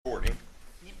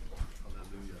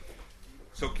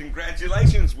So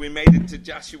congratulations, we made it to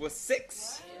Joshua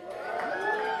 6.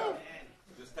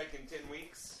 Just taking 10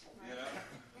 weeks, you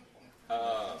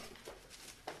know.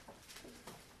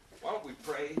 Why don't we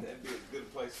pray? That'd be a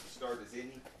good place to start as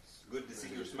any. Good to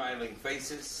see your smiling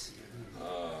faces.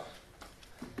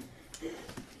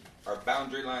 Our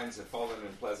boundary lines have fallen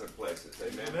in pleasant places.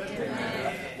 Amen?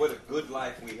 Amen. What a good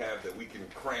life we have that we can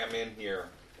cram in here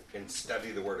and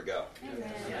study the Word of God.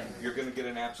 Amen. You're going to get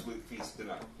an absolute feast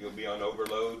tonight. You'll be on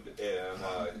overload,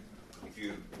 and if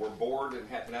you were bored and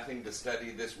had nothing to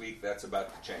study this week, that's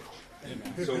about to change.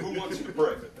 Amen. So who wants to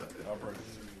pray? I'll pray.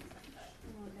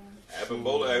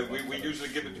 Abimbola, we usually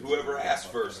give it to whoever asks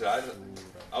first. I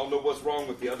don't know what's wrong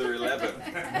with the other 11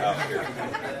 out here.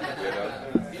 You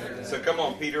know? So come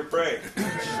on, Peter, pray.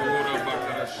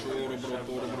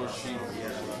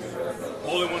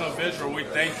 Holy One of Israel, we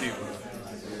thank you.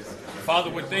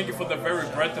 Father, we thank you for the very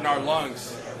breath in our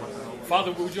lungs.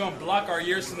 Father, would you unblock our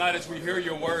ears tonight as we hear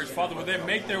your words? Father, would they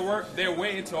make their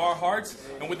way into our hearts,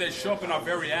 and would they show up in our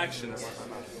very actions?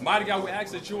 Mighty God, we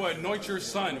ask that you will anoint your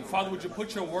Son. Father, would you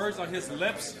put your words on his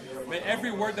lips? May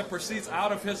every word that proceeds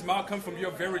out of his mouth come from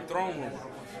your very throne room.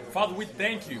 Father, we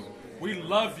thank you. We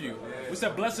love you. We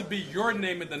said, blessed be your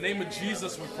name. In the name of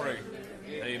Jesus, we pray.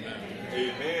 Amen.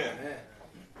 Amen.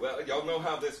 Well, y'all know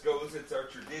how this goes. It's our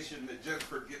tradition that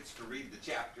Jennifer gets to read the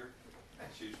chapter.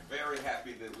 She's very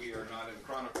happy that we are not in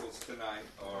Chronicles tonight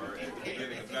or at the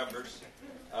beginning of Numbers.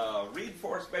 Read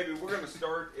for us, baby. We're going to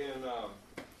start in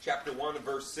chapter 1 and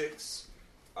verse 6.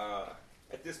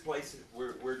 At this place,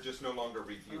 we're just no longer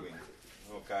reviewing,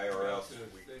 okay, or else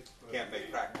we can't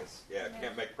make practice. Yeah,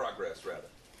 can't make progress, rather.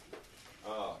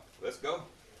 Let's go.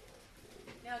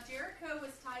 Now Jericho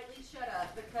was tightly shut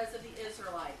up because of the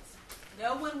Israelites.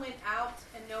 No one went out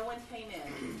and no one came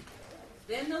in.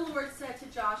 Then the Lord said to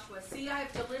Joshua, see, I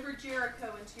have delivered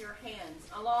Jericho into your hands,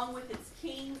 along with its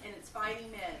king and its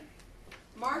fighting men.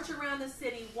 March around the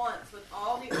city once with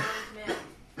all the armed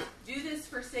men. Do this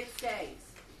for 6 days.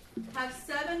 Have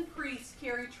 7 priests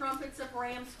carry trumpets of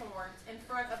ram's horns in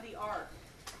front of the ark.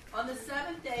 On the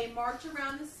 7th day, march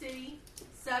around the city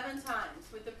 7 times,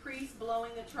 with the priests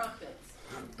blowing the trumpets.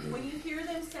 When you hear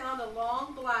them sound a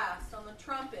long blast on the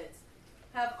trumpets,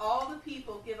 have all the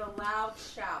people give a loud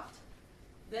shout.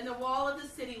 Then the wall of the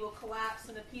city will collapse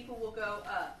and the people will go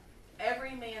up,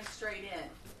 every man straight in.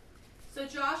 So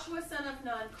Joshua son of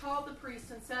Nun called the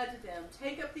priests and said to them,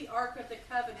 take up the ark of the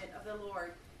covenant of the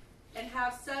Lord, and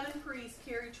have 7 priests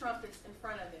carry trumpets in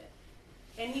front of it.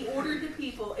 And he ordered the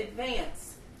people,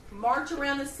 advance, march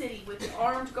around the city with the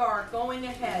armed guard going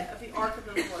ahead of the ark of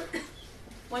the Lord.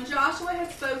 When Joshua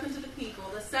had spoken to the people,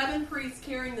 the 7 priests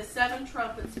carrying the 7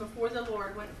 trumpets before the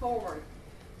Lord went forward,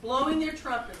 blowing their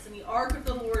trumpets, and the ark of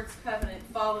the Lord's covenant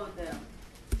followed them.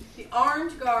 The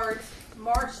armed guards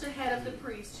marched ahead of the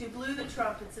priests who blew the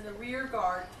trumpets, and the rear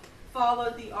guard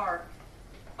followed the ark.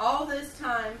 All this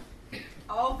time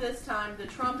the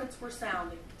trumpets were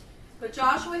sounding. But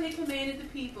Joshua had commanded the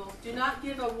people, do not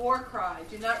give a war cry,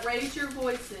 do not raise your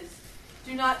voices,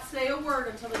 do not say a word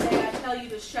until the day I tell you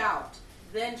to shout,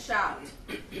 then shout.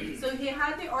 So he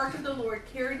had the ark of the Lord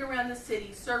carried around the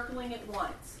city, circling it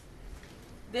once.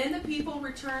 Then the people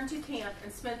returned to camp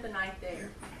and spent the night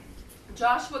there.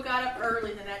 Joshua got up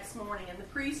early the next morning, and the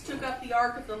priests took up the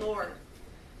ark of the Lord.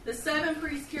 The 7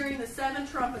 priests carrying the 7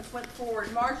 trumpets went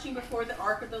forward, marching before the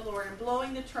ark of the Lord and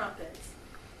blowing the trumpets.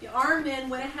 The armed men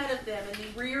went ahead of them, and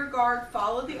the rear guard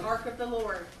followed the ark of the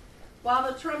Lord, while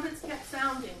the trumpets kept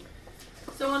sounding.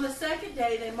 So on the 2nd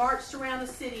day they marched around the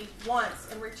city once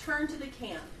and returned to the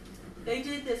camp. They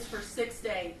did this for 6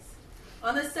 days.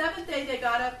 On the 7th day they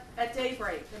got up at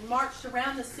daybreak and marched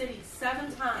around the city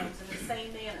 7 times in the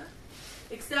same manner,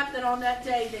 except that on that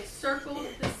day they circled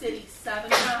the city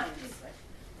 7 times.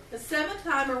 The 7th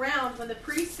time around, when the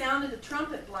priest sounded the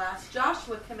trumpet blast,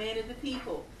 Joshua commanded the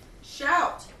people,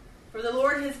 shout, for the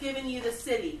Lord has given you the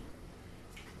city.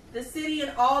 The city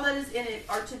and all that is in it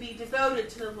are to be devoted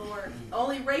to the Lord.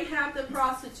 Only Rahab the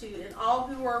prostitute and all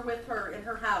who are with her in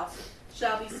her house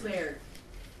shall be spared,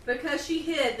 because she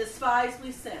hid the spies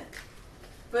we sent.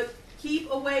 But keep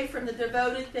away from the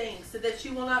devoted things, so that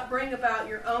you will not bring about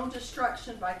your own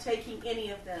destruction by taking any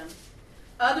of them.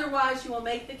 Otherwise you will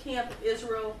make the camp of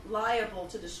Israel liable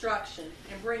to destruction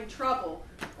and bring trouble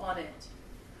on it.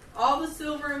 All the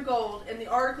silver and gold and the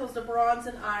articles of bronze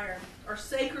and iron are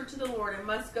sacred to the Lord and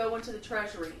must go into the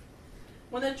treasury.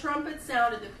 When the trumpet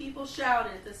sounded, the people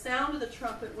shouted. At the sound of the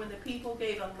trumpet, when the people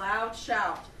gave a loud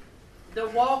shout, the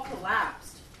wall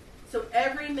collapsed. So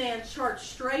every man charged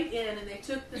straight in, and they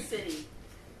took the city.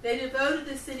 They devoted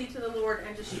the city to the Lord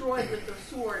and destroyed with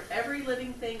the sword every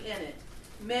living thing in it,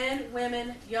 men,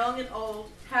 women, young and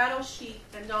old, cattle, sheep,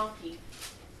 and donkey.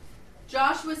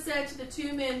 Joshua said to the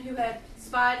 2 men who had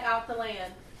spied out the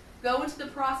land, "Go into the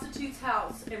prostitute's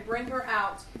house and bring her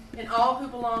out, and all who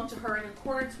belong to her in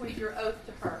accordance with your oath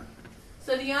to her."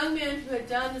 So the young men who had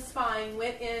done the spying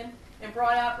went in and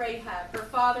brought out Rahab, her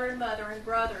father and mother and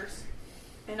brothers,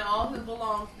 and all who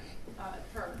belonged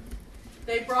to her.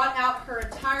 They brought out her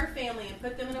entire family and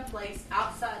put them in a place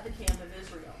outside the camp of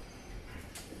Israel.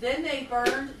 Then they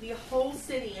burned the whole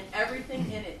city and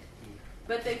everything in it.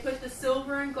 But they put the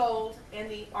silver and gold and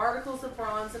the articles of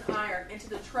bronze and iron into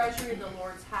the treasury of the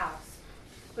Lord's house.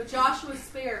 But Joshua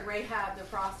spared Rahab the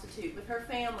prostitute with her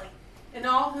family and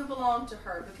all who belonged to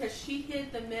her, because she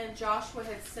hid the men Joshua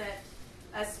had sent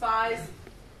as spies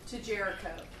to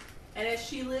Jericho, and as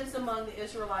she lives among the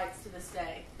Israelites to this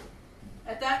day.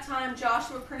 At that time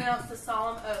Joshua pronounced the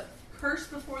solemn oath,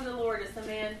 "Cursed before the Lord is the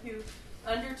man who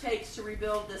undertakes to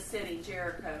rebuild this city,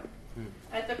 Jericho.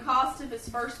 At the cost of his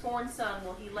firstborn son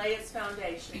will he lay its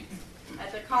foundation.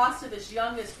 At the cost of his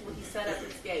youngest will he set up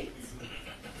its gates."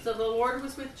 So the Lord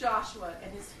was with Joshua,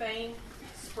 and his fame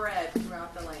spread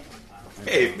throughout the land.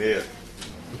 Amen.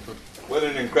 What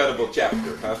an incredible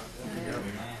chapter, huh?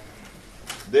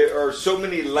 There are so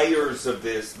many layers of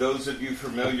this. Those of you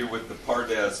familiar with the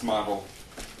Pardes model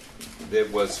that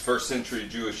was first century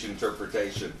Jewish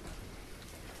interpretation,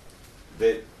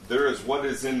 that there is what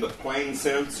is in the plain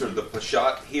sense, or the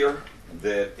Peshat here,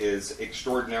 that is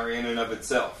extraordinary in and of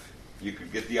itself. You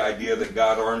could get the idea that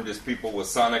God armed his people with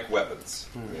sonic weapons.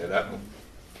 Yeah, that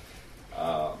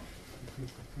one.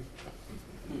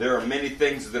 There are many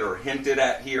things that are hinted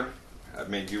at here. I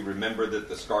mean, you remember that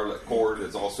the scarlet cord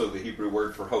is also the Hebrew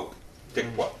word for hope,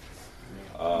 tikwa.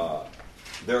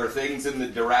 There are things in the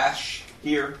Darash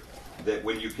here that,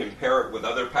 when you compare it with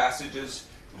other passages,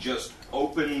 just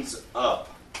opens up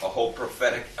a whole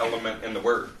prophetic element in the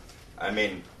word. I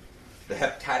mean, the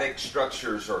heptadic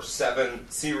structures, or 7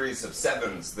 series of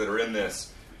 7s that are in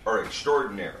this, are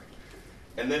extraordinary.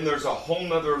 And then there's a whole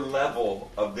nother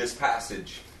level of this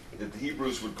passage that the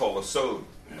Hebrews would call a sod,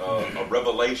 a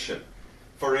revelation.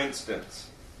 For instance,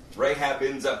 Rahab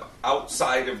ends up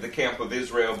outside of the camp of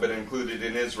Israel, but included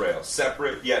in Israel,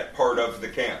 separate yet part of the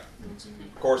camp.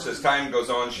 Of course, as time goes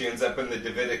on, she ends up in the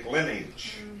Davidic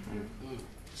lineage.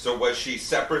 So was she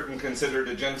separate and considered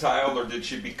a Gentile, or did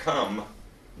she become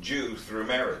Jew through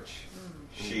marriage?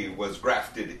 She was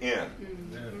grafted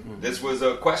in. This was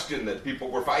a question that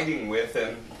people were fighting with,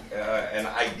 and an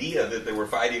idea that they were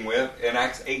fighting with in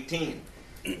Acts 18.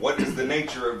 What is the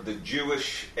nature of the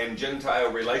Jewish and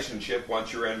Gentile relationship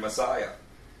once you're in Messiah?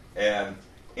 And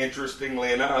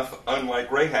interestingly enough,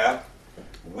 unlike Rahab,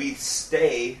 we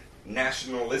stay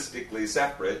nationalistically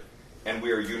separate, and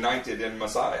we are united in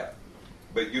Messiah.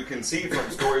 But you can see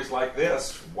from stories like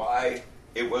this why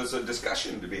it was a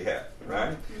discussion to be had,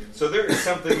 right? So there is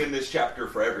something in this chapter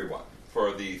for everyone.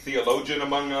 For the theologian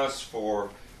among us, for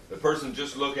the person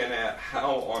just looking at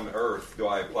how on earth do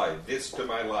I apply this to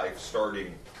my life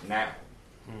starting now.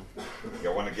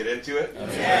 Y'all want to get into it?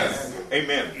 Yes.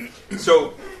 Amen.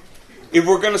 So if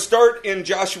we're going to start in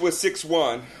Joshua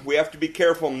 6:1, we have to be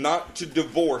careful not to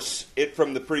divorce it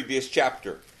from the previous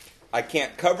chapter. I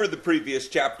can't cover the previous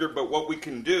chapter, but what we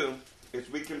can do is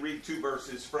we can read 2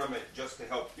 verses from it just to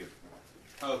help you.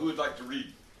 Who would like to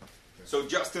read? So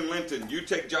Justin Linton, you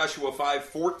take Joshua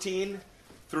 5:14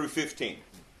 through 15.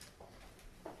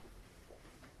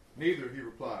 "Neither," he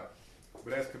replied,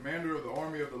 "but as commander of the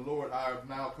army of the Lord I have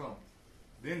now come."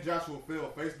 Then Joshua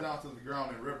fell face down to the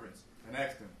ground in reverence and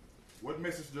asked him, "What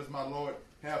message does my Lord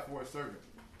have for his servant?"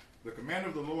 The commander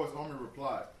of the Lord's army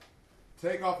replied,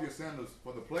 "Take off your sandals,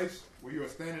 for the place where you are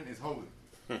standing is holy."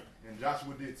 And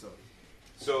Joshua did so.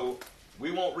 So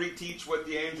we won't reteach what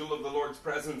the angel of the Lord's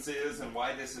presence is and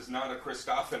why this is not a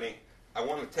Christophany. I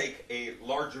want to take a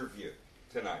larger view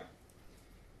tonight.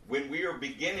 When we are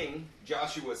beginning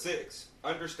Joshua 6,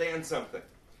 understand something.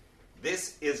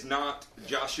 This is not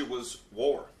Joshua's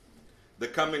war. The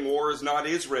coming war is not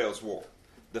Israel's war.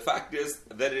 The fact is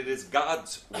that it is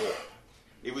God's war.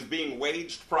 It was being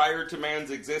waged prior to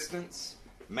man's existence.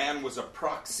 Man was a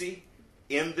proxy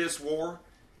in this war,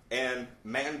 and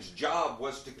man's job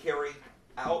was to carry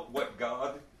out what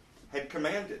God had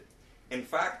commanded. In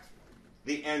fact,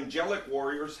 the angelic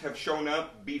warriors have shown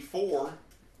up before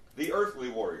the earthly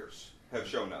warriors have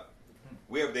shown up.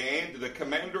 We have the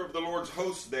commander of the Lord's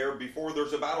host there before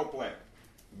there's a battle plan,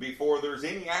 before there's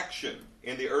any action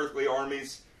in the earthly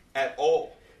armies at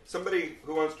all. Somebody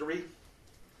who wants to read?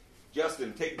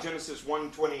 Justin, take Genesis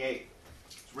 1:28.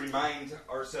 Let's remind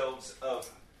ourselves of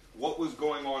what was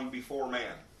going on before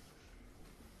man.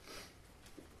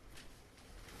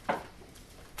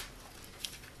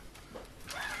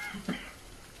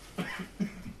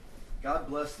 God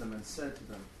blessed them and said to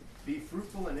them, "Be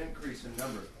fruitful and increase in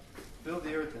number. Fill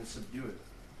the earth and subdue it.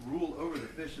 Rule over the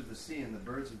fish of the sea and the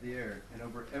birds of the air, and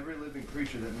over every living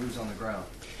creature that moves on the ground."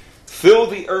 Fill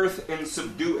the earth and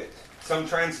subdue it. Some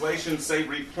translations say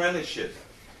replenish it.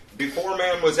 Before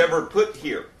man was ever put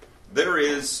here, there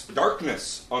is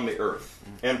darkness on the earth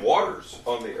and waters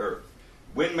on the earth.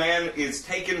 When man is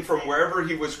taken from wherever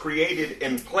he was created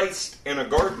and placed in a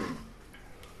garden,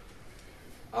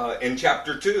 in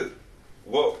chapter 2,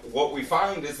 what we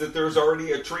find is that there's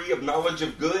already a tree of knowledge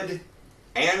of good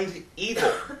and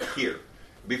evil here.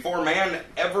 Before man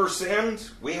ever sinned,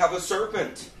 we have a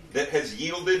serpent that has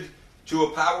yielded to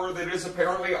a power that is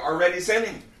apparently already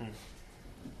sinning.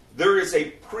 There is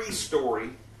a pre-story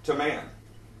to man.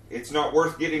 It's not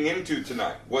worth getting into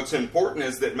tonight. What's important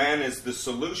is that man is the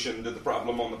solution to the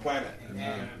problem on the planet.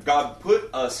 Amen. God put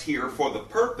us here for the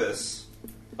purpose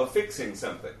of fixing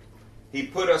something. He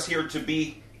put us here to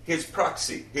be His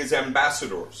proxy, His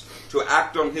ambassadors, to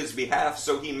act on His behalf,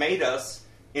 so He made us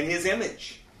in His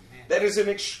image. That is an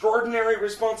extraordinary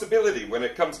responsibility when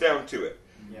it comes down to it.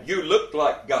 Yes. You look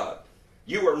like God.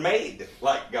 You were made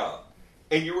like God.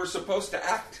 And you were supposed to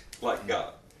act like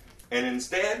God. And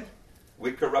instead,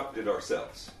 we corrupted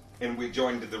ourselves. And we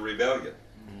joined the rebellion.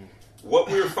 What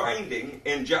we're finding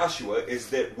in Joshua is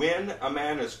that when a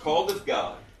man is called of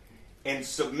God and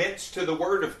submits to the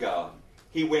Word of God,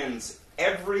 he wins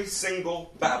every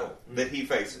single battle that he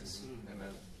faces.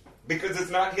 Because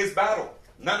it's not his battle.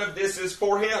 None of this is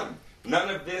for him. None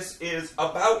of this is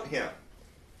about him.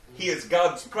 He is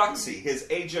God's proxy, His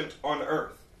agent on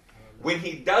earth. When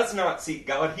he does not seek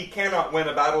God, he cannot win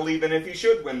a battle even if he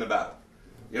should win the battle.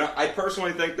 You know, I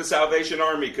personally think the Salvation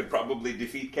Army could probably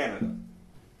defeat Canada.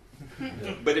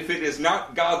 But if it is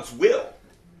not God's will,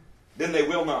 then they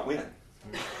will not win.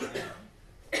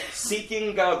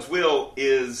 Seeking God's will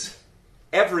is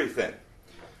everything.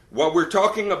 While we're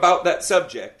talking about that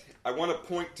subject, I want to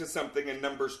point to something in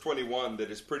Numbers 21 that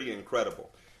is pretty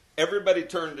incredible. Everybody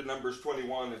turn to Numbers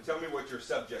 21 and tell me what your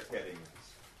subject heading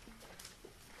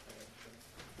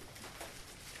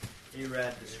is.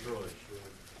 Arad destroyed.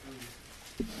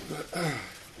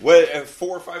 Well,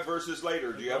 4 or 5 verses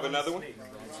later, do you have another one?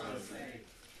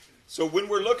 So when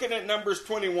we're looking at Numbers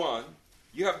 21,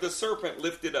 you have the serpent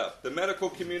lifted up. The medical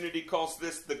community calls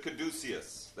this the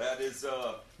caduceus. That is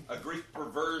a Greek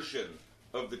perversion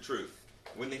of the truth.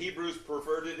 When the Hebrews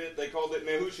perverted it, they called it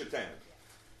Nehushtan.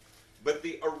 But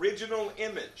the original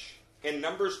image in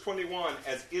Numbers 21,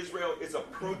 as Israel is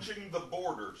approaching the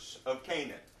borders of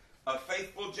Canaan, a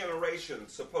faithful generation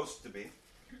supposed to be,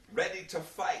 ready to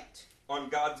fight on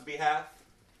God's behalf,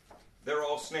 they're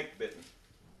all snake bitten.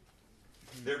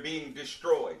 They're being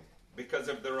destroyed because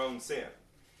of their own sin.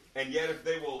 And yet if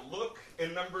they will look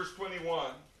in Numbers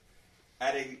 21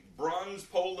 at a bronze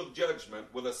pole of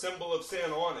judgment with a symbol of sin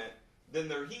on it, then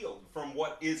they're healed from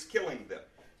what is killing them.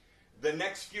 The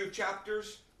next few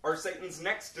chapters are Satan's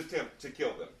next attempt to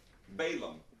kill them.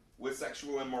 Balaam with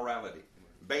sexual immorality.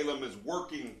 Balaam is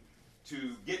working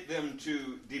to get them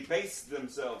to debase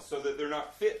themselves so that they're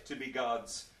not fit to be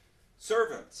God's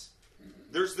servants.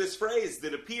 There's this phrase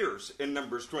that appears in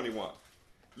Numbers 21.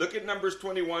 Look at Numbers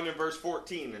 21 and verse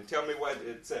 14 and tell me what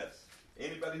it says.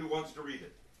 Anybody who wants to read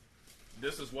it.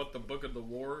 This is what the book of the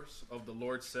wars of the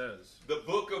Lord says. The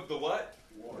book of the what?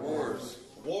 Wars.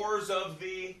 Wars of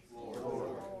the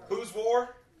Lord. Whose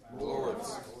war?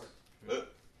 Lord's.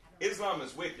 Islam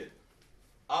is wicked.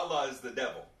 Allah is the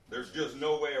devil. There's just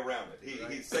no way around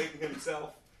it. He's Satan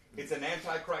himself. It's an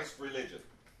antichrist religion.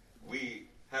 We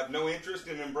have no interest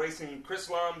in embracing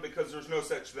Chrislam because there's no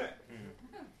such thing.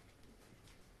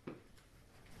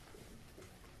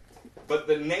 But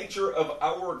the nature of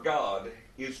our God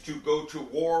is to go to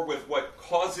war with what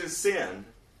causes sin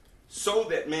so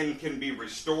that men can be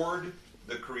restored,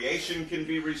 the creation can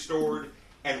be restored,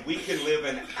 and we can live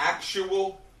in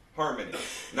actual harmony.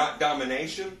 Not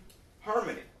domination,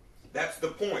 harmony. That's the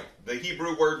point. The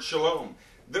Hebrew word shalom.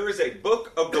 There is a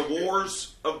book of the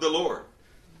wars of the Lord.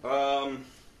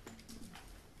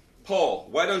 Paul,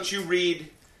 why don't you read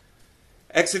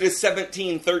Exodus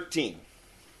 17:13?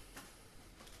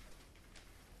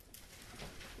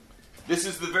 This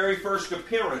is the very first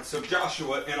appearance of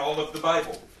Joshua in all of the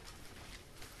Bible.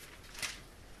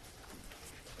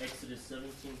 Exodus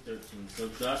 17:13. So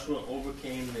Joshua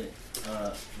overcame the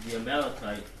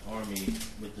Amalekite army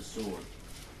with the sword.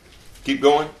 Keep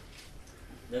going.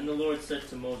 Then the Lord said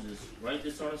to Moses, "Write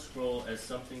this on a scroll as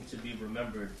something to be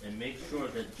remembered, and make sure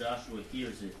that Joshua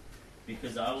hears it,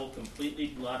 because I will completely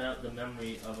blot out the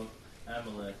memory of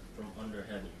Amalek from under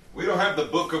heaven." We don't have the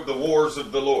book of the wars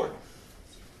of the Lord.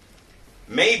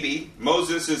 Maybe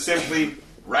Moses is simply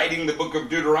writing the book of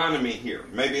Deuteronomy here.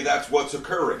 Maybe that's what's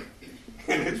occurring.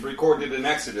 And it's recorded in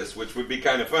Exodus, which would be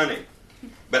kind of funny.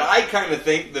 But I kind of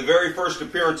think the very first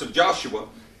appearance of Joshua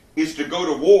is to go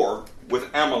to war with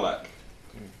Amalek.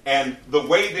 And the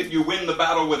way that you win the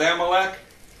battle with Amalek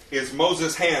is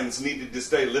Moses' hands needed to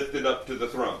stay lifted up to the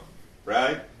throne.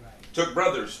 Right? Took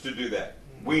brothers to do that.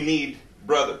 We need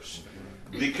brothers.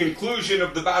 The conclusion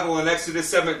of the battle in Exodus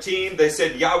 17, they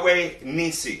said Yahweh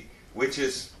Nisi, which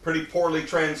is pretty poorly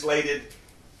translated,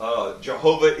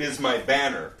 Jehovah is my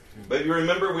banner. But you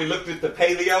remember we looked at the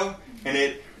paleo,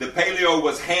 and the paleo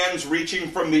was hands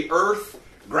reaching from the earth,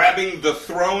 grabbing the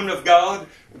throne of God.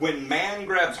 When man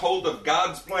grabs hold of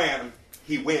God's plan,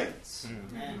 he wins.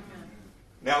 Amen.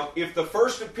 Now, if the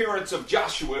first appearance of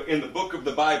Joshua in the book of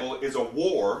the Bible is a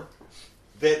war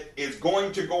that is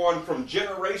going to go on from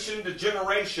generation to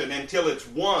generation until it's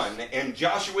won, and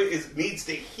Joshua needs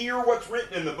to hear what's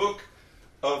written in the book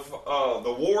of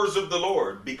the wars of the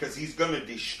Lord, because he's going to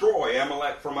destroy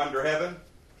Amalek from under heaven,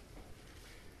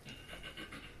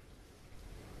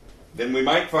 then we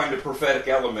might find a prophetic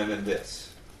element in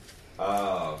this.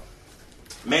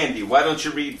 Mandy, why don't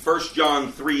you read 1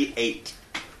 John 3:8?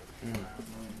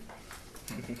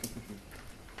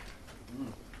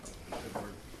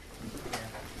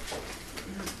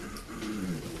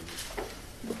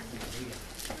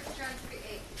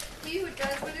 He who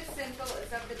does what is sinful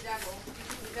is of the devil,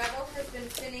 because the devil has been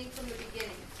sinning from the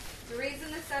beginning. The reason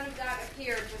the Son of God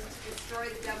appeared was to destroy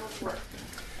the devil's work.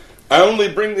 I only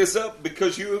bring this up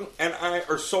because you and I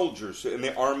are soldiers in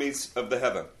the armies of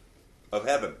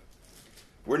heaven.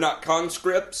 We're not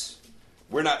conscripts.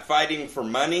 We're not fighting for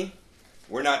money.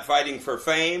 We're not fighting for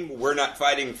fame. We're not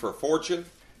fighting for fortune.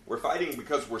 We're fighting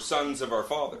because we're sons of our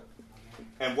Father.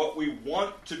 And what we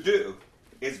want to do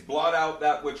is blot out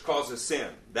that which causes sin,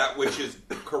 that which has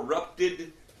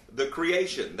corrupted the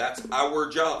creation. That's our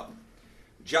job.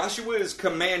 Joshua is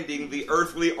commanding the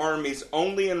earthly armies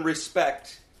only in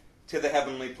respect to the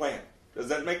heavenly plan. Does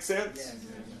that make sense? Yes.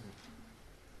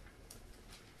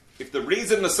 If the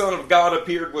reason the Son of God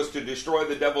appeared was to destroy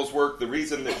the devil's work, the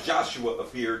reason that Joshua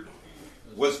appeared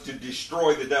was to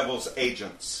destroy the devil's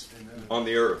agents on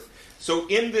the earth. So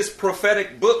in this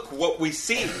prophetic book, what we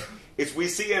see is we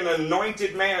see an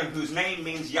anointed man whose name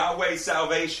means Yahweh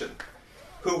salvation,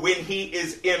 who when he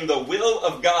is in the will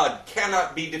of God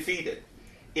cannot be defeated.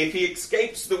 If he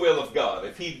escapes the will of God,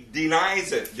 if he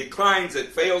denies it, declines it,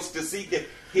 fails to seek it,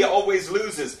 he always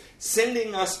loses,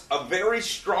 sending us a very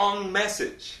strong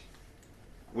message.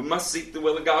 We must seek the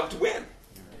will of God to win.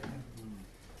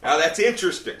 Now that's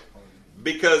interesting,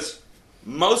 because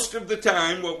most of the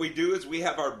time what we do is we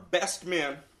have our best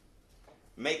men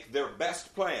make their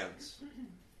best plans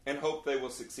and hope they will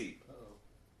succeed.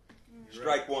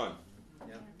 Strike one.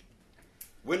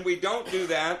 When we don't do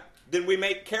that, then we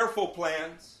make careful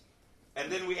plans,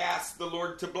 and then we ask the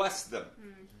Lord to bless them.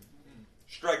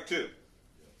 Strike two.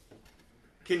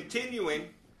 Continuing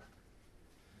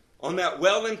on that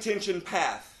well-intentioned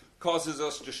path causes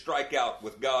us to strike out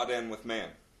with God and with man.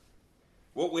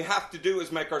 What we have to do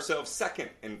is make ourselves second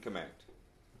in command.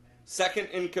 Second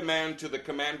in command to the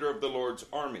commander of the Lord's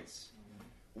armies.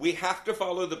 We have to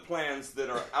follow the plans that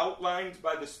are outlined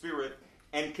by the Spirit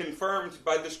and confirmed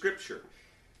by the Scripture.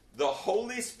 The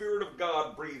Holy Spirit of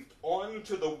God breathed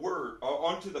onto the word, or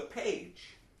onto the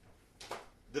page,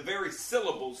 the very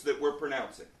syllables that we're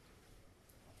pronouncing.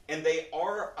 And they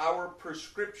are our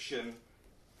prescription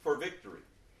for victory.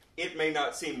 It may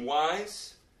not seem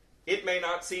wise, it may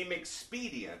not seem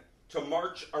expedient to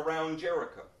march around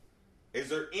Jericho. Is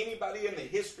there anybody in the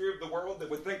history of the world that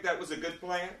would think that was a good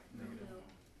plan? No.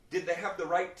 Did they have the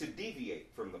right to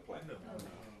deviate from the plan? No.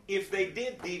 If they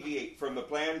did deviate from the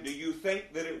plan, do you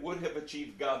think that it would have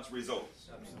achieved God's results?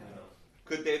 Absolutely.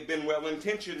 Could they have been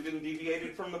well-intentioned and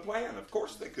deviated from the plan? Of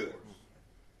course they could.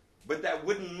 But that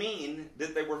wouldn't mean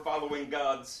that they were following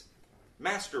God's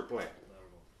master plan.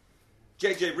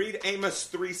 JJ, read Amos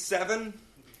 3:7.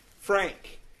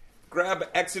 Frank, grab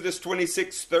Exodus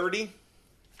 26:30.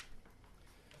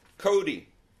 Cody,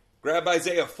 grab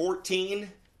Isaiah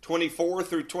 14:24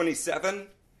 through 27.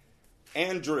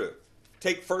 Andrew,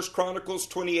 take 1 Chronicles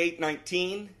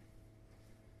 28:19.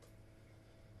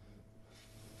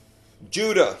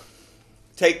 Judah,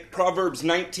 take Proverbs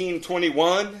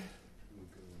 19:21.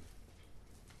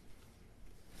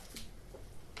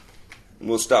 And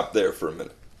we'll stop there for a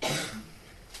minute.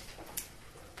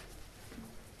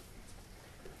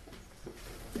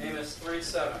 Amos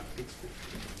 3:7.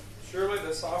 Surely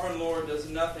the sovereign Lord does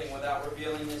nothing without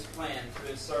revealing his plan to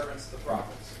his servants, the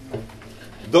prophets.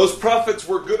 Those prophets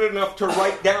were good enough to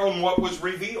write down what was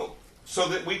revealed so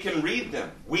that we can read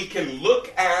them. We can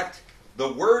look at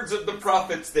the words of the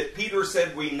prophets that Peter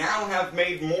said we now have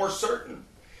made more certain,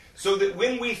 so that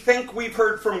when we think we've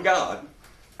heard from God,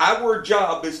 our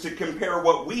job is to compare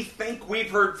what we think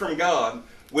we've heard from God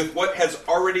with what has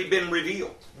already been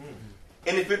revealed.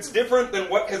 And if it's different than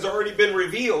what has already been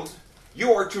revealed,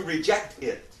 you are to reject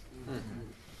it.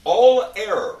 All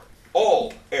error,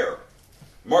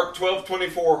 Mark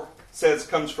 12:24 says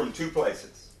comes from two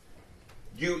places.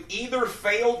 You either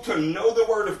fail to know the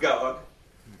Word of God,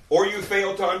 or you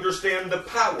fail to understand the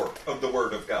power of the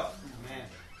Word of God.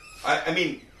 I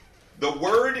mean, the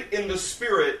Word and the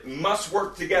Spirit must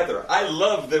work together. I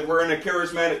love that we're in a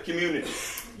charismatic community.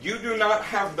 You do not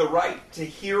have the right to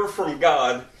hear from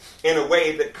God in a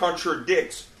way that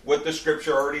contradicts what the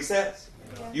Scripture already says.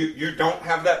 You don't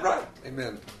have that right.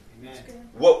 Amen.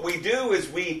 What we do is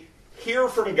we hear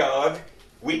from God,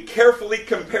 we carefully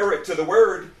compare it to the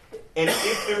Word, and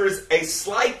if there is a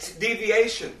slight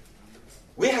deviation,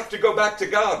 we have to go back to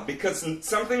God because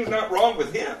something's not wrong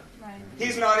with Him.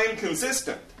 He's not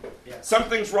inconsistent.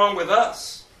 Something's wrong with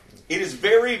us. It is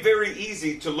very, very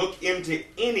easy to look into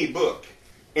any book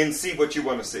and see what you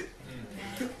want to see.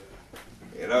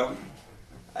 You know,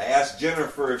 I asked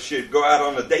Jennifer if she'd go out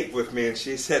on a date with me, and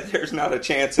she said, there's not a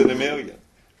chance in a million.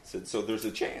 I said, so there's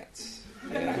a chance.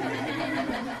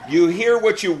 You hear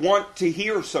what you want to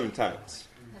hear sometimes.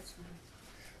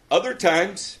 Other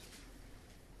times,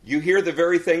 you hear the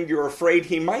very thing you're afraid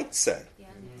he might say.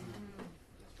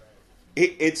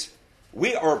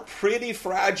 We are pretty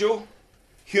fragile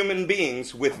human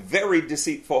beings with very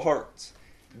deceitful hearts.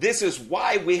 This is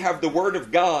why we have the Word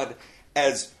of God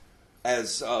as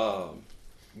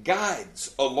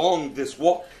guides along this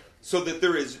walk, so that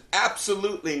there is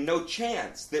absolutely no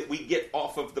chance that we get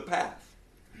off of the path.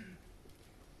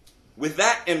 With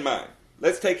that in mind,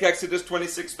 let's take Exodus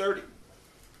 26:30.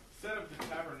 Set up the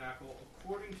tabernacle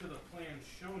according to the plan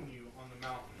shown you on the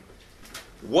mountain.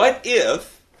 What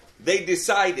if they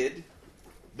decided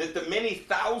that the many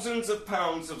thousands of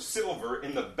pounds of silver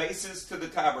in the bases to the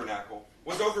tabernacle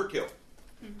was overkill?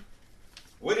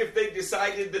 What if they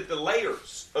decided that the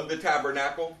layers of the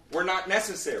tabernacle were not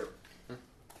necessary?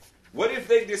 What if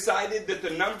they decided that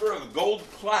the number of gold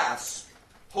clasps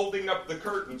holding up the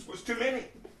curtains was too many?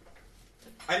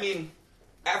 I mean,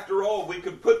 after all, we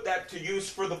could put that to use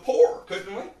for the poor,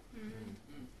 couldn't we?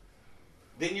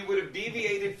 Then you would have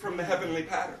deviated from the heavenly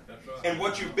pattern. And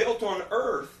what you built on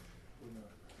earth,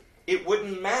 it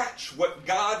wouldn't match what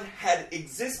God had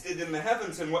existed in the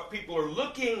heavens and what people are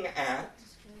looking at,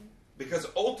 because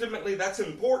ultimately that's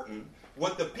important.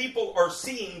 What the people are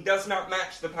seeing does not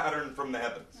match the pattern from the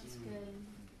heavens.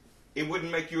 It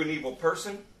wouldn't make you an evil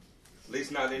person, at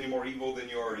least not any more evil than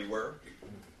you already were.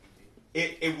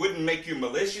 It wouldn't make you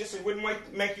malicious. It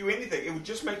wouldn't make you anything. It would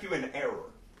just make you an error.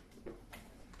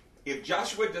 If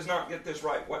Joshua does not get this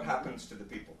right, what happens to the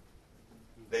people?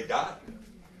 They die.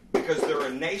 Because they're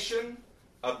a nation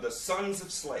of the sons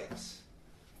of slaves.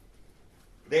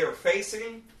 They are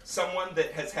facing someone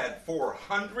that has had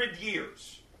 400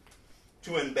 years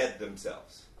to embed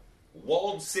themselves.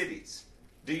 Walled cities.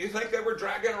 Do you think they were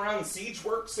dragging around siege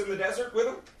works in the desert with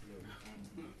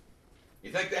them?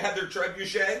 You think they had their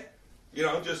trebuchet? You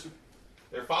know, just,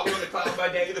 they're following the cloud by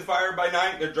day, the fire by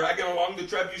night, they're dragging along the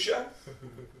trebuchet?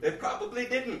 They probably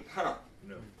didn't, huh?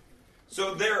 No.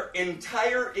 So their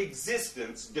entire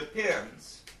existence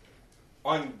depends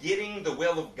on getting the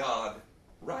will of God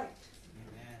right.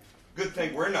 Amen. Good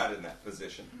thing we're not in that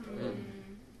position. Amen.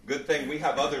 Good thing we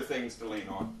have other things to lean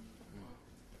on.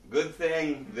 Good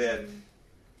thing that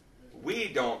we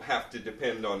don't have to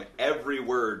depend on every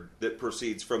word that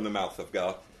proceeds from the mouth of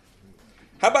God.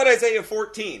 How about Isaiah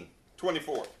 14:24?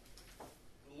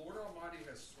 The Lord Almighty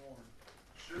has sworn,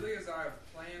 surely as I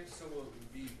have planned, so it will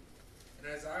be, and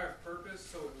as I have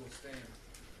purposed, so it will stand.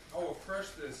 I will crush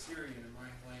the Assyrian in my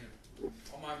land.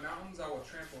 On my mountains I will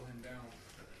trample him down.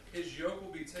 His yoke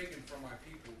will be taken from my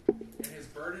people, and his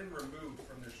burden removed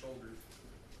from their shoulders.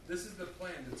 This is the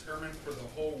plan determined for the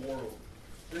whole world.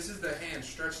 This is the hand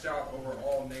stretched out over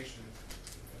all nations.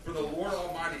 For the Lord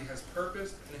Almighty has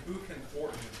purposed, and who can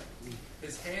thwart him?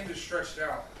 His hand is stretched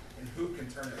out, and who can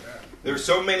turn it back? There's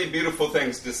so many beautiful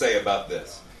things to say about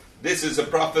this. This is a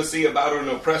prophecy about an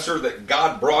oppressor that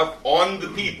God brought on the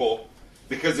people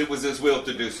because it was His will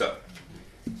to do so.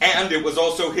 And it was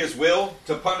also His will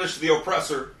to punish the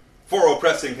oppressor for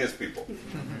oppressing His people.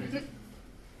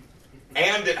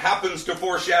 And it happens to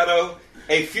foreshadow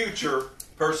a future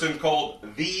person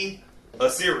called the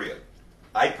Assyrian.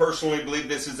 I personally believe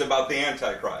this is about the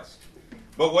Antichrist.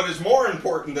 But what is more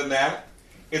important than that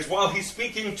is while he's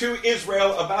speaking to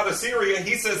Israel about Assyria,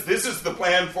 he says this is the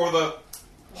plan for the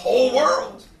whole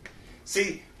world.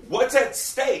 See, What's at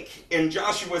stake in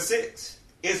Joshua 6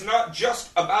 is not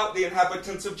just about the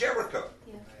inhabitants of Jericho.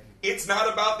 Yeah. It's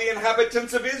not about the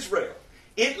inhabitants of Israel.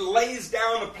 It lays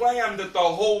down a plan that the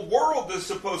whole world is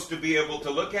supposed to be able to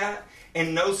look at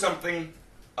and know something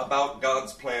about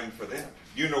God's plan for them.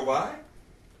 You know why?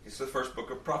 It's the first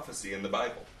book of prophecy in the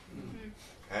Bible.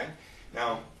 Okay?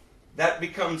 Now, that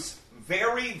becomes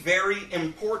very, very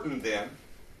important then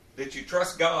that you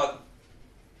trust God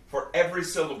for every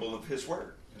syllable of His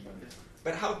Word.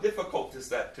 But how difficult is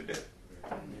that to do?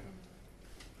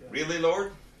 Really,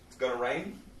 Lord? It's going to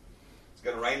rain? It's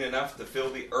going to rain enough to fill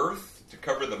the earth, to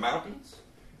cover the mountains?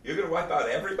 You're going to wipe out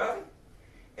everybody?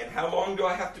 And how long do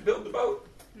I have to build the boat?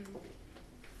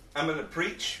 I'm going to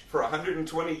preach for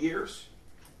 120 years,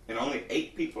 and only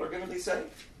 8 people are going to be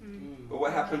saved? But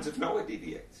what happens if Noah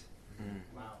deviates?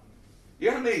 You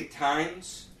know how many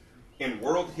times in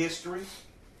world history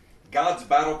God's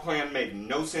battle plan made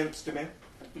no sense to men?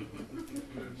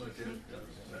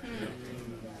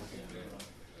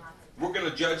 We're going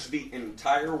to judge the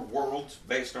entire world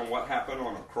based on what happened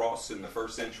on a cross in the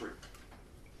first century.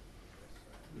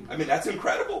 I mean, that's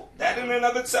incredible. That in and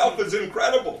of itself is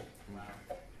incredible.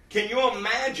 Can you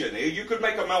imagine? You could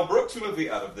make a Mel Brooks movie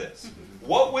out of this.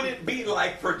 What would it be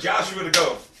like for Joshua to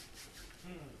go,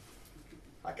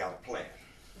 I got a plan,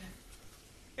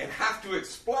 and have to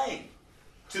explain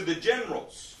to the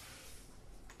generals,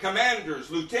 commanders,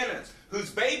 lieutenants, whose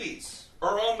babies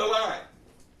are on the line.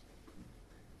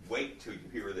 Wait till you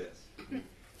hear this.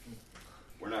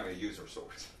 We're not going to use our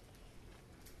swords.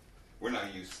 We're not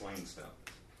going to use sling stones.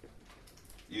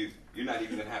 You're not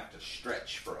even going to have to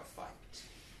stretch for a fight.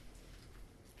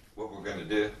 What we're going to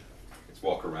do is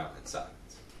walk around in silence.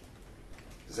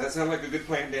 Does that sound like a good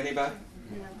plan to anybody?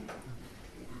 No.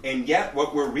 And yet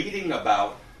what we're reading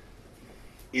about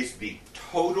is the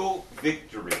total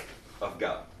victory of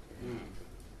God.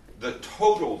 The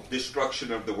total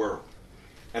destruction of the world.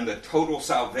 And the total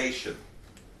salvation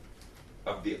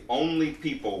of the only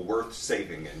people worth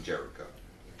saving in Jericho.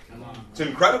 It's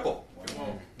incredible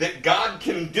that God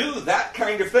can do that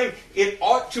kind of thing. It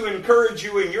ought to encourage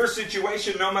you in your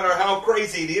situation, no matter how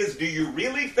crazy it is. Do you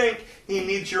really think He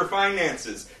needs your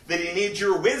finances? That He needs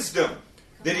your wisdom?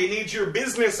 That He needs your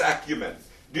business acumen?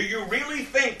 Do you really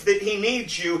think that He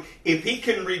needs you if He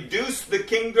can reduce the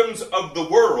kingdoms of the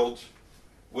world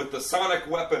with the sonic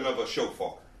weapon of a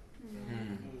shofar?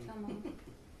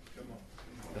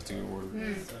 That's a good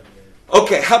word.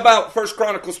 Okay, how about 1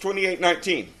 Chronicles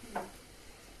 28:19?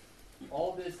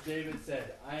 All this David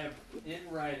said, I have in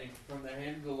writing from the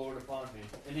hand of the Lord upon me,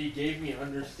 and He gave me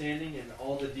understanding in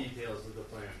all the details of the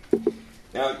plan.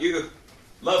 Now, you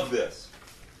love this.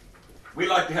 We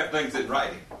like to have things in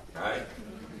writing, right?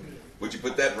 Would you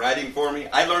put that in writing for me?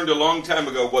 I learned a long time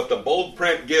ago, what the bold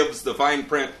print gives, the fine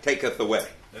print taketh away.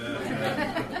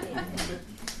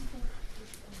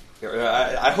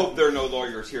 I hope there are no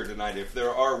lawyers here tonight. If there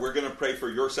are, we're going to pray for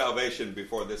your salvation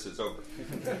before this is over.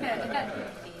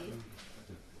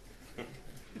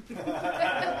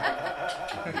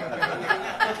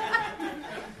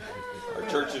 Our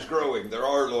church is growing. There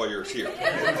are lawyers here.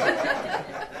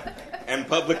 And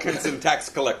publicans and tax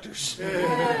collectors.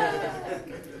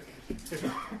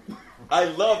 I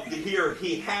love to hear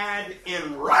he had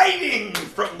in writing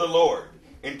from the Lord,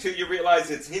 until you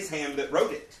realize it's His hand that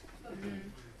wrote it.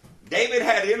 David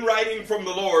had in writing from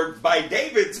the Lord, by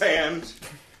David's hand,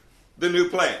 the new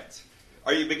plans.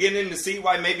 Are you beginning to see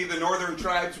why maybe the northern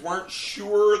tribes weren't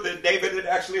sure that David had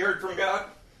actually heard from God?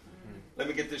 Let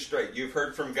me get this straight. You've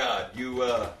heard from God.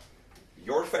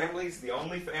 Your family's the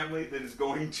only family that is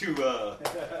going to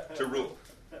rule.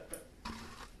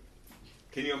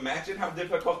 Can you imagine how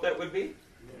difficult that would be?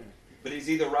 But he's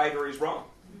either right or he's wrong.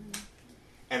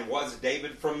 And was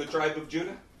David from the tribe of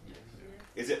Judah?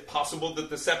 Is it possible that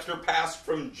the scepter passed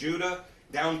from Judah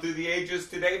down through the ages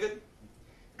to David?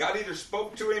 God either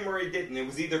spoke to him or He didn't. It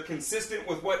was either consistent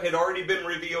with what had already been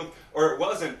revealed or it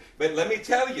wasn't. But let me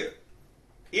tell you,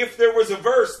 if there was a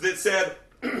verse that said,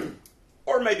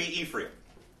 or maybe Ephraim,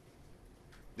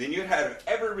 then you'd have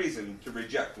every reason to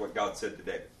reject what God said to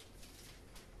David.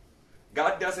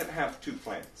 God doesn't have two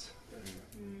plans.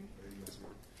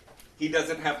 He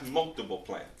doesn't have multiple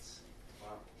plans.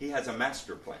 He has a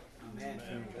master plan. Amen.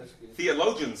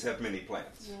 Theologians have many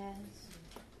plans.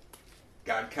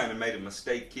 God kind of made a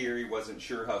mistake here. He wasn't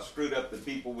sure how screwed up the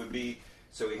people would be,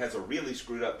 so He has a really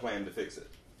screwed up plan to fix it.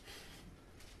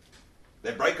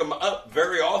 They break them up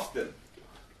very often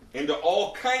into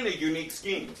all kind of unique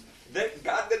schemes. That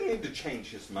God didn't need to change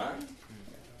His mind.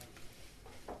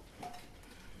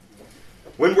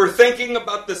 When we're thinking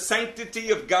about the sanctity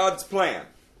of God's plan,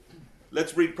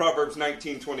 let's read Proverbs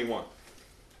 19:21.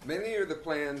 Many are the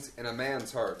plans in a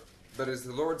man's heart, but it is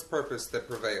the Lord's purpose that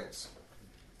prevails.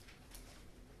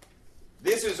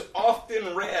 This is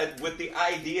often read with the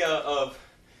idea of,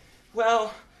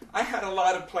 well, I had a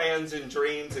lot of plans and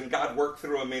dreams, and God worked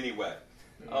through them anyway.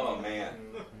 Oh, man.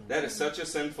 That is such a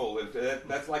sinful,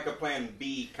 that's like a plan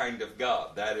B kind of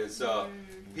God. That is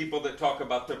people that talk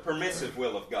about the permissive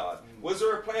will of God. Was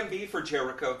there a plan B for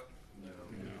Jericho? No.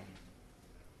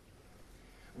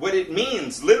 What it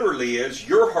means literally is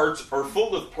your hearts are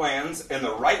full of plans, and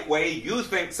the right way you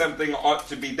think something ought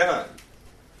to be done.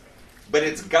 But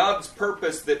it's God's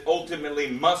purpose that ultimately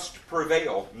must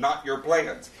prevail, not your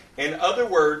plans. In other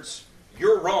words,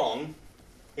 you're wrong,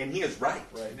 and He is right.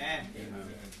 Amen.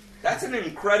 That's an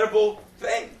incredible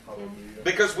thing.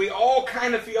 Because we all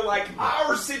kind of feel like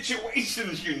our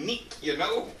situation's unique, you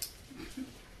know?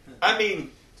 I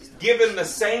mean, given the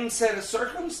same set of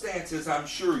circumstances, I'm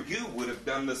sure you would have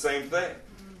done the same thing.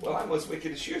 Well, I'm as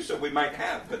wicked as you, so we might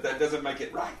have, but that doesn't make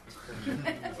it right.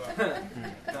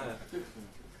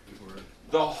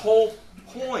 The whole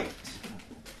point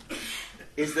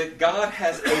is that God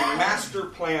has a master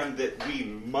plan that we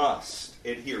must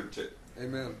adhere to.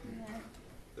 Amen.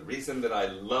 The reason that I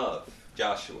love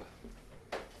Joshua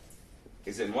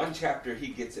is in one chapter he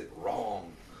gets it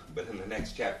wrong, but in the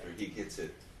next chapter he gets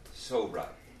it so right.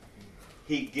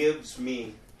 He gives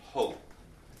me hope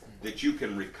that you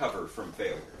can recover from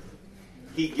failure.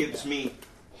 He gives me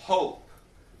hope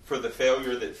for the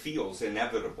failure that feels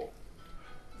inevitable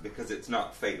because it's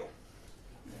not fatal.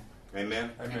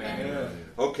 Amen? Amen.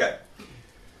 Okay.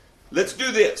 Let's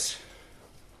do this.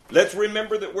 Let's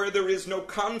remember that where there is no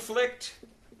conflict,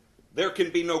 there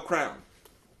can be no crown.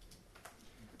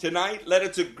 Tonight, let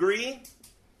us agree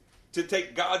to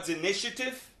take God's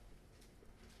initiative,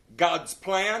 God's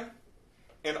plan,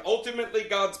 and ultimately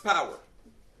God's power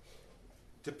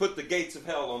to put the gates of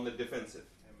hell on the defensive.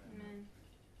 Amen.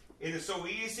 It is so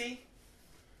easy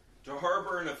to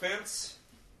harbor an offense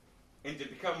and to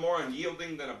become more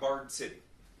unyielding than a barred city.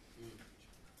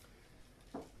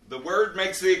 The Word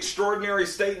makes the extraordinary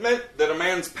statement that a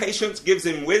man's patience gives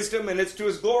him wisdom, and it's to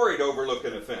his glory to overlook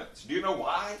an offense. Do you know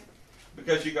why?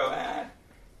 Because you go,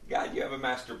 God, you have a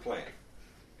master plan.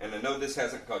 And I know this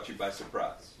hasn't caught you by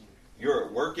surprise. You're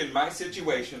at work in my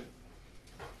situation,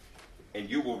 and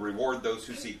you will reward those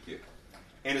who seek you.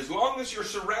 And as long as you're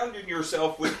surrounding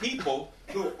yourself with people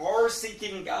who are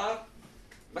seeking God,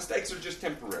 mistakes are just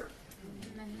temporary.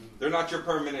 They're not your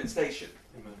permanent station.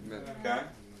 Amen. Okay?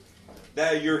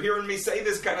 Now, you're hearing me say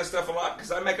this kind of stuff a lot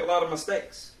because I make a lot of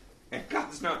mistakes. And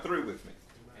God's not through with me.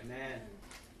 Amen.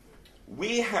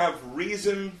 We have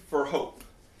reason for hope.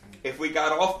 If we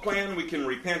got off plan, we can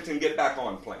repent and get back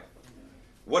on plan.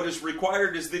 What is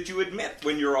required is that you admit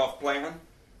when you're off plan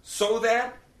so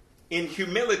that in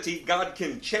humility God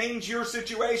can change your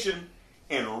situation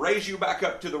and raise you back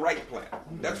up to the right plan.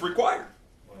 That's required.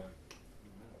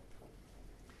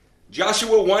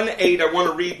 Joshua 1:8 I want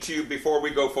to read to you before we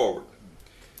go forward.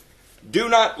 Do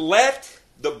not let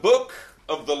the book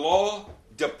of the law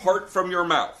depart from your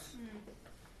mouth.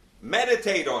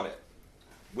 Meditate on it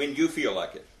when you feel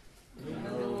like it.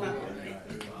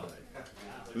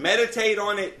 Meditate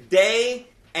on it day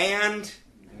and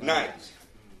night.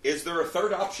 Is there a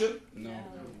third option? No.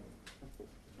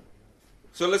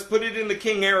 So let's put it in the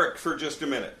King Eric for just a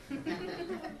minute.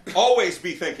 Always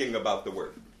be thinking about the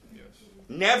Word.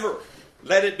 Never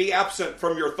let it be absent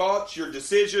from your thoughts, your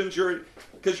decisions,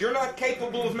 because you're not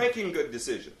capable of making good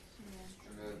decisions.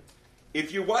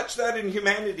 If you watch that in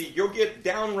humanity, you'll get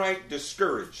downright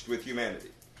discouraged with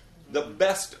humanity. The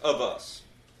best of us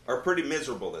are pretty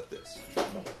miserable at this.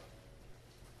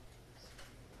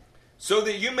 So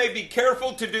that you may be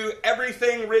careful to do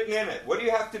everything written in it. What do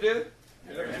you have to do?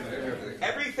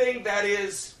 Everything that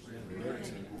is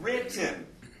written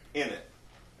in it.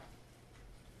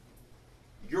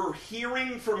 Your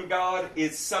hearing from God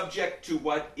is subject to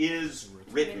what is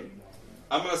written.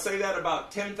 I'm going to say that about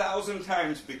 10,000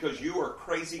 times because you are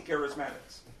crazy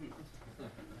charismatics.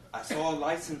 I saw a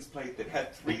license plate that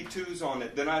had 3 2s on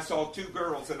it. Then I saw 2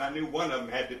 girls and I knew one of them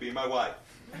had to be my wife.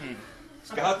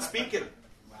 It's God speaking.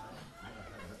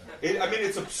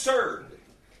 It's absurd.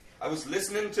 I was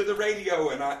listening to the radio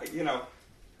and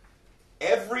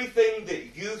everything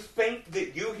that you think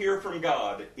that you hear from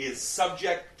God is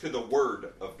subject to the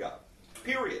Word of God.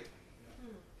 Period.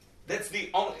 That's the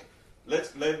only...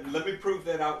 Let me prove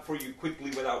that out for you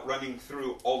quickly without running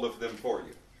through all of them for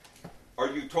you. Are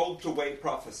you told to weigh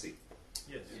prophecy?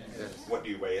 Yes. What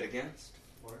do you weigh it against?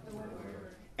 The Word.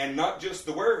 And not just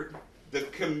the Word, the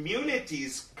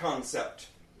community's concept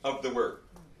of the Word.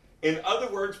 In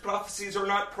other words, prophecies are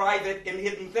not private and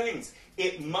hidden things.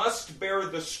 It must bear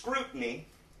the scrutiny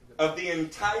of the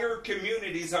entire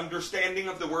community's understanding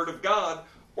of the Word of God,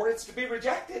 or it's to be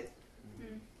rejected.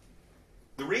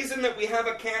 The reason that we have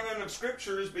a canon of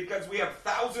Scripture is because we have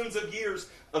thousands of years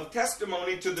of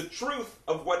testimony to the truth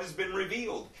of what has been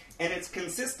revealed and its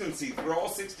consistency through all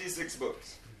 66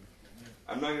 books.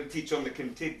 I'm not going to teach on the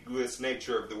contiguous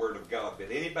nature of the Word of God,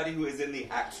 but anybody who is in the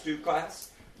Acts 2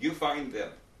 class, you find them.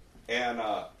 And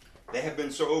they have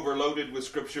been so overloaded with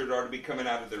Scripture it ought to be coming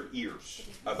out of their ears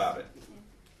about it.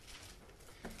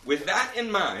 With that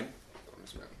in mind,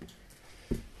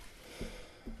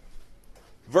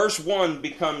 verse 1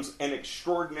 becomes an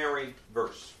extraordinary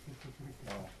verse.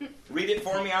 Read it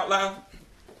for me out loud.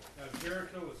 Now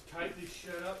Jericho was tightly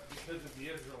shut up because of the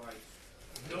Israelites.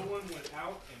 No one went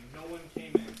out and no one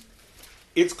came in.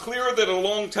 It's clear that a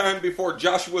long time before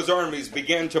Joshua's armies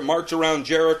began to march around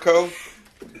Jericho,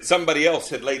 somebody else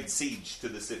had laid siege to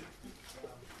the city.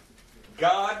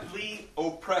 Godly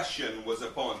oppression was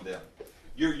upon them.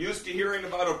 You're used to hearing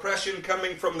about oppression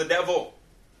coming from the devil.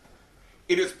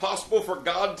 It is possible for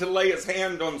God to lay his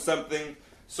hand on something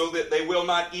so that they will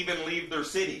not even leave their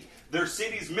city. Their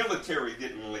city's military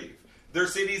didn't leave. Their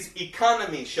city's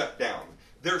economy shut down.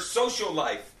 Their social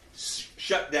life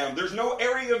shut down. There's no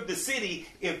area of the city,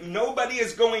 if nobody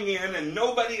is going in and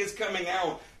nobody is coming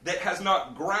out, that has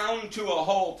not ground to a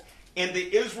halt, and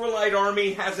the Israelite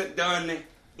army hasn't done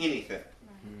anything.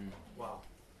 Wow.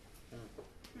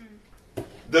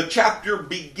 The chapter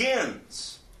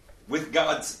begins with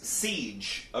God's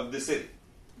siege of the city.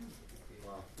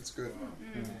 Wow, that's good.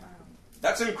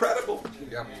 That's incredible.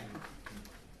 Yeah.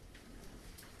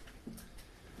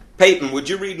 Peyton, would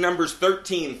you read Numbers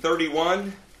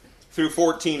 13:31 through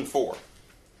 14:4?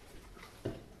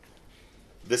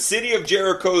 The city of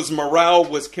Jericho's morale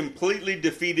was completely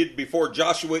defeated before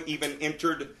Joshua even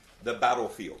entered the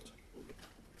battlefield.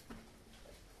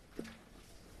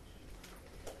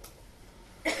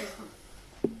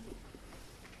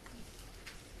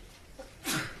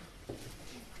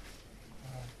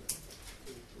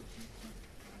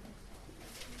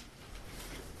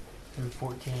 Through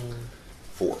 14.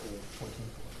 4.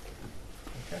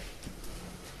 Okay.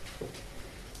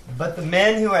 But the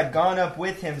men who had gone up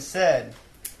with him said,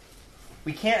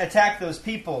 "We can't attack those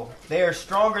people. They are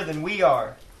stronger than we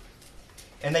are."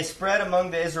 And they spread among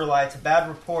the Israelites a bad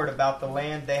report about the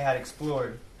land they had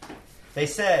explored. They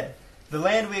said, "The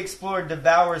land we explored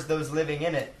devours those living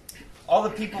in it. All the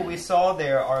people we saw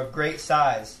there are of great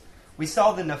size. We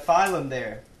saw the Nephilim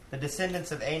there. The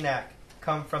descendants of Anak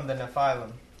come from the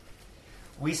Nephilim.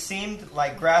 We seemed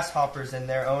like grasshoppers in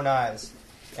their own eyes,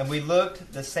 and we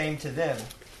looked the same to them."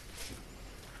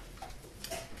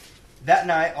 That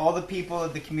night, all the people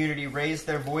of the community raised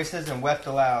their voices and wept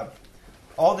aloud.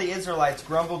 All the Israelites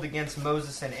grumbled against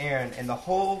Moses and Aaron, and the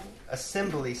whole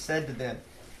assembly said to them,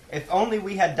 "If only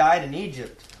we had died in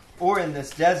Egypt, or in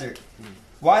this desert.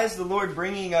 Why is the Lord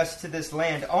bringing us to this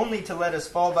land only to let us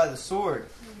fall by the sword?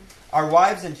 Our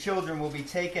wives and children will be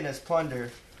taken as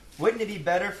plunder. Wouldn't it be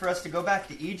better for us to go back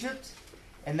to Egypt?"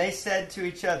 And they said to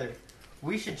each other,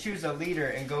 "We should choose a leader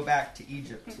and go back to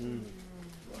Egypt."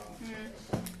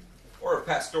 Or a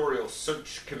pastoral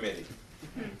search committee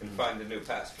and find a new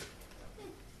pastor.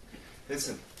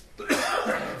 Listen,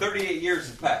 38 years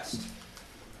have passed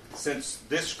since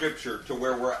this scripture to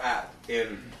where we're at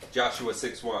in Joshua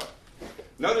 6:1.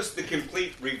 Notice the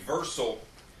complete reversal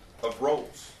of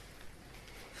roles.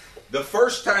 The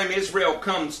first time Israel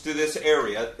comes to this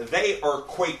area, they are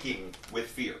quaking with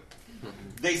fear.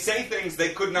 They say things they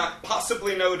could not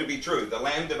possibly know to be true. The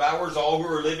land devours all who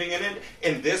are living in it,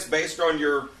 and this based on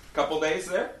your couple days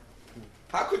there?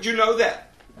 How could you know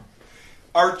that?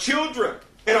 Our children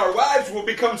and our wives will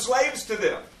become slaves to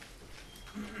them.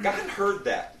 God heard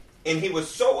that, and he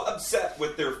was so upset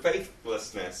with their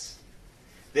faithlessness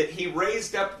that he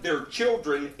raised up their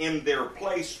children in their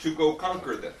place to go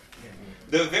conquer them.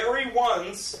 The very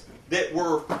ones that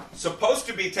were supposed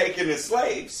to be taken as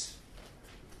slaves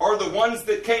are the ones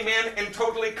that came in and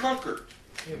totally conquered.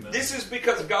 Amen. This is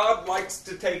because God likes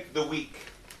to take the weak.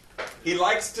 He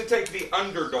likes to take the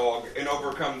underdog and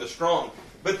overcome the strong.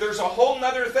 But there's a whole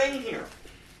other thing here.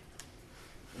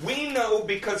 We know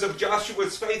because of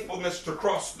Joshua's faithfulness to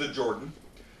cross the Jordan.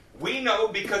 We know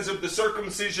because of the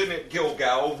circumcision at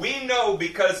Gilgal. We know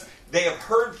because they have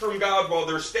heard from God while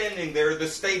they're standing there the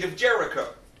state of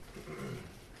Jericho.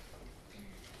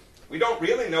 We don't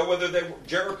really know whether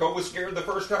Jericho was scared the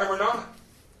first time or not.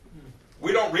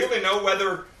 We don't really know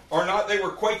whether or not they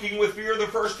were quaking with fear the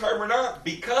first time or not,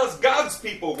 because God's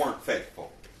people weren't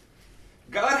faithful.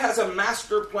 God has a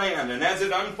master plan, and as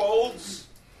it unfolds,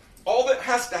 All that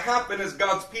has to happen is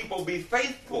God's people be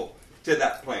faithful to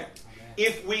that plan.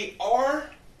 If we are,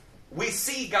 we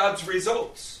see God's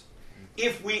results.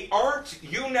 If we aren't,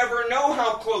 you never know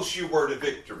how close you were to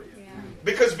victory.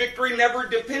 Because victory never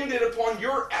depended upon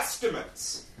your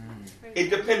estimates. It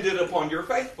depended upon your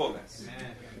faithfulness.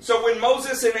 So when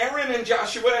Moses and Aaron and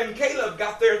Joshua and Caleb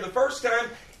got there the first time,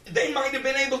 they might have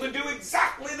been able to do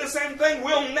exactly the same thing.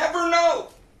 We'll never know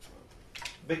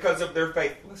because of their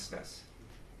faithlessness.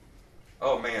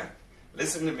 Oh man,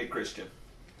 listen to me, Christian.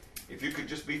 If you could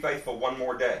just be faithful one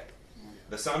more day,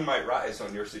 the sun might rise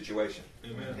on your situation.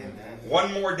 Amen.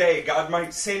 One more day, God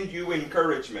might send you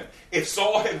encouragement. If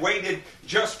Saul had waited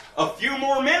just a few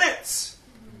more minutes,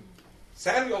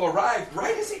 Samuel arrived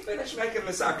right as he finished making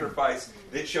the sacrifice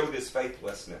that showed his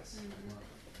faithlessness.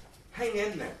 Hang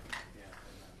in there.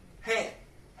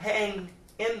 Hang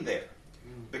in there.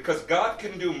 Because God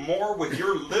can do more with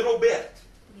your little bit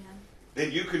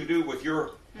than you can do with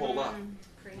your whole lot.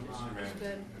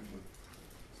 Good.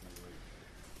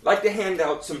 I'd like to hand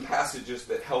out some passages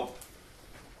that help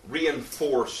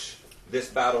reinforce this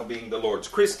battle being the Lord's.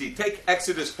 Christy, take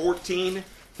Exodus 14,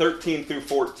 13 through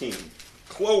 14.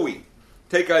 Chloe,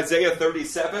 take Isaiah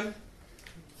 37,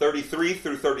 33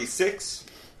 through 36.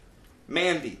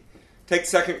 Mandy, take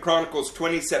 2 Chronicles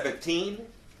 20:17.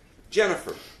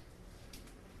 Jennifer,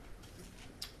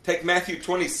 take Matthew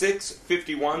 26,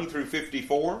 51 through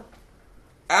 54.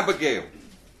 Abigail,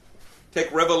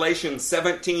 take Revelation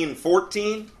 17,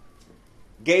 14.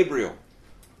 Gabriel,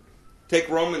 take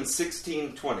Romans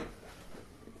 16, 20.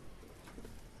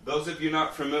 Those of you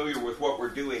not familiar with what we're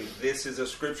doing, this is a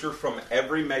scripture from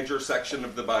every major section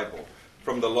of the Bible.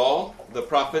 From the law, the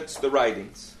prophets, the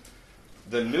writings.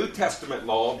 The New Testament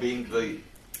law being the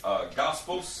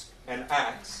Gospels and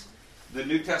Acts. The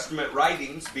New Testament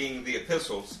writings being the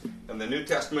epistles. And the New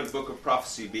Testament book of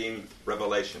prophecy being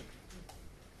Revelation.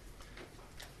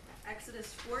 Exodus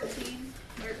 14,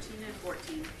 13, and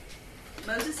 14.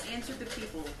 Moses answered the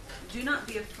people, "Do not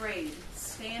be afraid.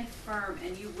 Stand firm,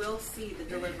 and you will see the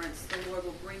deliverance the Lord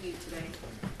will bring you today.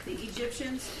 The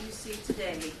Egyptians you see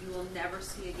today, you will never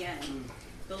see again.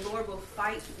 The Lord will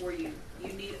fight for you.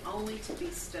 You need only to be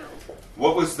still."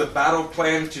 What was the battle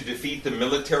plan to defeat the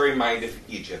military might of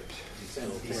Egypt?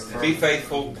 Be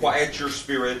faithful, quiet your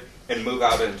spirit, and move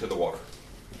out into the water.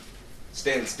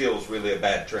 Stand still is really a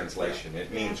bad translation.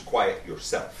 It means quiet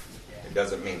yourself. It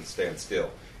doesn't mean stand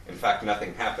still. In fact,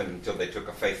 nothing happened until they took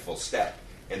a faithful step,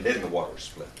 and then the waters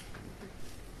split.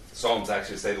 Psalms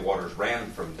actually say the waters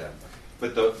ran from them.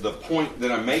 But the point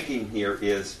that I'm making here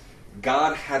is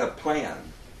God had a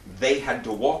plan. They had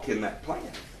to walk in that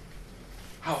plan.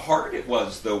 How hard it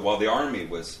was, though, while the army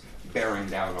was bearing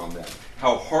down on them.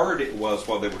 How hard it was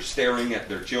while they were staring at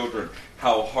their children.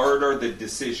 How hard are the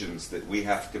decisions that we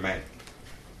have to make?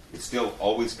 It still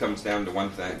always comes down to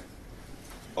one thing.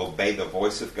 Obey the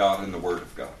voice of God and the Word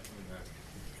of God.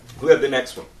 Who had the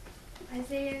next one?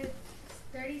 Isaiah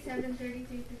 37, 33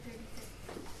 through 36.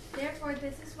 Therefore,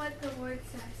 this is what the Lord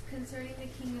says concerning the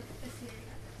king of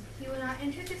Assyria. He will not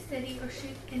enter the city or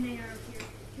shoot an arrow here.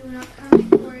 He will not come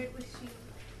before it with shield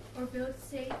or build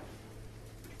sage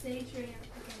ram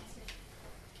against it.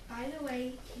 By the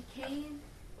way he came,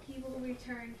 he will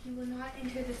return. He will not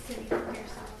enter the city or bear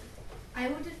sword. I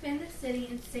will defend the city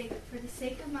and save it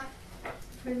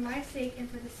for my sake and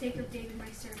for the sake of David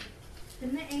my servant.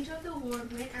 Then the angel of the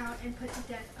Lord went out and put to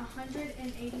death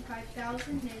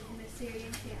 185,000 men in the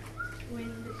Syrian camp.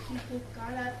 When the people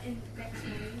got up in next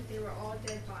morning, they were all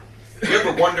dead bodies. You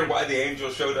ever wonder why the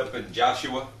angel showed up in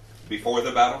Joshua before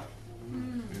the battle?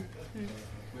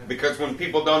 Because when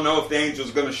people don't know if the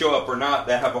angel's going to show up or not,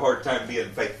 they have a hard time being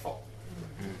faithful.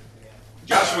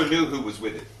 Joshua knew who was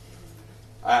with him.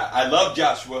 I love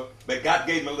Joshua, but God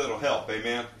gave him a little help.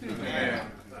 Amen?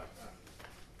 Amen.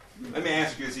 Let me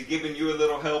ask you, is he giving you a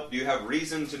little help? Do you have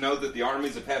reason to know that the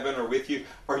armies of heaven are with you?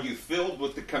 Are you filled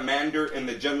with the commander and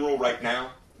the general right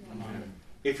now? Amen.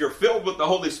 If you're filled with the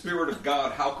Holy Spirit of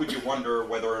God, how could you wonder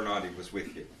whether or not he was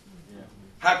with you?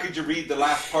 How could you read the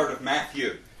last part of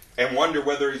Matthew and wonder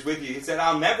whether he's with you? He said,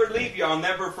 I'll never leave you. I'll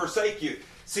never forsake you.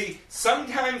 See,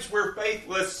 sometimes we're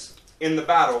faithless in the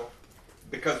battle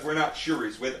because we're not sure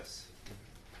he's with us.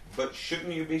 But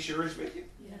shouldn't you be sure he's with you?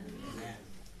 Yeah.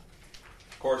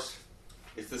 Of course,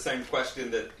 it's the same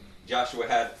question that Joshua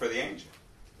had for the angel.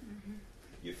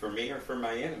 You for me or for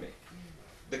my enemy?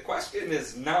 The question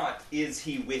is not, is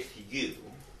he with you?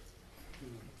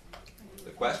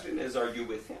 The question is, are you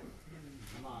with him?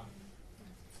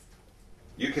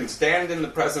 You can stand in the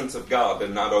presence of God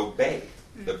and not obey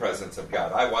the presence of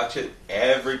God. I watch it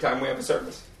every time we have a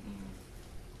service.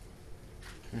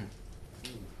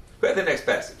 Go ahead to the next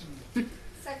passage.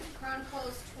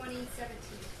 Chronicles 20:17.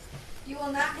 You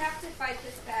will not have to fight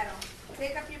this battle.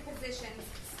 Take up your positions,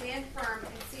 stand firm,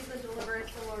 and see the deliverance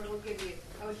the Lord will give you,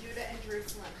 O Judah and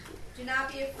Jerusalem. Do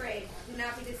not be afraid. Do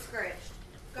not be discouraged.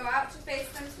 Go out to face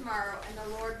them tomorrow, and the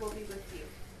Lord will be with you.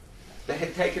 They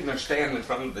had taken their stand in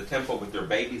front of the temple with their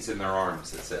babies in their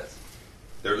arms, it says.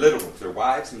 Their little ones, their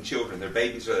wives and children, their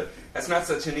babies are there. That's not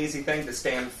such an easy thing to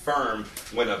stand firm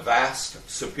when a vast,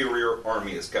 superior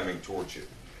army is coming towards you.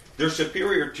 They're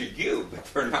superior to you, but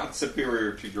they're not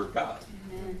superior to your God.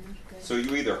 Amen. So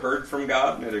you either heard from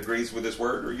God and it agrees with His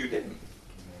Word, or you didn't.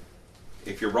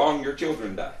 If you're wrong, your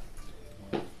children die.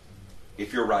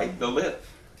 If you're right, they'll live.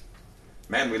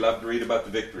 Man, we love to read about the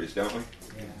victories, don't we?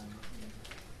 Yeah.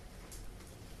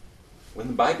 When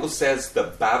the Bible says the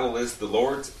battle is the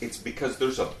Lord's, it's because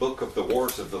there's a book of the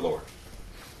wars of the Lord.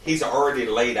 He's already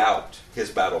laid out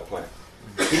His battle plan.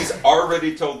 He's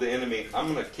already told the enemy,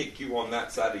 I'm going to kick you on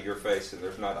that side of your face, and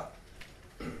there's not a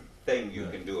thing you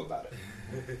can do about it.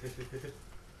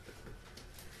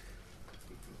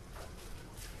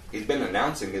 He's been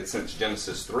announcing it since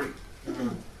Genesis 3.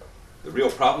 The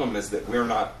real problem is that we're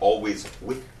not always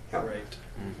with Him. Right.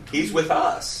 He's with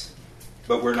us,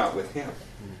 but we're not with Him.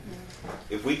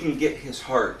 If we can get His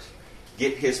heart,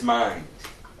 get His mind,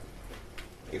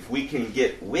 if we can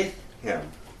get with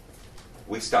Him,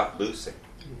 we stop losing.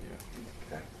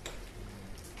 Okay.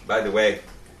 By the way,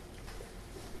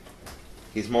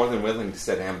 He's more than willing to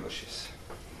set ambushes.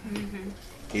 Mm-hmm.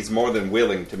 He's more than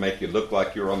willing to make you look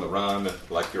like you're on the run,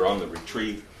 like you're on the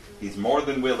retreat. He's more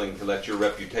than willing to let your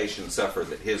reputation suffer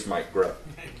that His might grow.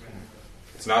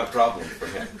 It's not a problem for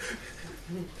Him.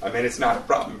 I mean, it's not a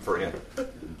problem for Him.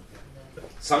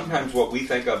 Sometimes what we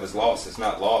think of as loss is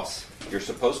not loss. You're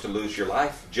supposed to lose your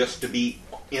life just to be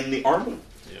in the army.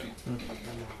 Yeah.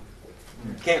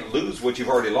 You can't lose what you've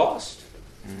already lost.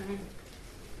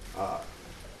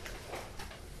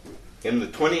 In the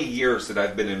 20 years that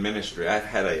I've been in ministry, I've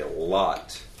had a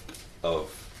lot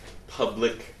of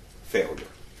public failure.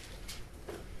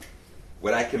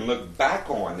 What I can look back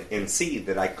on and see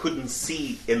that I couldn't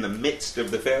see in the midst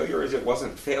of the failure is it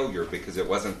wasn't failure because it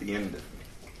wasn't the end of me.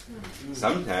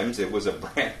 Sometimes it was a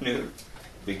brand new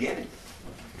beginning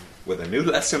with a new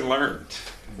lesson learned,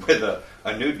 with a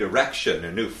new direction,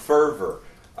 a new fervor,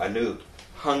 a new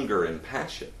hunger and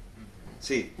passion.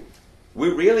 See, we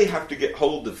really have to get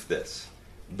hold of this,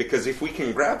 because if we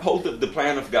can grab hold of the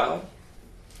plan of God,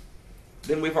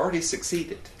 then we've already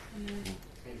succeeded.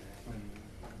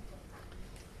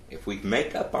 If we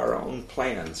make up our own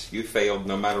plans, you failed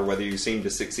no matter whether you seem to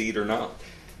succeed or not.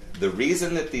 The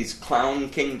reason that these clown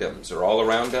kingdoms are all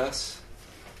around us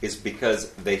is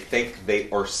because they think they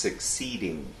are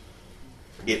succeeding.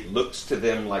 It looks to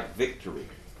them like victory.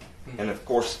 And of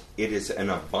course, it is an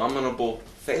abominable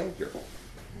failure.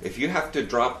 If you have to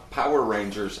drop Power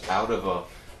Rangers out of a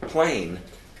plane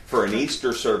for an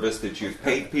Easter service that you've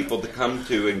paid people to come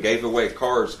to and gave away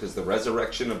cars because the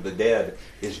resurrection of the dead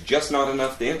is just not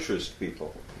enough to interest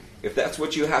people. If that's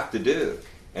what you have to do,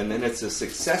 and then it's a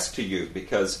success to you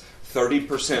because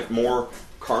 30% more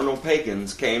carnal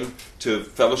pagans came to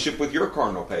fellowship with your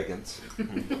carnal pagans,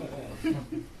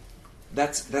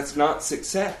 that's not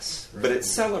success, but it's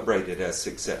celebrated as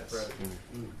success.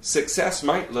 Success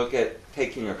might look at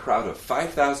taking a crowd of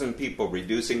 5,000 people,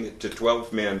 reducing it to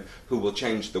 12 men who will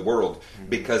change the world,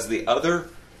 because the other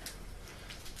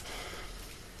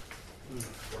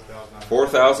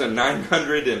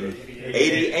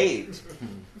 4,988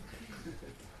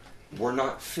 were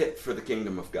not fit for the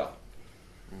kingdom of God.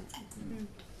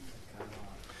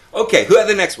 Okay, who had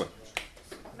the next one?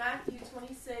 Matthew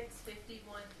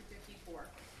 26:51-54.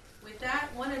 With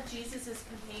that, one of Jesus'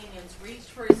 companions reached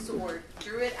for his sword,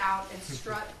 drew it out, and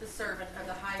struck the servant of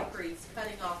the high priest,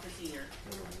 cutting off his ear.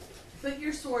 Put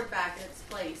your sword back in its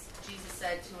place, Jesus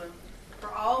said to him,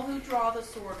 for all who draw the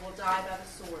sword will die by the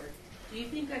sword. Do you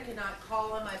think I cannot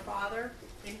call on my Father,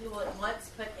 and he will at once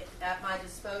put at my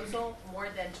disposal more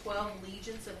than 12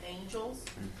 legions of angels?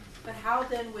 But how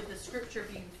then would the scripture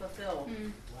be fulfilled?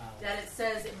 That it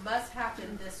says it must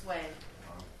happen this way.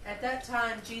 At that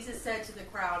time, Jesus said to the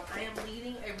crowd, I am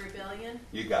leading a rebellion.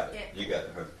 You got it. You got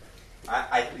it.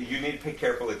 You need to pay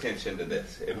careful attention to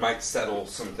this. It might settle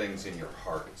some things in your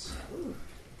hearts.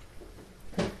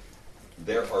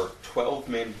 There are 12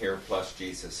 men here plus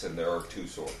Jesus, and there are 2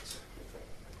 swords.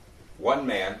 One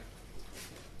man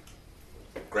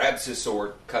grabs his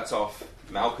sword, cuts off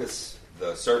Malchus,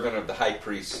 the servant of the high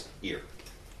priest's ear.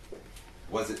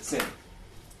 Was it sin?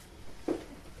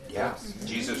 Yes.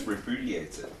 Jesus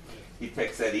repudiates it. He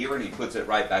takes that ear and he puts it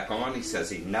right back on. He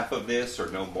says, enough of this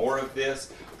or no more of this.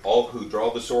 All who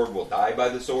draw the sword will die by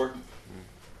the sword.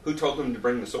 Who told him to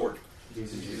bring the sword?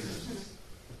 Jesus.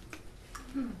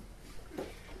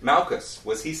 Malchus,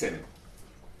 was he sinning?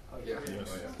 Yeah.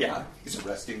 Yeah, he's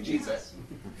arresting Jesus.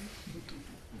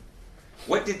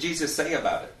 What did Jesus say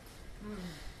about it?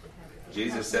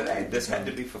 Jesus said, hey, this had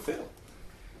to be fulfilled.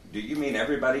 Do you mean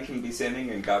everybody can be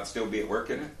sinning and God still be at work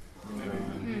in it?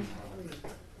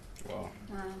 Wow.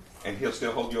 And he'll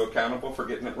still hold you accountable for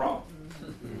getting it wrong?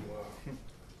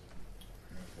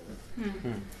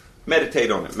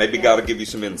 Meditate on it. Maybe God will give you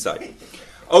some insight.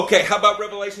 Okay, how about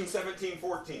Revelation 17:14? They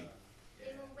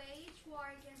will wage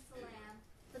war against the Lamb,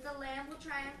 but the Lamb will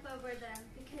triumph over them,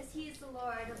 because he is the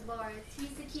Lord of lords,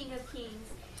 he's the King of kings,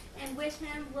 and with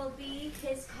him will be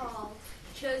his called,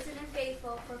 chosen and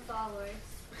faithful for followers.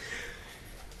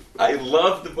 I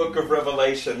love the book of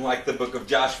Revelation like the book of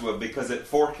Joshua because it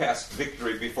forecasts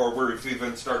victory before we've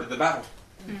even started the battle.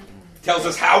 Tells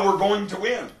us how we're going to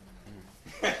win.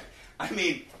 I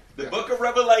mean, the book of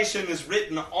Revelation is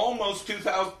written almost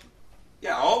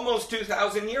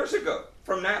 2,000 years ago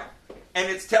from now. And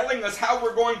it's telling us how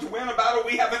we're going to win a battle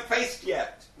we haven't faced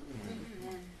yet.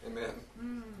 Amen.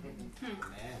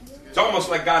 It's almost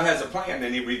like God has a plan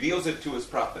and he reveals it to his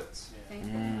prophets.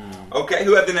 Okay,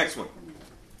 who had the next one?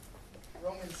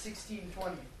 Romans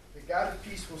 16:20. The God of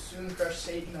peace will soon crush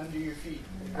Satan under your feet.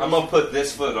 I'm going to put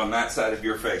this foot on that side of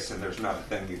your face and there's not a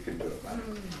thing you can do about it.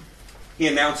 He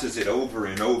announces it over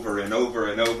and over and over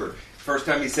and over. First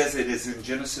time he says it is in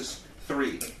Genesis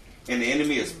 3. And the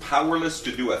enemy is powerless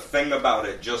to do a thing about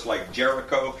it, just like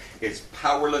Jericho is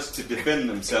powerless to defend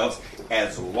themselves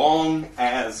as long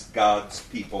as God's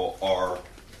people are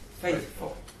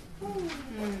faithful.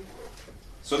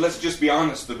 So let's just be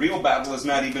honest. The real battle is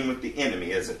not even with the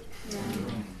enemy, is it?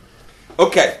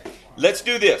 Okay, let's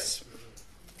do this.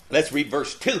 Let's read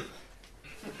verse 2.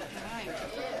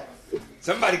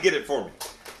 Somebody get it for me.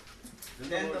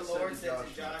 Then the Lord said to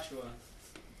Joshua,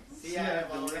 see, I have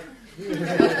already...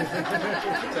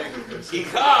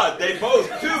 God, they both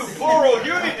two, plural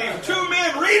unity. Two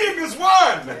men reading as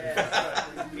one.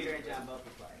 Peter and John both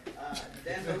replied.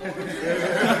 Then the Lord...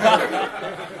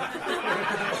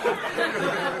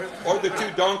 Or the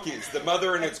two donkeys, the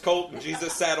mother and its colt, and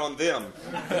Jesus sat on them.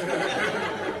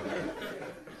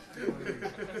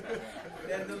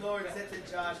 Then the Lord said to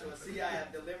Joshua, see, I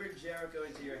have delivered Jericho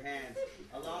into your hands,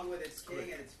 along with its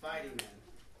king and its fighting men.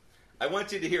 I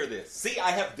want you to hear this. See,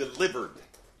 I have delivered.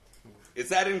 Is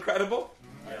that incredible?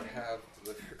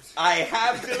 I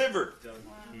have delivered.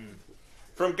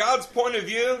 From God's point of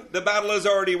view, the battle is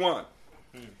already won.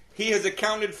 He has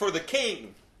accounted for the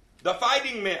king, the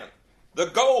fighting men, the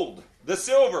gold, the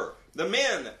silver, the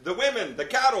men, the women, the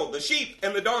cattle, the sheep,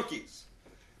 and the donkeys.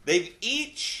 They've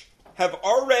each have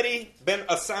already been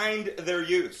assigned their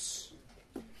use.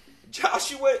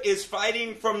 Joshua is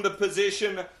fighting from the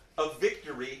position of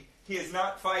victory. He is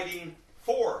not fighting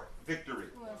for victory.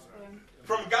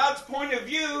 From God's point of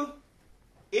view,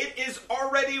 it is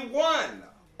already won.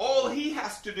 All he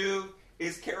has to do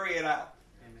is carry it out.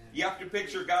 Amen. You have to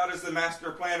picture God as the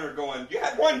master planner going, you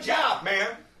had one job, man.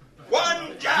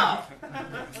 One job.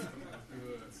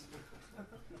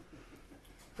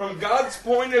 From God's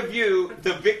point of view,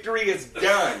 the victory is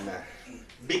done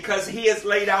because he has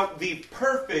laid out the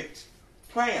perfect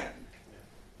plan.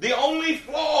 The only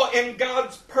flaw in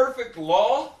God's perfect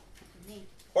law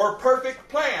or perfect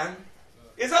plan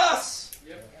is us.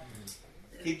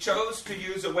 He chose to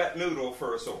use a wet noodle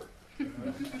for a sword. Of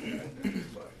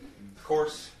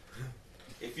course,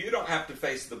 if you don't have to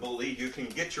face the bully, you can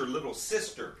get your little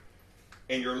sister,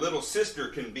 and your little sister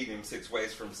can beat him 6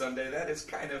 ways from Sunday. That is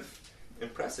kind of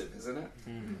impressive, isn't it?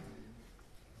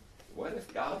 What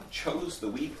if God chose the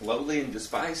weak, lowly, and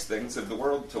despised things of the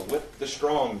world to whip the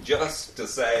strong just to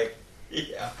say,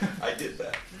 yeah, I did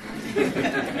that?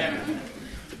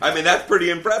 I mean, that's pretty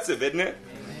impressive, isn't it?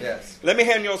 Yes. Let me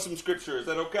hand you all some scripture. Is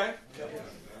that okay?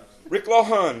 Rick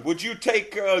Lohan, would you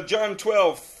take John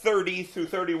 12:30 through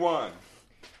 31?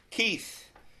 Keith,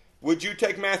 would you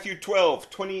take Matthew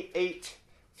 12:28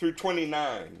 through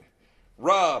 29?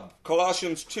 Rob,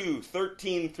 Colossians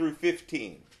 2:13 through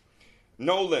 15.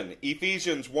 Nolan,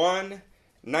 Ephesians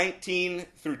 1:19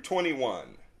 through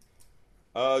 21.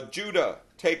 Judah,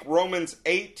 take Romans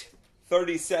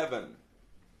 8:37.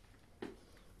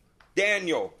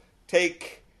 Daniel,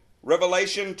 take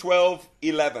Revelation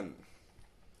 12:11.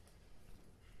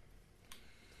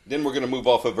 Then we're going to move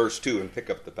off of verse 2 and pick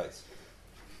up the pace.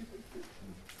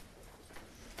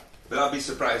 But I'll be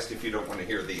surprised if you don't want to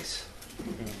hear these.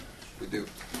 We do.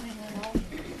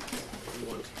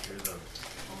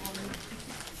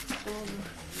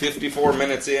 54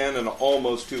 minutes in and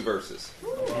almost 2 verses.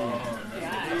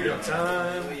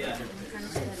 Time.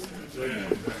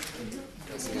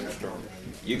 strong.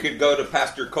 You could go to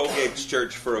Pastor Colgate's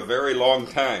church for a very long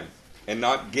time and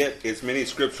not get as many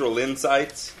scriptural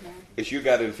insights as you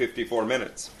got in 54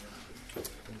 minutes.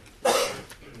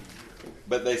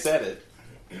 But they said it.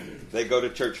 They go to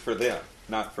church for them,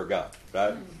 not for God.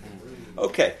 Right?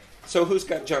 Okay, so who's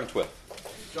got John 12?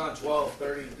 John 12,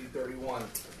 30 through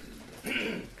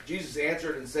 31. Jesus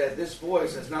answered and said, "This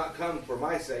voice has not come for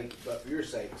my sake, but for your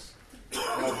sakes.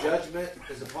 Now judgment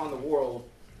is upon the world.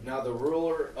 Now the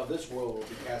ruler of this world will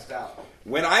be cast out."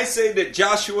 When I say that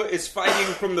Joshua is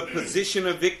fighting from the position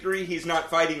of victory, he's not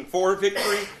fighting for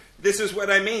victory, this is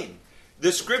what I mean.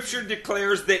 The scripture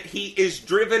declares that he is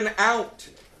driven out.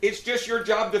 It's just your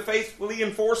job to faithfully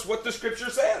enforce what the scripture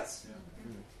says.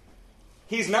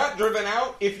 He's not driven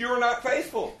out if you're not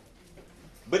faithful.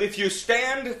 But if you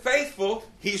stand faithful,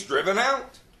 he's driven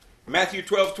out. Matthew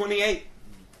 12:28.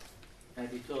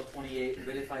 Matthew 12:28.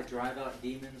 But if I drive out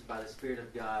demons by the Spirit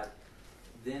of God,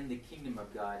 then the kingdom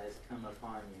of God has come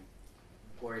upon you.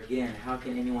 Or again, how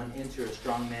can anyone enter a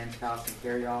strong man's house and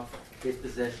carry off his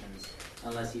possessions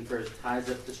unless he first ties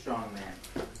up the strong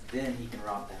man? Then he can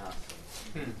rob the house.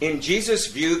 In Jesus'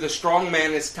 view, the strong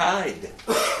man is tied.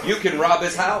 You can rob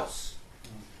his house.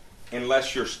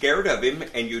 Unless you're scared of him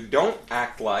and you don't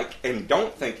act like and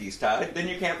don't think he's tied, then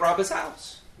you can't rob his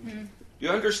house. Mm-hmm. You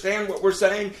understand what we're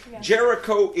saying? Yeah.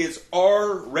 Jericho is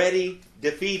already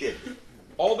defeated.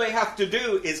 All they have to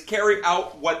do is carry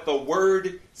out what the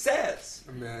Word says.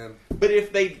 Amen. But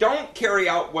if they don't carry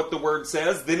out what the Word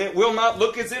says, then it will not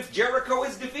look as if Jericho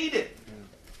is defeated.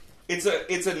 It's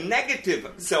a negative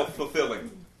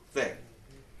self-fulfilling thing.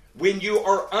 When you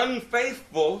are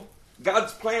unfaithful,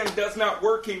 God's plan does not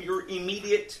work in your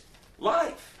immediate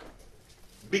life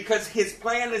because His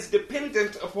plan is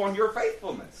dependent upon your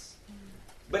faithfulness.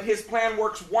 But His plan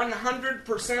works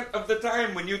 100% of the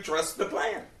time when you trust the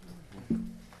plan.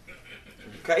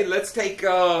 Okay, let's take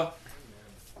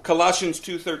Colossians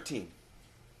 2:13.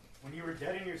 When you were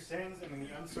dead in your sins and in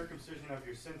the uncircumcision of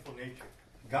your sinful nature,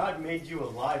 God made you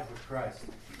alive with Christ.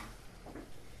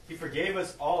 He forgave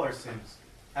us all our sins,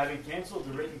 having canceled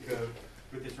the written code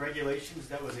with its regulations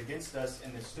that was against us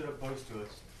and that stood opposed to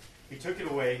us. He took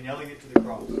it away, nailing it to the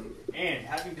cross. And,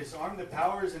 having disarmed the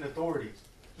powers and authorities,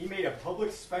 He made a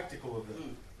public spectacle of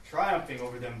them, triumphing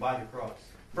over them by the cross.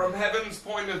 From heaven's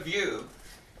point of view,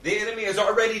 the enemy is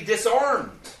already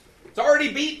disarmed. It's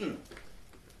already beaten.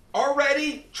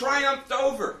 Already triumphed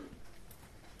over.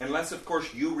 Unless, of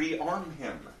course, you rearm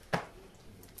him.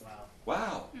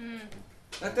 Wow.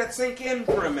 Let that sink in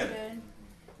for a minute.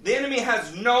 The enemy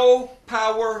has no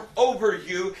power over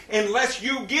you unless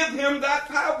you give him that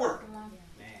power.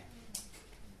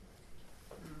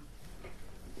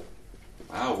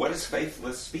 Wow, what does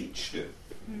faithless speech do?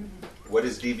 What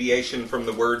does deviation from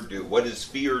the Word do? What does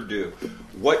fear do?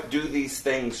 What do these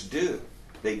things do?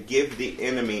 They give the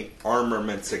enemy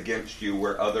armaments against you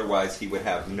where otherwise he would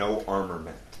have no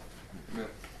armament.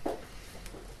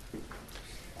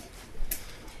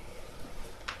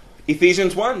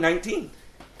 Ephesians 1:19.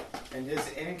 And His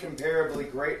incomparably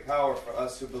great power for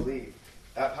us who believe.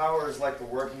 That power is like the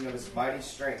working of His mighty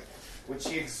strength, which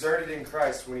He exerted in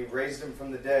Christ when He raised Him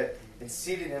from the dead and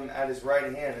seated Him at His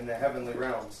right hand in the heavenly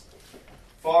realms,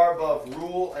 far above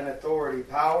rule and authority,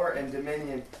 power and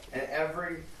dominion, and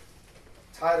every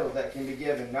title that can be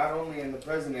given, not only in the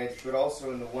present age, but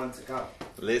also in the one to come.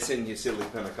 Listen, you silly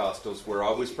Pentecostals, we're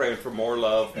always praying for more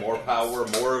love, more power,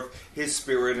 more of His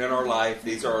Spirit in our life.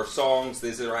 These are our songs,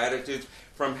 these are our attitudes.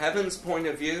 From heaven's point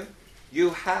of view,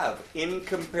 you have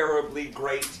incomparably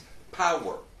great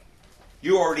power.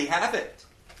 You already have it.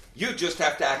 You just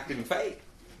have to act in faith.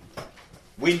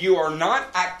 When you are not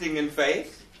acting in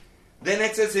faith, then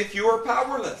it's as if you are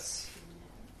powerless.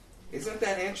 Isn't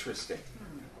that interesting?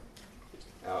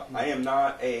 Now, I am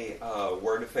not a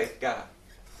word of faith guy.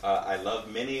 I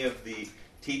love many of the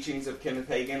teachings of Kenneth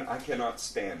Hagin. I cannot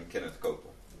stand Kenneth Copeland.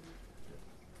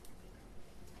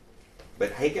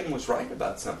 But Hagin was right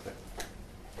about something.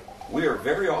 We are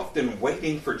very often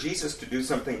waiting for Jesus to do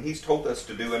something He's told us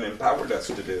to do and empowered us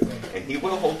to do. And He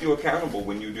will hold you accountable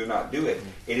when you do not do it.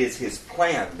 It is His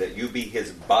plan that you be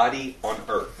His body on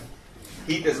earth.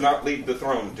 He does not leave the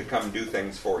throne to come do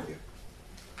things for you.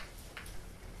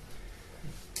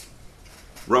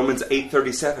 Romans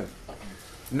 8:37.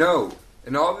 No,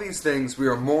 in all these things we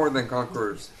are more than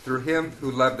conquerors through Him who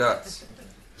loved us.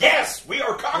 Yes, we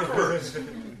are conquerors.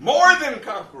 More than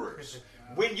conquerors.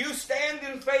 When you stand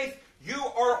in faith, you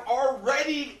are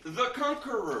already the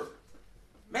conqueror.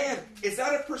 Man, is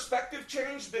that a perspective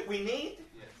change that we need?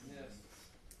 Yes.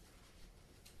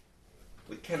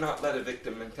 We cannot let a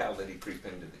victim mentality creep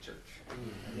into the church.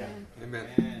 Yeah.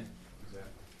 Amen.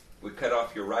 We cut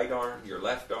off your right arm, your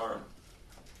left arm.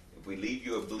 If we leave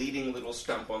you a bleeding little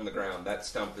stump on the ground, that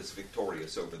stump is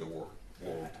victorious over the world.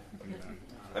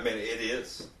 I mean, it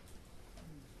is.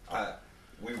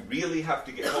 We really have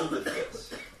to get hold of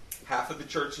this. Half of the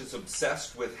church is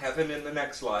obsessed with heaven in the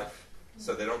next life,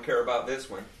 so they don't care about this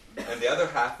one. And the other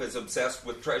half is obsessed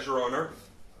with treasure on earth.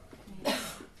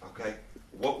 Okay?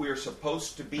 What we are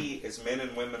supposed to be is men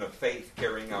and women of faith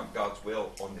carrying out God's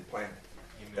will on the planet.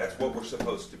 That's what we're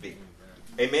supposed to be.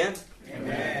 Amen?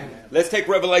 Amen. Let's take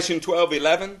Revelation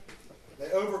 12:11.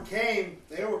 They overcame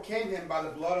him by the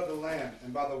blood of the Lamb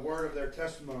and by the word of their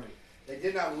testimony. They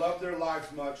did not love their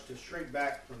lives much to shrink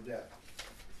back from death.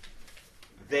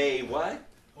 They what?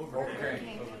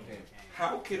 Overcame.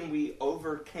 How can we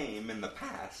overcame in the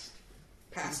past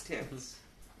tense,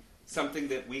 something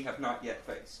that we have not yet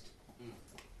faced?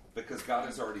 Because God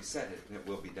has already said it and it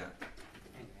will be done.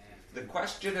 The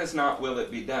question is not will it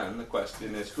be done, the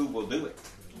question is who will do it?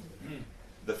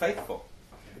 The faithful.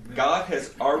 God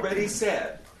has already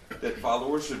said that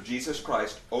followers of Jesus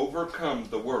Christ overcome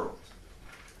the world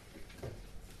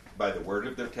by the word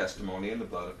of their testimony and the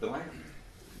blood of the Lamb.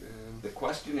 The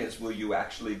question is, will you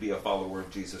actually be a follower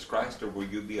of Jesus Christ, or will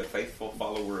you be a faithful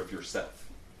follower of yourself?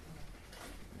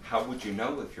 How would you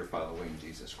know if you're following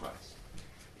Jesus Christ?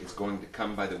 It's going to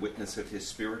come by the witness of His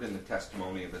Spirit and the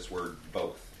testimony of His Word,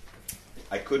 both.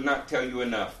 I could not tell you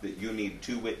enough that you need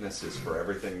two witnesses for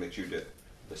everything that you do,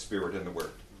 the Spirit and the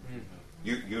Word.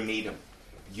 You need them.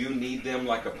 You need them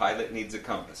like a pilot needs a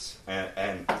compass.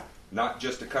 And not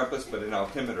just a compass, but an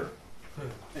altimeter.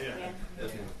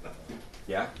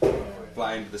 Yeah?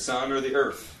 Flying to the sun or the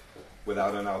earth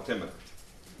without an altimeter.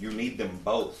 You need them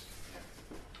both.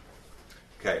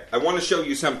 Okay, I want to show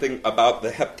you something about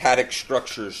the heptadic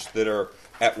structures that are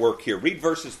at work here. Read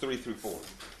verses 3 through 4.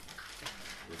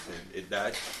 It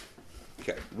died?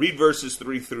 Okay, read verses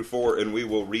 3 through 4 and we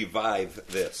will revive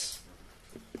this.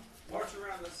 March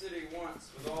around the city once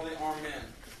with all the armed men.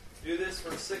 Do this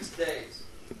for 6 days.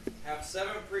 Have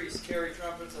 7 priests carry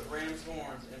trumpets of ram's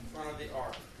horns in front of the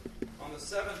ark. On the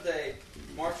 7th day,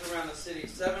 march around the city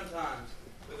 7 times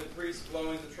with the priests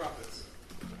blowing the trumpets.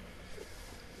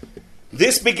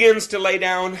 This begins to lay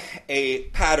down a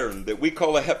pattern that we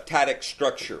call a heptadic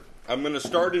structure. I'm going to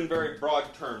start in very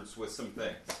broad terms with some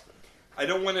things. I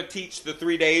don't want to teach the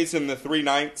 3 days and the 3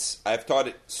 nights. I've taught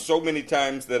it so many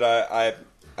times that I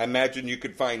imagine you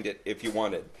could find it if you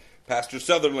wanted. Pastor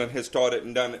Sutherland has taught it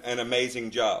and done an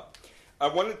amazing job. I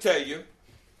want to tell you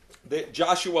that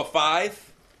Joshua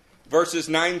 5, verses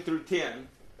 9 through 10,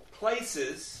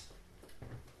 places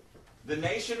the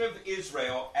nation of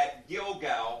Israel at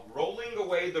Gilgal, rolling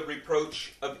away the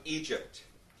reproach of Egypt.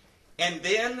 And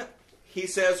then he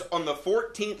says, on the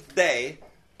 14th day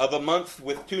of a month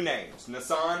with 2 names,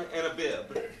 Nisan and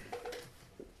Abib,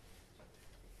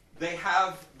 they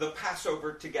have the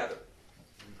Passover together.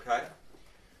 Okay?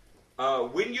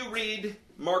 When you read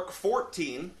Mark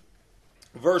 14,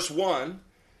 verse 1,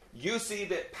 you see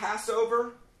that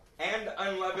Passover and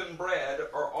unleavened bread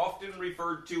are often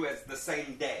referred to as the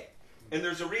same day. And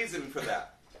there's a reason for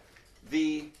that.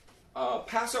 The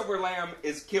Passover lamb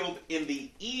is killed in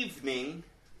the evening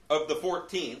of the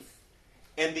 14th,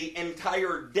 and the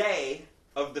entire day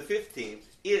of the 15th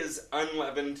is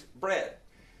unleavened bread.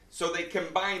 So they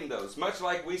combine those, much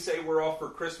like we say we're off for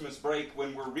Christmas break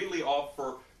when we're really off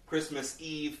for Christmas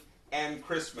Eve and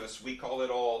Christmas. We call it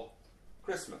all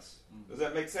Christmas. Does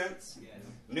that make sense? Yes.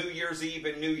 New Year's Eve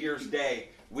and New Year's Day,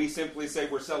 we simply say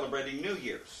we're celebrating New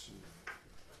Year's.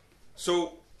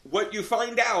 So what you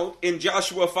find out in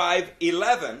Joshua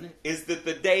 5:11 is that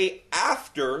the day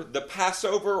after the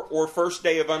Passover or first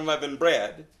day of unleavened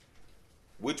bread,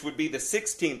 which would be the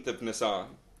 16th of Nisan,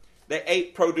 they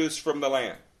ate produce from the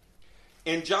land.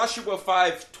 In Joshua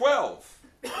 5:12,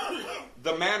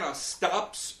 the manna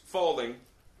stops falling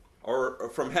or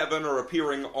from heaven or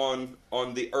appearing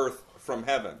on the earth from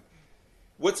heaven.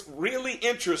 What's really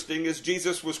interesting is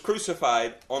Jesus was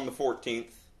crucified on the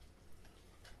 14th.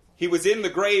 He was in the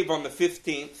grave on the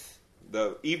 15th,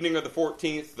 the evening of the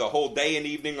 14th, the whole day and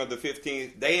evening of the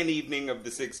 15th, day and evening of the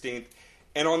 16th.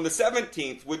 And on the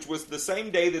 17th, which was the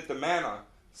same day that the manna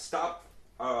stopped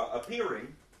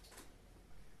appearing,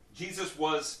 Jesus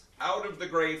was out of the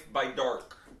grave by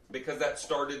dark, because that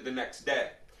started the next day.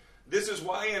 This is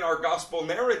why in our gospel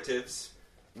narratives,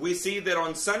 we see that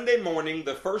on Sunday morning,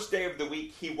 the first day of the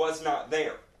week, he was not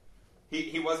there.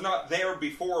 He was not there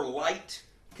before light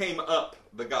came up,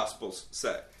 the Gospels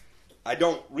say. I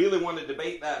don't really want to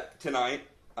debate that tonight.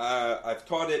 I've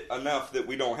taught it enough that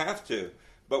we don't have to.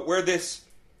 But where this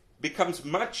becomes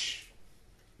much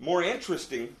more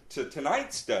interesting to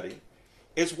tonight's study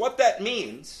is what that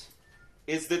means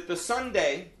is that the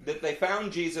Sunday that they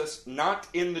found Jesus not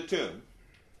in the tomb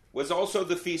was also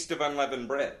the Feast of Unleavened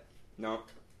Bread. No,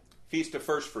 Feast of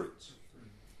First Fruits.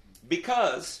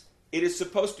 Because it is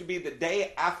supposed to be the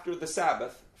day after the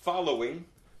Sabbath following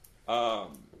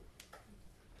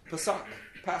Pesach,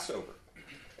 Passover.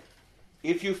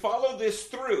 If you follow this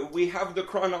through, we have the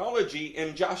chronology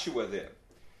in Joshua then.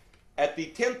 At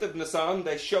the 10th of Nisan,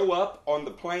 they show up on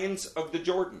the plains of the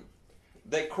Jordan.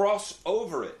 They cross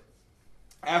over it.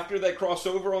 After they cross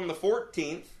over on the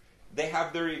 14th, they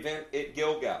have their event at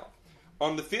Gilgal.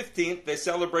 On the 15th, they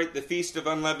celebrate the Feast of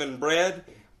Unleavened Bread.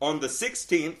 On the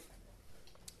 16th,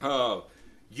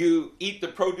 you eat the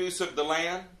produce of the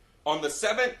land. On the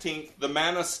 17th, the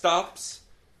manna stops.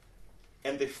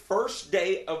 And the first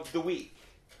day of the week,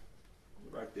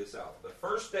 write this out, the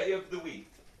first day of the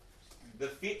week, the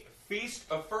Feast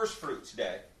of First Fruits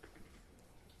Day,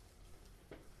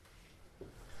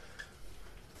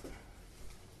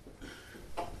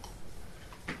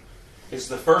 is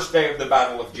the first day of the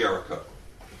Battle of Jericho.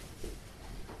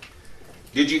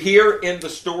 Did you hear in the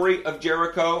story of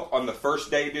Jericho, on the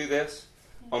first day do this,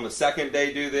 on the second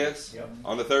day do this,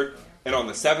 on the third, and on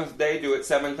the seventh day do it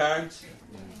 7 times?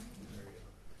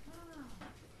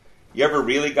 You ever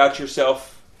really got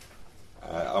yourself,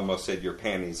 I almost said your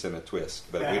panties in a twist,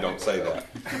 but we don't say that.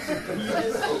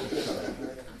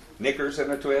 Knickers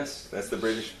in a twist? That's the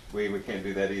British, we can't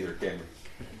do that either, can we?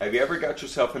 Have you ever got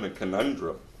yourself in a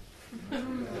conundrum?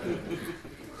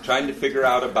 Trying to figure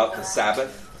out about the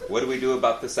Sabbath? What do we do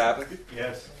about the Sabbath?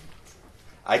 Yes.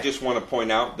 I just want to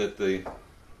point out that the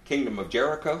kingdom of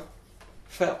Jericho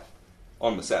fell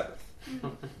on the Sabbath.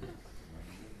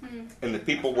 And the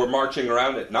people were marching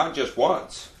around it not just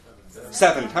once,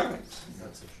 7 times.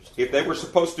 If they were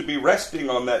supposed to be resting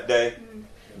on that day,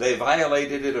 they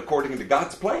violated it according to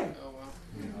God's plan.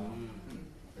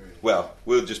 Well,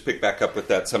 we'll just pick back up with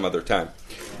that some other time.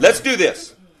 Let's do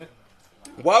this.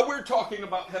 While we're talking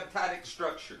about hepatic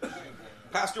structures,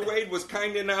 Pastor Wade was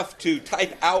kind enough to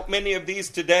type out many of these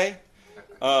today.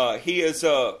 He is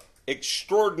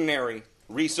extraordinary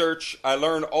research. I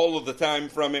learn all of the time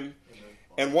from him.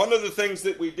 And one of the things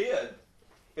that we did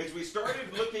is we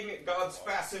started looking at God's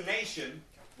fascination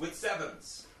with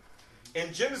sevens.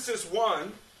 In Genesis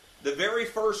 1, the very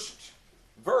first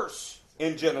verse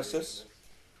in Genesis,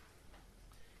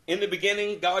 in the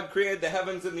beginning, God created the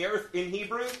heavens and the earth. In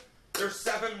Hebrew, there's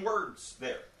 7 words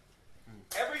there.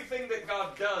 Everything that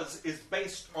God does is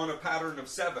based on a pattern of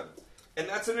 7. And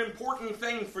that's an important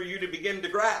thing for you to begin to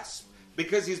grasp,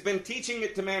 because He's been teaching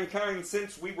it to mankind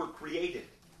since we were created.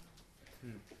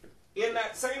 In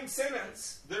that same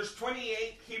sentence, there's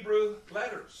 28 Hebrew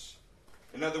letters.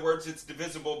 In other words, it's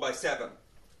divisible by 7.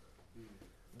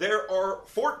 There are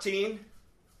 14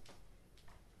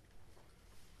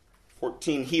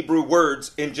 Hebrew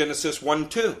words in Genesis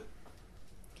 1:2.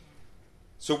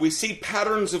 So we see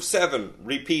patterns of 7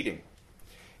 repeating.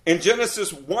 In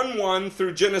Genesis 1:1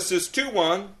 through Genesis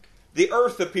 2:1, the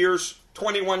earth appears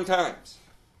 21 times.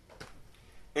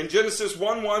 In Genesis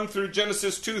 1:1 through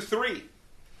Genesis 2:3,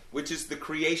 which is the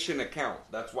creation account.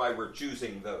 That's why we're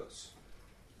choosing those.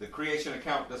 The creation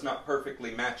account does not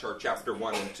perfectly match our chapter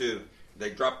 1 and 2. They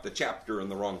dropped the chapter in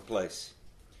the wrong place.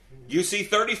 You see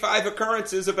 35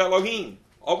 occurrences of Elohim,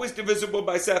 always divisible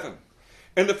by 7.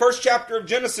 In the first chapter of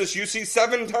Genesis, you see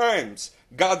 7 times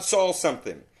God saw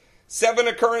something. 7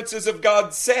 occurrences of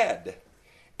God said.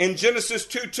 In Genesis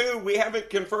 2:2, we have it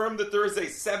confirmed that there is a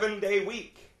 7-day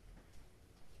week.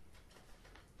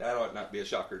 That ought not be a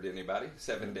shocker to anybody,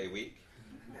 7-day week.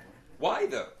 Why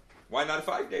though? Why not a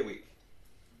 5-day week?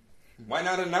 Why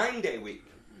not a 9-day week?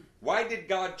 Why did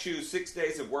God choose 6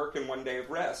 days of work and 1 day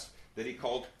of rest that He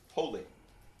called holy?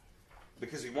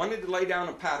 Because He wanted to lay down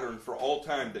a pattern for all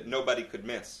time that nobody could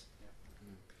miss.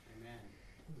 Amen.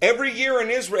 Every year in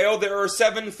Israel there are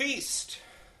 7 feasts.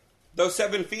 Those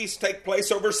 7 feasts take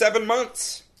place over 7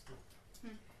 months.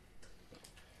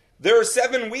 There are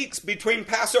 7 weeks between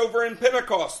Passover and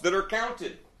Pentecost that are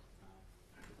counted.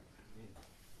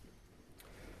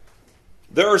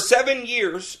 There are 7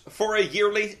 years for a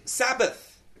yearly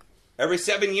Sabbath. Every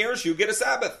 7 years you get a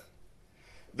Sabbath.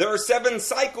 There are 7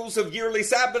 cycles of yearly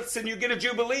Sabbaths and you get a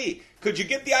Jubilee. Could you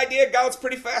get the idea God's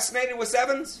pretty fascinated with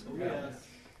 7s? Yes.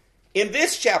 In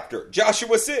this chapter,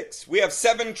 Joshua 6, we have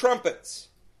 7 trumpets.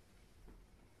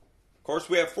 Of course,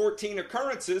 we have 14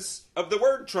 occurrences of the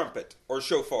word trumpet or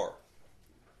shofar.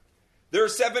 There are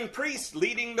 7 priests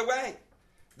leading the way.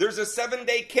 There's a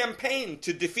 7-day campaign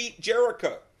to defeat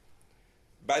Jericho.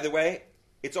 By the way,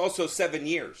 it's also 7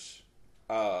 years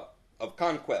of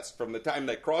conquest from the time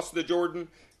they cross the Jordan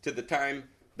to the time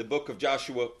the book of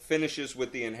Joshua finishes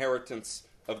with the inheritance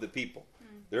of the people.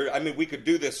 We could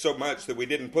do this so much that we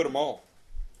didn't put them all.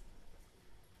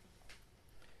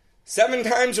 7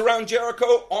 times around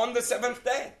Jericho on the 7th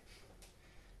day.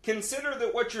 Consider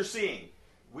that what you're seeing.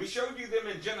 We showed you them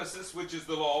in Genesis, which is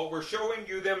the law. We're showing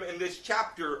you them in this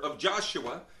chapter of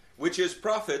Joshua, which is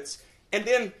prophets. And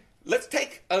then let's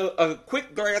take a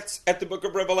quick glance at the book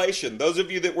of Revelation. Those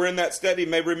of you that were in that study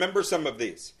may remember some of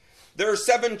these. There are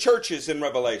 7 churches in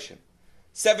Revelation.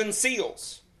 7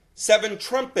 seals. 7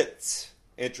 trumpets.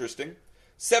 Interesting.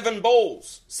 7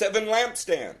 bowls. 7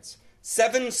 lampstands.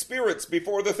 7 spirits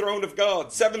before the throne of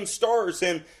God. 7 stars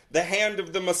in the hand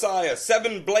of the Messiah.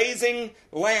 7 blazing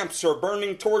lamps or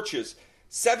burning torches.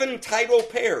 7 title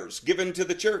pairs given to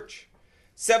the church.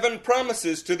 7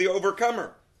 promises to the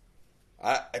overcomer.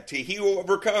 To he who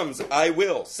overcomes, I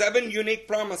will. 7 unique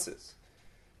promises.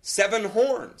 7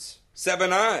 horns.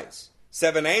 7 eyes.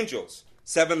 7 angels.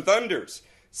 7 thunders.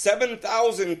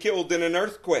 7,000 killed in an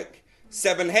earthquake.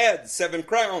 7 heads. 7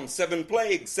 crowns. 7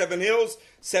 plagues. 7 hills.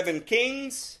 7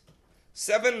 kings.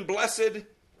 7 blessed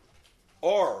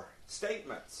or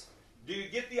statements. Do you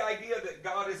get the idea that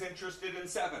God is interested in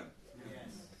 7? Yes.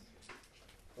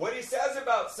 What he says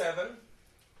about 7,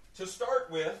 to start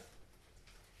with,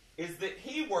 is that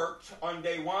he worked on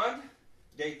day 1,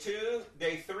 day 2,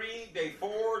 day 3, day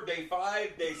 4, day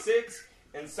 5, day 6,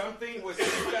 and something was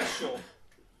special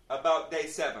about day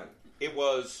 7. It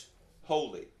was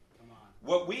holy.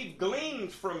 What we've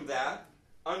gleaned from that,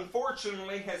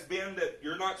 unfortunately, has been that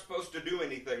you're not supposed to do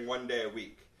anything one day a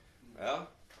week. Well,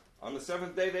 on the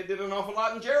 7th day, they did an awful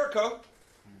lot in Jericho.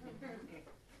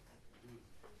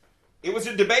 It was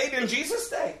a debate in Jesus'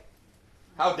 day.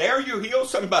 How dare you heal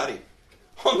somebody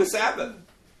on the Sabbath?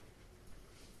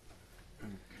 I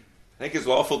think it's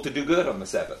lawful to do good on the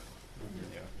Sabbath.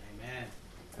 Amen.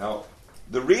 Now,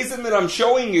 the reason that I'm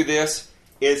showing you this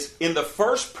is in the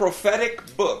first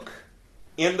prophetic book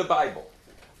in the Bible.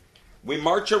 We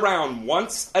march around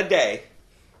once a day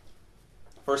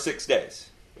for 6 days.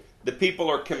 The people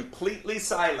are completely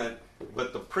silent,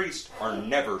 but the priests are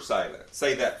never silent.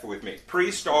 Say that with me.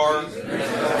 Priests are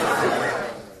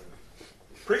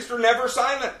never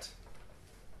silent.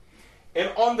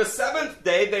 And on the 7th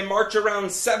day, they march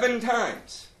around 7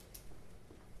 times.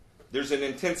 There's an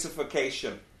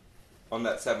intensification on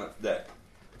that 7th day.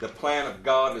 The plan of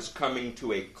God is coming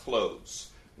to a close.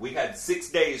 We had 6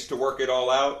 days to work it all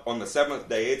out. On the 7th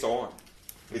day, it's on.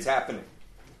 It's happening.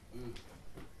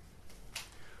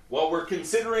 While we're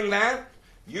considering that,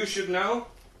 you should know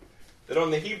that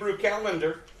on the Hebrew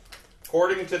calendar,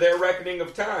 according to their reckoning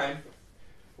of time,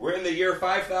 we're in the year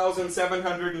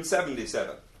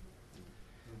 5777.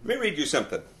 Let me read you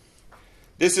something.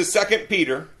 This is 2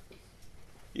 Peter.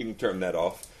 You can turn that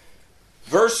off.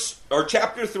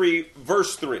 Chapter 3,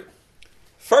 verse 3.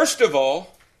 First of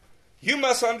all, you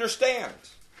must understand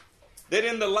that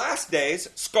in the last days,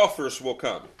 scoffers will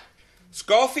come,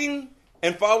 scoffing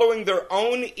and following their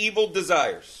own evil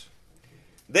desires.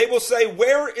 They will say,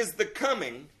 where is the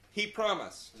coming he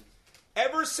promised?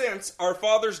 Ever since our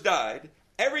fathers died,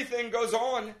 everything goes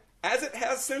on as it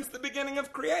has since the beginning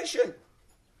of creation.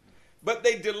 But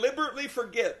they deliberately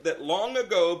forget that long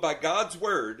ago, by God's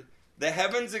word, the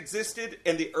heavens existed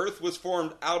and the earth was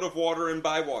formed out of water and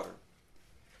by water.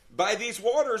 By these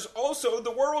waters also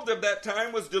the world of that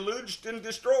time was deluged and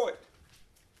destroyed.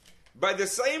 By the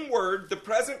same word, the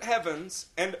present heavens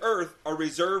and earth are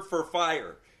reserved for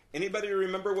fire. Anybody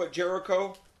remember what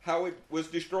Jericho, how it was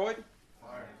destroyed?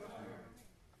 Fire.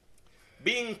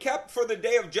 Being kept for the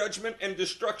day of judgment and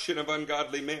destruction of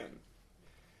ungodly men.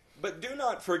 But do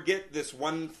not forget this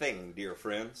one thing, dear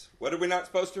friends. What are we not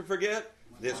supposed to forget?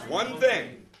 This one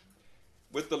thing.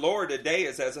 With the Lord, a day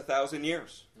is as 1,000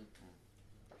 years.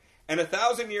 And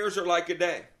 1,000 years are like a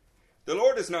day. The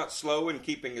Lord is not slow in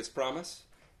keeping his promise,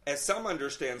 as some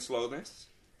understand slowness.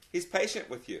 He's patient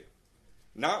with you,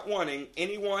 not wanting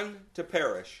anyone to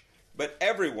perish, but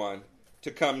everyone to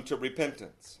come to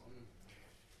repentance.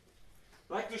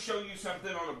 I'd like to show you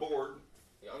something on a board.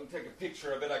 I'm going to take a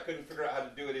picture of it. I couldn't figure out how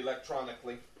to do it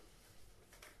electronically.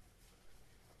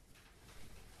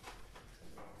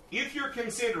 If you're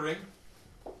considering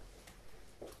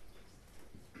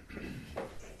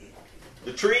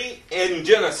the tree in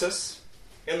Genesis,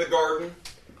 in the garden,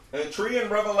 and the tree in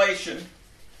Revelation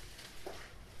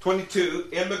 22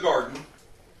 in the garden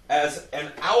as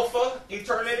an alpha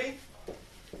eternity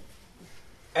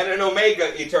and an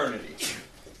omega eternity.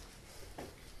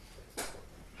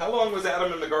 How long was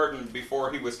Adam in the garden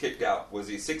before he was kicked out? Was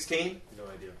he 16? No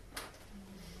idea.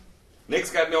 Nick's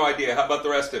got no idea. How about the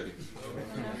rest of you?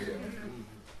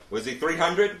 Was he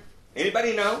 300?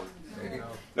 Anybody know?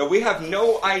 Now, we have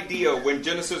no idea when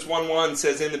Genesis 1:1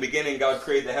 says, in the beginning God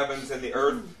created the heavens and the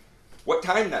earth, what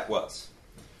time that was.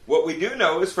 What we do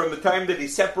know is from the time that he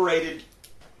separated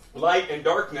light and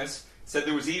darkness, said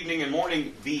there was evening and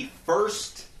morning, the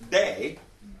first day,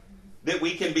 that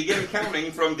we can begin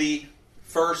counting from the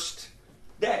first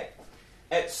day.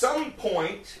 At some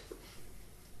point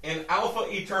in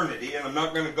Alpha eternity, and I'm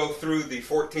not going to go through the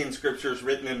 14 scriptures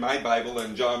written in my Bible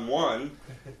and John 1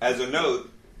 as a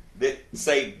note that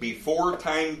say before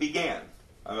time began.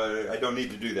 I don't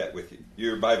need to do that with you.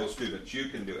 You're Bible students. You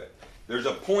can do it. There's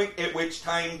a point at which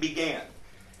time began.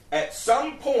 At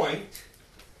some point,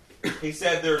 he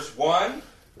said there's 1,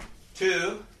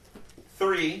 2,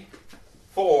 3,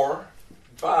 4,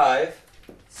 5,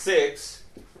 6,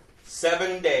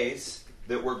 7 days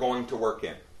that we're going to work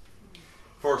in.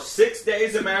 For 6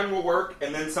 days a man will work,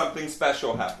 and then something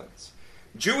special happens.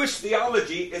 Jewish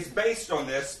theology is based on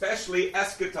this, especially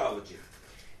eschatology.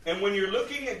 And when you're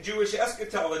looking at Jewish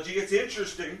eschatology, it's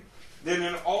interesting that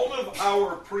in all of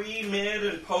our pre, mid,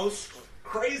 and post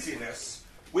craziness,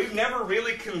 we've never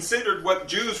really considered what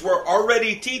Jews were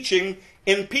already teaching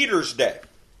in Peter's day.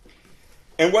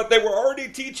 And what they were already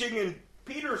teaching in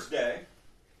Peter's day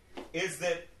is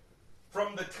that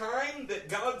from the time that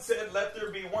God said, let there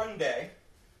be one day,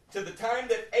 to the time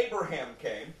that Abraham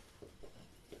came,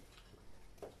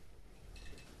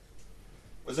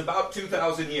 was about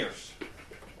 2,000 years.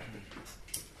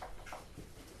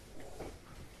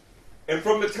 And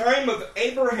from the time of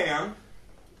Abraham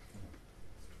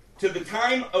to the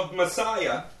time of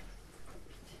Messiah,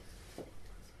 I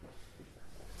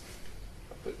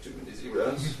put too many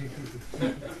zeros.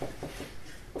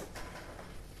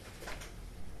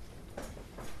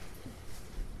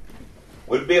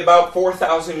 Would be about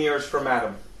 4,000 years from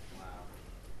Adam.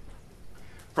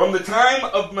 From the time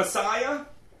of Messiah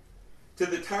to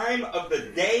the time of the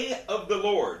day of the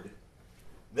Lord,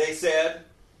 they said,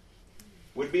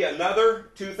 would be another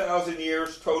 2,000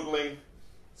 years, totaling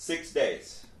 6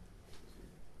 days.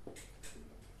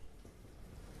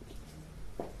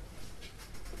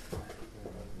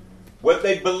 What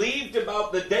they believed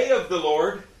about the day of the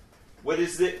Lord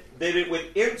was that it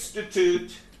would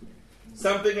institute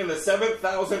something in the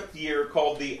 7,000th year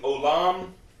called the Olam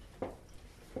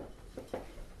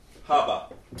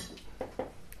Haba,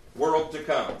 world to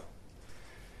come.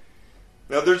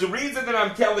 Now, there's a reason that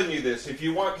I'm telling you this. If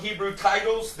you want Hebrew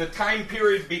titles, the time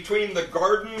period between the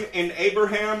garden and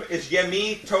Abraham is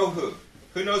Yemi Tohu.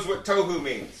 Who knows what Tohu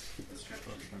means?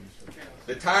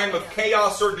 The time of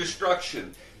chaos or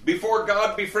destruction. Before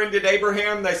God befriended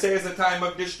Abraham, they say is a time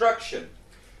of destruction.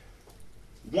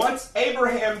 Once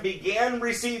Abraham began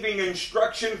receiving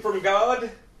instruction from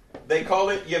God, they call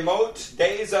it Yemot,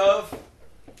 days of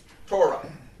Torah.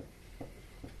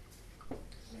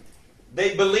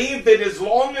 They believed that as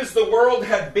long as the world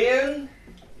had been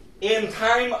in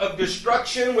time of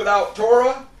destruction without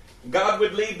Torah, God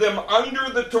would leave them under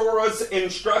the Torah's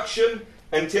instruction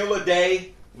until a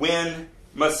day when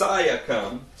Messiah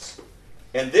comes.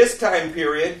 And this time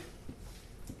period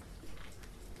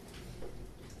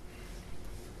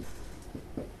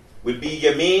would be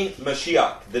Yemi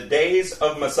Mashiach, the days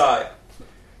of Messiah.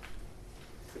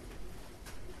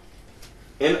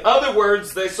 In other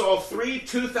words, they saw 3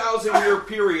 2,000-year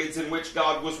periods in which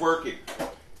God was working.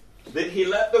 That He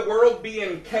let the world be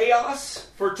in chaos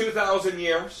for 2,000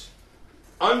 years,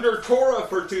 under Torah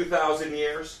for 2,000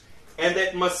 years, and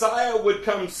that Messiah would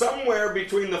come somewhere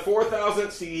between the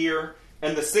 4,000th year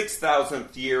and the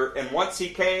 6,000th year, and once He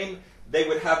came, they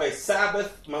would have a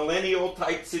Sabbath millennial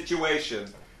type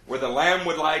situation where the lamb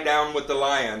would lie down with the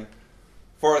lion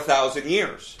for 1,000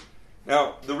 years.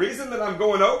 Now, the reason that I'm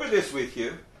going over this with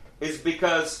you is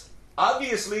because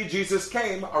obviously Jesus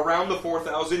came around the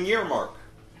 4,000 year mark,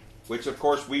 which of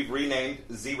course we've renamed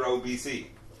 0 BC.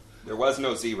 There was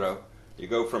no 0. You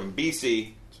go from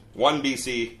BC, 1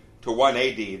 BC to 1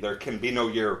 AD. There can be no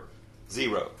year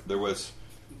 0. There was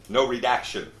no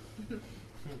redaction.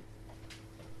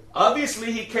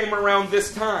 Obviously he came around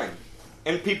this time,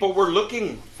 and people were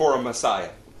looking for a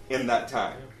Messiah in that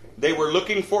time. They were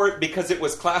looking for it because it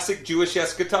was classic Jewish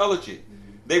eschatology.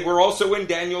 They were also in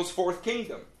Daniel's 4th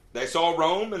kingdom. They saw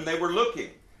Rome and they were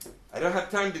looking. I don't have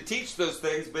time to teach those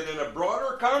things, but in a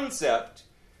broader concept,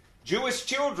 Jewish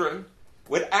children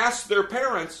would ask their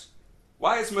parents,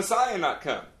 why has Messiah not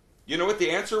come? You know what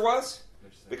the answer was?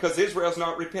 Because Israel's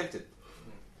not repented.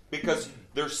 Because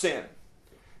there's sin.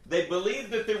 They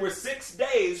believed that there were 6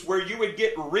 days where you would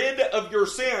get rid of your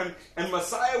sin, and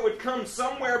Messiah would come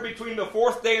somewhere between the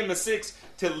 4th day and the 6th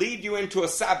to lead you into a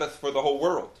Sabbath for the whole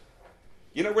world.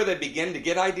 You know where they begin to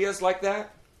get ideas like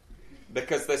that?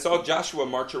 because they saw Joshua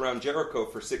march around Jericho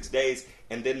for 6 days,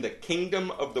 and then the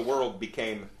kingdom of the world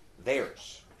became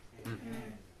theirs.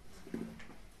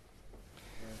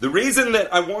 The reason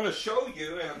that I want to show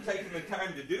you, and I'm taking the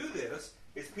time to do this,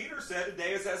 is Peter said a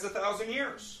day is as 1,000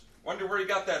 years. Wonder where he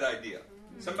got that idea.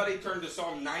 Somebody turn to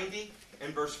Psalm 90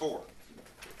 and verse 4.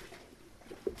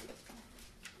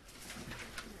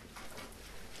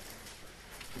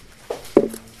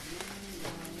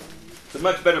 It's a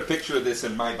much better picture of this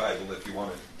in my Bible if you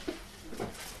want it.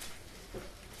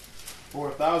 For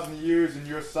 1,000 years in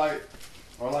your sight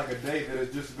are like a day that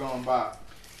has just gone by.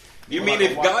 You mean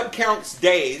if God counts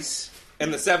days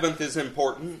and the seventh is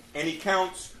important, and he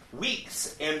counts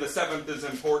weeks and the seventh is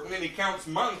important, and he counts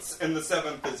months and the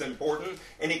seventh is important,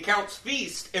 and he counts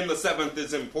feast and the seventh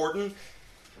is important,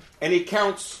 and he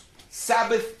counts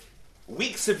Sabbath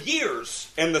weeks of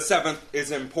years and the seventh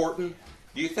is important,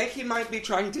 do you think he might be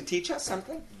trying to teach us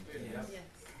something? Yes.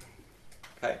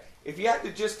 Okay. If you had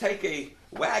to just take a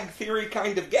WAG theory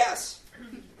kind of guess,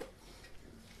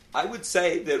 I would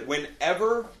say that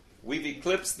whenever we've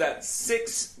eclipsed that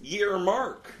 6-year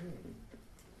mark,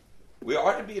 we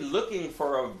ought to be looking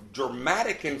for a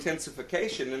dramatic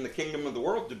intensification in the kingdom of the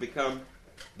world to become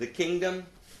the kingdom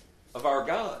of our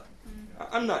God.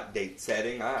 I'm not date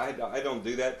setting. I don't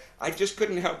do that. I just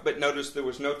couldn't help but notice there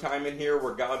was no time in here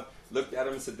where God looked at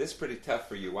him and said, this is pretty tough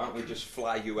for you. Why don't we just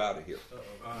fly you out of here?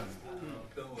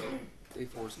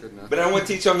 But I don't want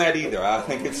to teach on that either. I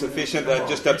think it's sufficient that I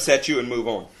just upset you and move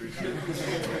on.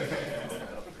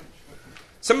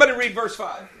 Somebody read verse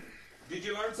 5. Did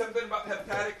you learn something about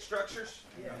peptadic structures?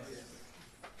 Yes.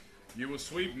 You will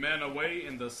sweep men away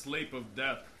in the sleep of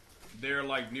death. They are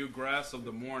like new grass of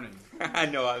the morning. I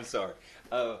know, I'm sorry.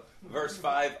 Verse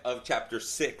 5 of chapter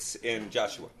 6 in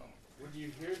Joshua. When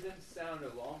you hear them sound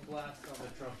a long blast on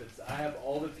the trumpets, have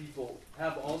all the people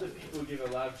give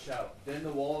a loud shout. Then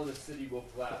the wall of the city will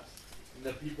collapse, and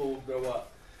the people will go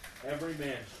up, every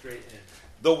man straight in.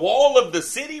 The wall of the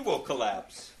city will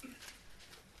collapse.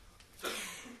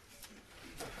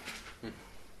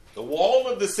 The wall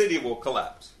of the city will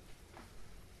collapse.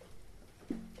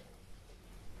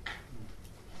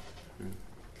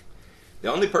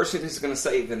 The only person who's going to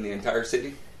save in the entire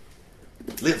city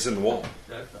lives in the wall.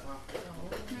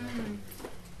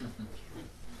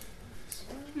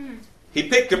 He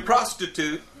picked a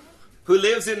prostitute who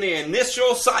lives in the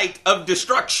initial site of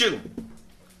destruction.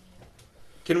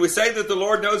 Can we say that the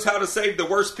Lord knows how to save the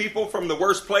worst people from the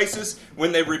worst places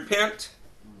when they repent?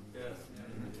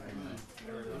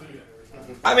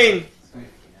 I mean,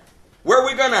 where are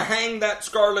we going to hang that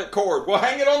scarlet cord? We'll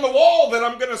hang it on the wall, then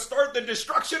I'm going to start the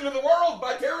destruction of the world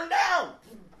by tearing down.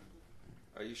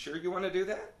 Are you sure you want to do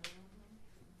that?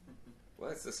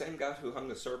 Well, it's the same God who hung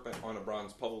the serpent on a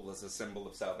bronze pole as a symbol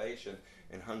of salvation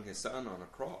and hung his son on a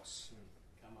cross.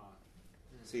 Come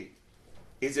on. See,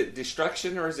 is it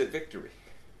destruction or is it victory?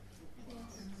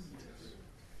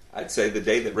 I'd say the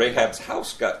day that Rahab's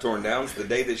house got torn down is the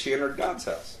day that she entered God's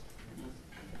house.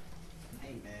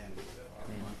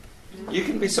 You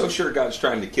can be so sure God's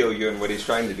trying to kill you and what he's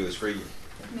trying to do is free you.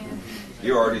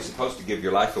 You're already supposed to give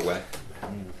your life away.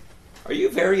 Are you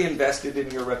very invested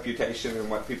in your reputation and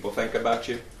what people think about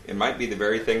you? It might be the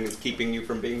very thing that's keeping you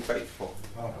from being faithful.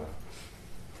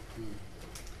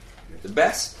 The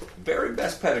very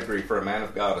best pedigree for a man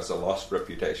of God is a lost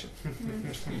reputation.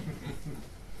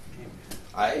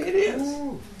 It is.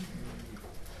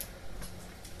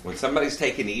 When somebody's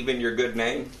taken even your good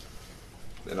name,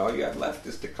 then all you have left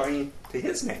is to cling to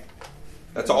his name.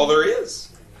 That's all there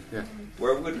is. Yeah.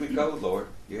 Where would we go, Lord?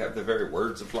 You have the very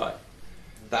words of life.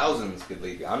 Thousands could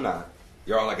leave you. I'm not.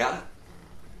 You're all I got.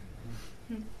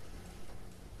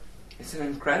 It's an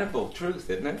incredible truth,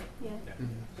 isn't it? Yeah.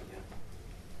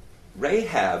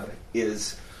 Rahab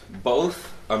is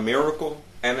both a miracle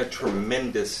and a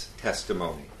tremendous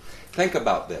testimony. Think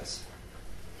about this.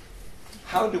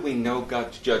 How do we know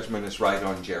God's judgment is right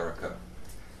on Jericho?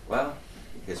 Well,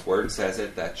 his word says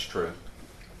it. That's true.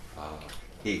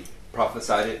 He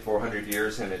prophesied it 400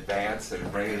 years in advance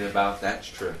and bringing it about. That's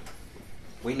true.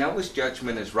 We know his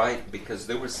judgment is right because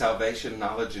there was salvation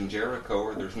knowledge in Jericho,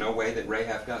 or there's no way that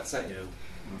Rahab got saved.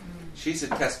 She's a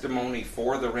testimony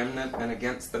for the remnant and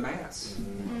against the mass.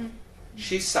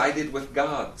 She sided with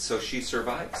God, so she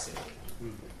survives it.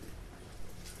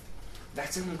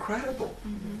 That's incredible.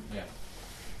 Yeah.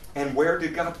 And where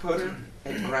did God put her?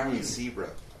 At ground zero.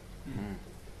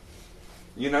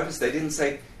 You notice they didn't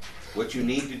say, what you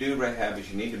need to do, Rahab, is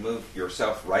you need to move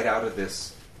yourself right out of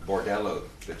this bordello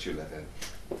that you live in.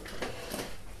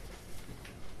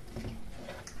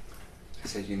 He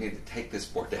said you need to take this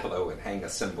bordello and hang a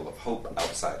symbol of hope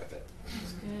outside of it.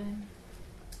 That's good.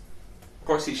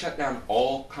 course, he shut down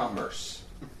all commerce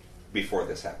before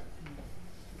this happened.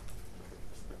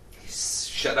 He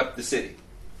shut up the city.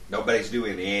 Nobody's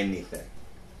doing anything.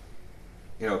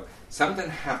 You know, something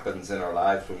happens in our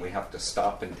lives when we have to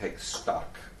stop and take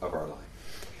stock of our life.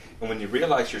 And when you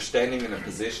realize you're standing in a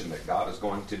position that God is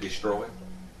going to destroy,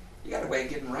 you got a way of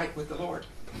getting right with the Lord.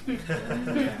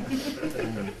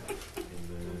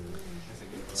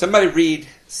 Somebody read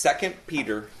 2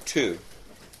 Peter 2,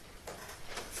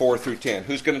 4 through 10.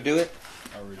 Who's going to do it?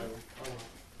 I'll read it.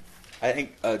 I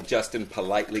think Justin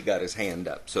politely got his hand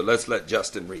up. So let's let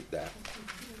Justin read that.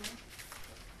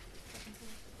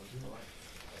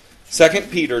 2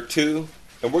 Peter 2,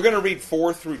 and we're going to read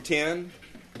 4 through 10.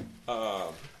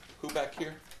 Who back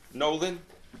here? Nolan?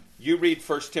 You read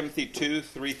 1 Timothy 2,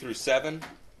 3 through 7.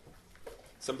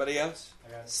 Somebody else?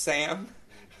 Sam?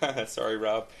 Sorry,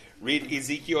 Rob. Read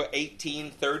Ezekiel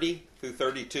 18, 30 through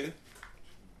 32.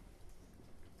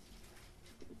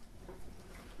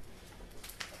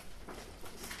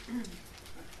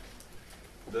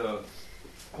 The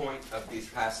point of these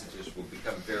passages will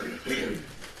become very clear.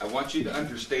 I want you to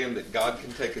understand that God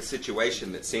can take a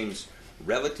situation that seems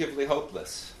relatively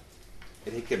hopeless,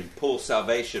 and He can pull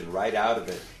salvation right out of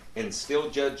it and still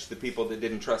judge the people that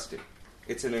didn't trust Him.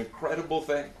 It's an incredible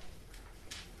thing.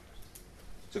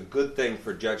 It's a good thing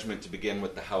for judgment to begin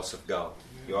with the house of God.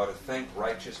 You ought to thank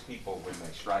righteous people when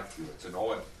they strike you. It's an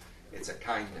oil. It's a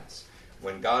kindness.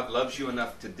 When God loves you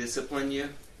enough to discipline you,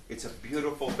 it's a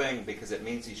beautiful thing because it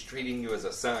means He's treating you as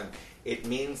a son. It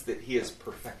means that He is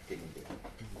perfecting you.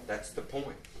 That's the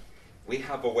point. We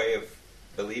have a way of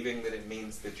believing that it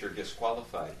means that you're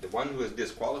disqualified. The one who is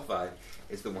disqualified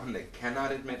is the one that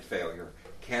cannot admit failure,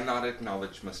 cannot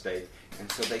acknowledge mistake, and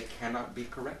so they cannot be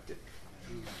corrected.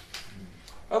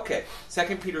 Okay,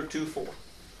 2 Peter 2, 4.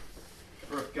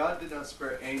 For if God did not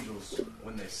spare angels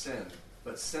when they sinned,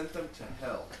 but sent them to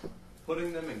hell,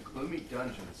 putting them in gloomy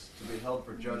dungeons to be held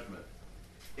for judgment,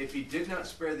 if He did not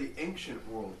spare the ancient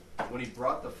world when He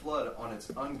brought the flood on its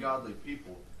ungodly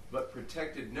people, but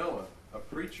protected Noah, a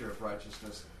preacher of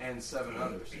righteousness, and 7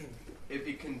 others, if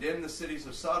He condemned the cities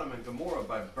of Sodom and Gomorrah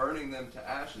by burning them to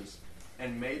ashes,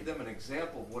 and made them an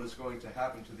example of what is going to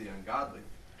happen to the ungodly,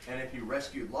 and if He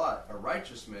rescued Lot, a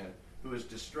righteous man, who is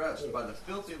distressed by the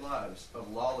filthy lives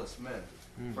of lawless men,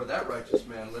 for that righteous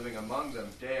man living among them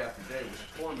day after day was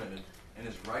tormented, and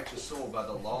his righteous soul by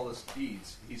the lawless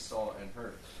deeds he saw and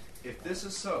heard. If this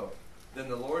is so, then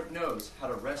the Lord knows how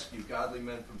to rescue godly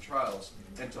men from trials,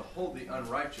 and to hold the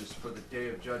unrighteous for the day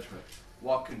of judgment,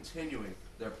 while continuing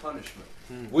their punishment.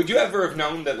 Would you ever have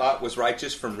known that Lot was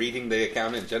righteous from reading the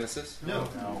account in Genesis? No.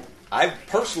 I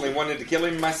personally wanted to kill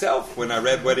him myself when I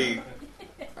read what he...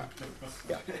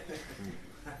 Yeah.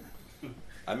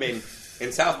 I mean,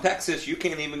 in South Texas, you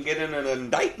can't even get in an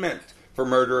indictment for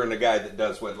murdering a guy that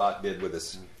does what Lot did with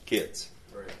his kids.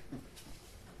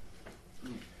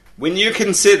 When you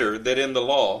consider that in the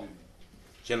law,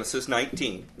 Genesis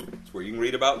 19, it's where you can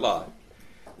read about Lot,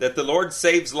 that the Lord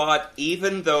saves Lot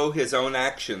even though his own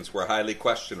actions were highly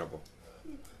questionable.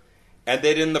 And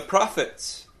that in the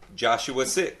prophets, Joshua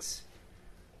 6,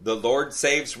 the Lord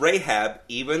saves Rahab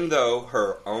even though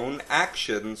her own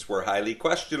actions were highly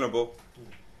questionable.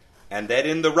 And that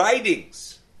in the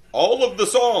writings, all of the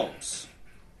Psalms,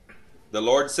 the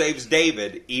Lord saves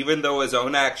David even though his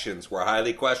own actions were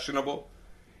highly questionable.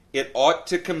 It ought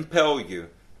to compel you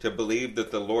to believe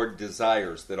that the Lord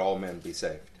desires that all men be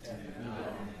saved.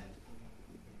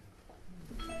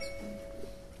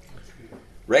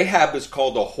 Rahab is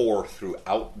called a whore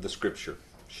throughout the Scripture.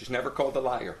 She's never called a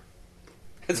liar.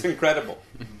 It's incredible.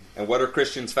 And what are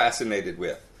Christians fascinated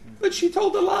with? But she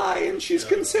told a lie and she's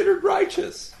considered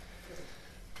righteous.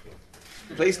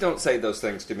 Please don't say those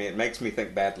things to me. It makes me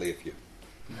think badly of you.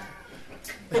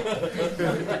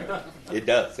 It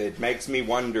does. It makes me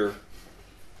wonder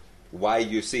why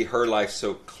you see her life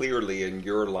so clearly and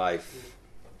your life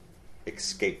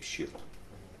escapes you.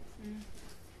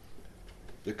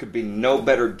 There could be no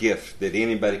better gift that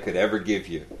anybody could ever give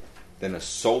you than a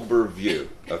sober view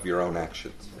of your own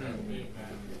actions.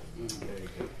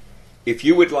 If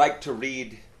you would like to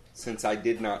read, since I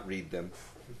did not read them,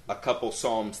 a couple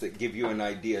Psalms that give you an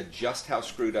idea just how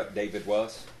screwed up David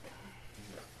was,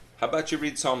 how about you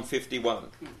read Psalm 51?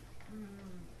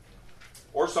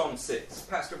 Or Psalm 6.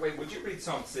 Pastor Wade, would you read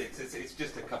Psalm 6? It's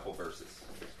just a couple verses.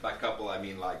 By couple, I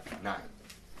mean like 9.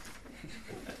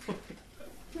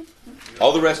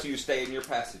 All the rest of you stay in your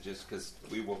passages because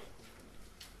we will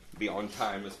be on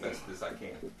time as best as I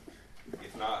can.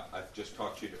 If not, I've just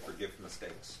taught you to forgive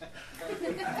mistakes.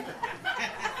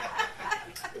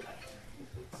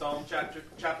 Psalm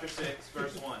chapter 6,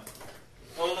 verse 1.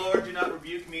 O Lord, do not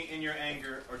rebuke me in your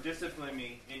anger or discipline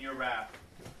me in your wrath.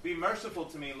 Be merciful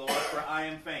to me, Lord, for I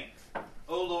am faint.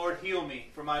 O Lord, heal me,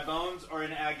 for my bones are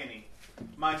in agony.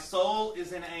 My soul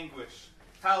is in anguish.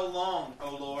 How long,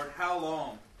 O Lord, how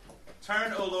long?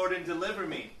 Turn, O Lord, and deliver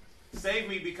me. Save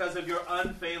me because of your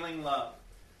unfailing love.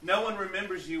 No one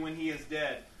remembers you when he is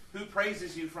dead. Who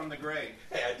praises you from the grave?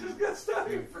 Hey, I just got stuck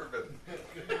here for a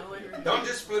minute. Don't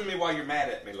discipline me while you're mad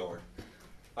at me, Lord.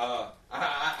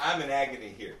 I'm in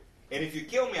agony here. And if you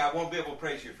kill me, I won't be able to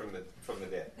praise you from the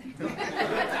dead.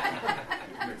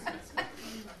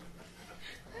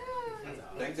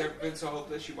 Things ever been so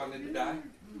hopeless you wanted to die?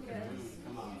 Yes.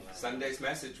 Sunday's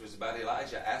message was about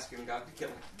Elijah asking God to kill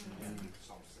him.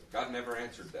 God never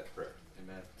answered that prayer.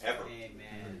 Amen. Ever.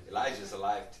 Amen. Elijah's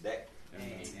alive today. Amen.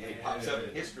 And he pops up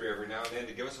in history every now and then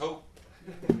to give us hope.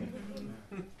 Amen.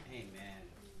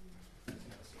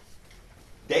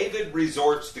 David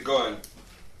resorts to going,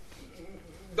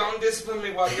 don't discipline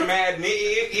me while you're mad. And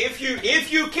if you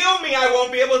kill me, I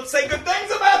won't be able to say good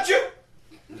things about you.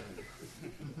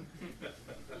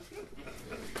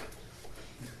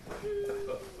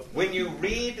 When you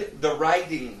read the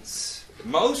writings,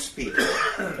 most people,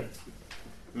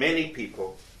 many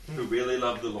people who really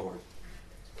love the Lord,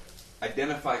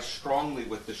 identify strongly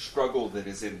with the struggle that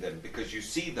is in them, because you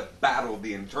see the battle,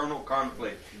 the internal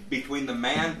conflict between the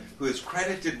man who is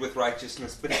credited with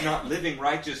righteousness but is not living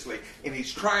righteously, and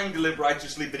he's trying to live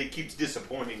righteously but he keeps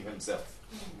disappointing himself.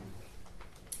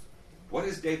 What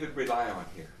does David rely on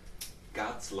here?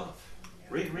 God's love.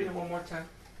 Read it one more time.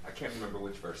 I can't remember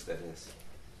which verse that is.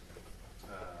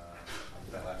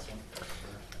 That last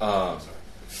one.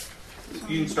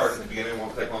 You can start at the beginning. It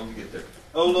won't take long to get there.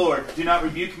 O Lord, do not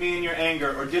rebuke me in your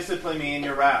anger or discipline me in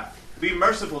your wrath. Be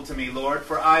merciful to me, Lord,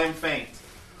 for I am faint.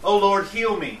 O Lord,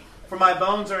 heal me, for my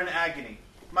bones are in agony.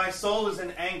 My soul is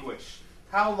in anguish.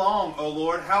 How long, O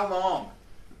Lord, how long?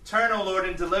 Turn, O Lord,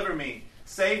 and deliver me.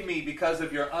 Save me because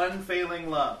of your unfailing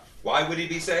love. Why would he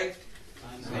be saved?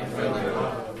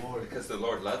 Because the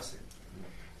Lord loves him.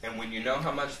 And when you know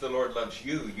how much the Lord loves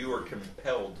you, you are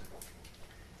compelled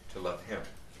to love him.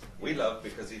 We love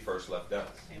because he first loved us.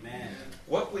 Amen.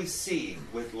 What we see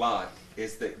with Lot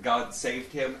is that God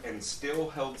saved him and still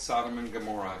held Sodom and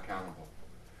Gomorrah accountable.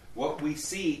 What we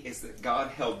see is that God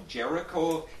held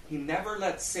Jericho. He never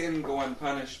lets sin go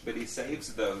unpunished, but he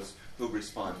saves those who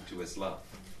respond to his love.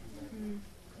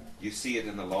 You see it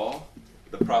in the law,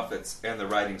 the prophets, and the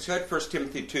writings. Who had 1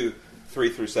 Timothy 2, 3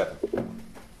 through 7?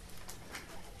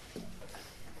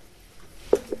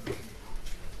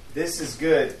 This is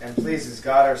good and pleases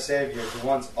God our Savior, who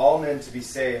wants all men to be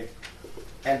saved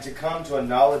and to come to a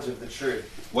knowledge of the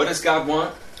truth. What does God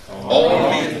want? All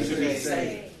men to be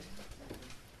saved.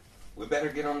 We better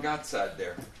get on God's side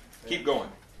there. Keep going.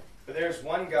 For there is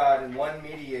one God and one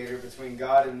mediator between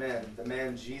God and men, the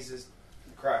man Jesus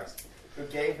Christ, who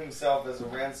gave himself as a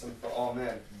ransom for all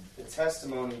men, the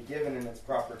testimony given in its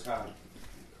proper time.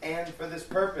 And for this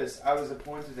purpose I was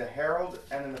appointed a herald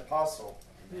and an apostle.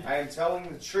 I am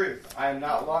telling the truth. I am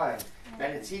not lying.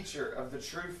 And a teacher of the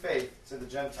true faith to the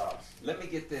Gentiles. Let me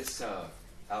get this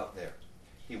out there.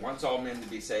 He wants all men to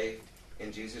be saved,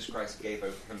 and Jesus Christ gave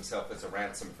himself as a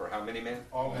ransom for how many men?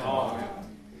 All men. All men.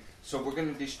 So we're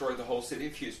going to destroy the whole city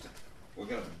of Houston. We're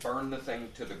going to burn the thing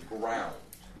to the ground.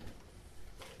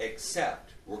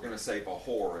 Except we're going to save a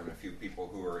whore and a few people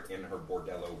who are in her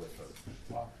bordello with her.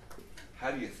 Wow. How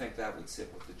do you think that would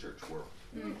sit with the church world?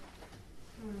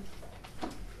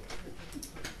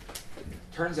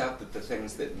 Turns out that the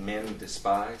things that men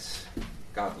despise,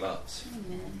 God loves.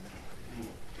 Amen.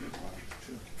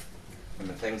 And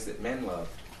the things that men love,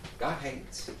 God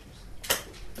hates.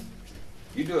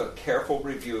 You do a careful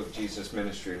review of Jesus'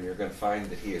 ministry and you're going to find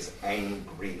that he is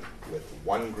angry with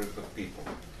one group of people.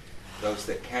 Those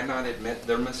that cannot admit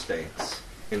their mistakes,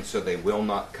 and so they will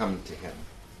not come to him.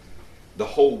 The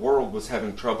whole world was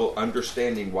having trouble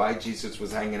understanding why Jesus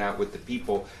was hanging out with the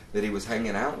people that he was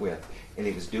hanging out with. And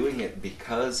he was doing it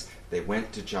because they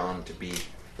went to John to be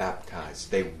baptized.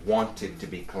 They wanted to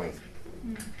be clean.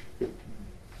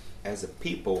 As a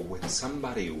people, when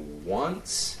somebody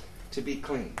wants to be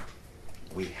clean,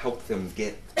 we help them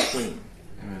get clean.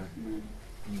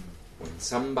 When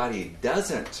somebody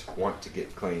doesn't want to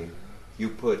get clean, you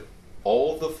put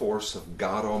all the force of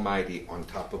God Almighty on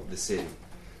top of the city,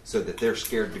 so that they're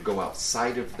scared to go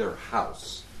outside of their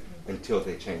house until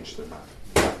they change their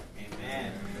mind.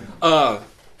 Amen.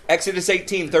 Exodus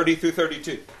 18, 30 through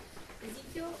 32.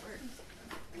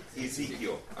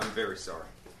 Ezekiel? I'm very sorry.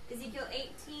 Ezekiel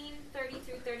 18, 30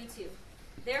 through 32.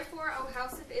 Therefore, O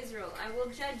house of Israel, I will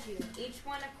judge you, each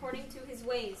one according to his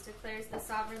ways, declares the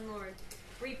sovereign Lord.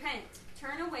 Repent,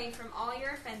 turn away from all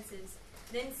your offenses,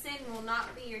 then sin will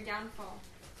not be your downfall.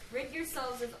 Rid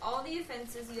yourselves of all the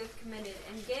offenses you have committed,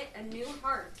 and get a new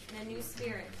heart and a new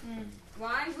spirit.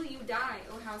 Why will you die,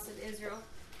 O house of Israel?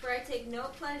 For I take no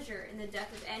pleasure in the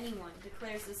death of anyone,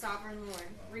 declares the sovereign Lord.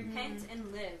 Repent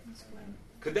and live.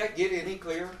 Could that get any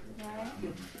clearer?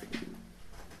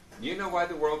 You know why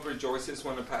the world rejoices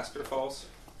when a pastor falls?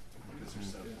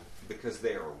 Because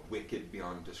they are wicked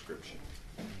beyond description.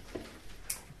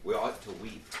 We ought to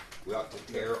weep. We ought to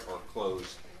tear our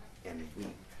clothes and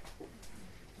weep.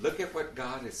 Look at what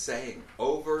God is saying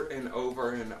over and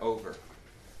over and over.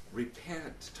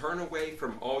 Repent. Turn away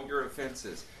from all your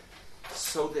offenses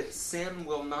so that sin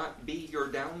will not be your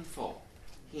downfall.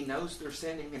 He knows they're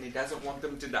sinning and he doesn't want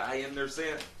them to die in their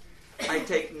sin. I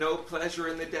take no pleasure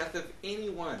in the death of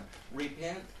anyone.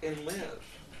 Repent and live.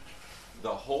 The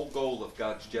whole goal of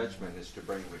God's judgment is to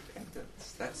bring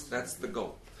repentance. That's the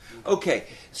goal. Okay,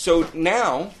 so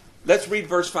now let's read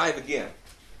verse 5 again.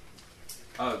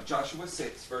 Joshua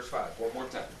 6, verse 5. One more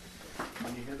time.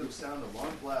 When you hear them sound a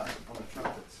long blast on the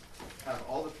trumpets, have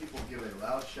all the people give a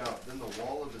loud shout. Then the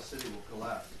wall of the city will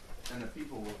collapse, and the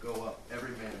people will go up,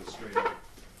 every man straight up.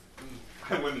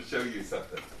 I want to show you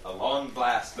something. A long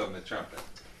blast on the trumpet.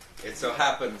 It so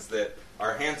happens that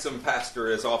our handsome pastor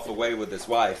is off away with his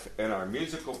wife, and our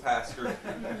musical pastor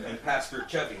and Pastor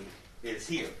Chubby is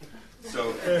here.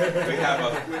 So we have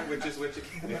a which.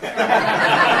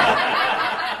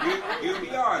 You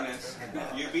be honest.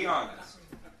 You be honest.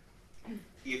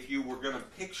 If you were going to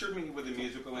picture me with a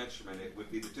musical instrument, it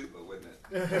would be the tuba, wouldn't it?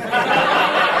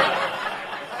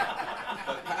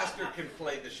 But Pastor can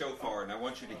play the shofar, and I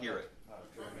want you to hear it.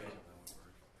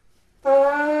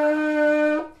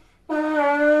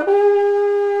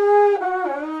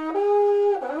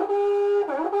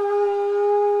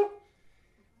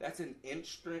 That's an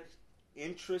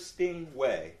interesting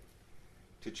way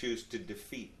to choose to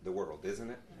defeat the world,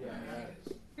 isn't it?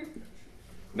 Yeah.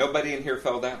 Nobody in here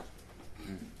fell down.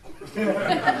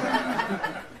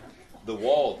 The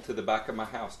wall to the back of my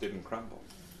house didn't crumble.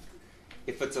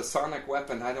 If it's a sonic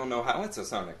weapon, I don't know how it's a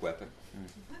sonic weapon.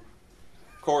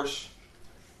 Of course,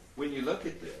 when you look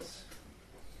at this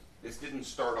didn't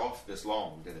start off this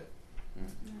long, did it?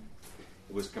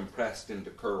 It was compressed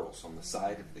into curls on the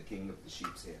side of the king of the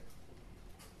sheep's head,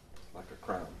 like a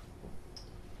crown.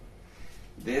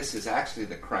 This is actually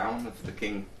the crown of the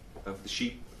king of the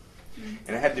sheep.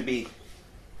 And it had to be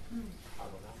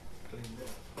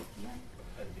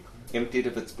emptied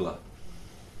of its blood.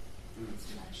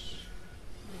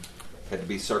 It had to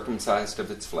be circumcised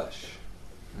of its flesh.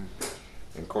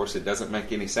 And of course, it doesn't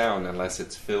make any sound unless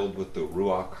it's filled with the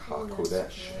Ruach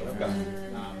HaKodesh of God.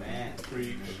 Amen.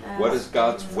 What is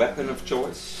God's weapon of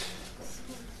choice?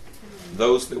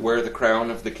 Those that wear the crown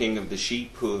of the king of the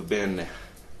sheep, who have been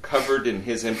covered in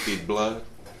his emptied blood,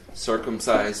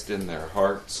 circumcised in their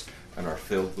hearts, and are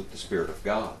filled with the Spirit of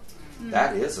God.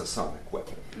 That is a sonic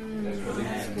weapon.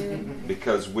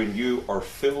 Because when you are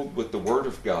filled with the Word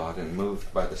of God and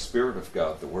moved by the Spirit of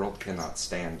God, the world cannot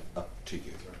stand up to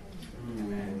you.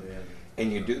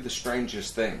 And you do the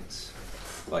strangest things,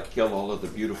 like kill all of the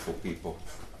beautiful people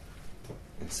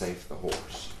and save the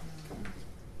horse.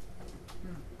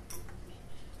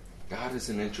 God is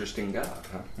an interesting God,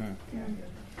 huh?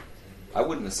 I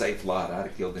wouldn't have saved Lot. I'd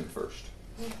have killed him first.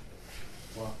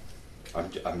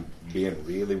 I'm being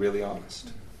really, really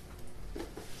honest.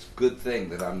 It's a good thing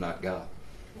that I'm not God.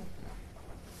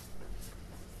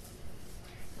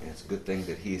 And it's a good thing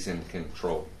that He's in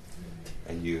control.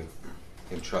 And you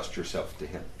entrust yourself to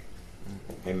Him.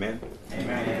 Amen?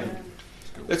 Amen.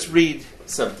 Let's read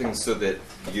something so that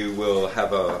you will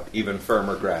have an even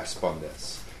firmer grasp on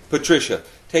this. Patricia,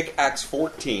 take Acts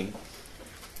 14,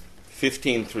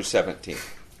 15 through 17.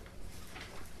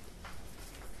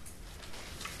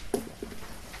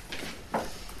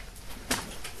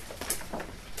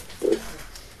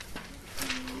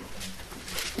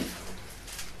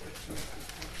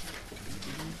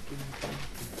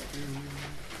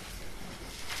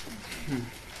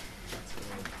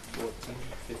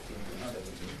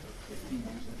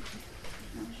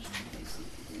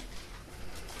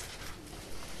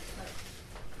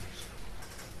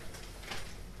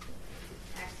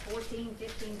 Acts 14,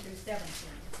 15 through 17.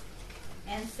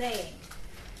 And saying,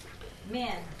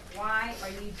 Men, why are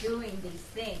you doing these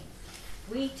things?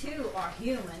 We too are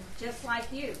human, just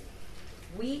like you.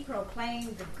 We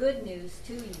proclaim the good news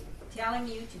to you, telling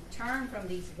you to turn from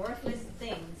these worthless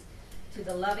things to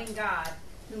the loving God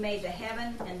who made the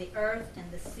heaven and the earth and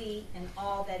the sea and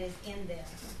all that is in them.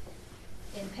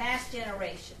 In past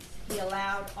generations, He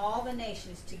allowed all the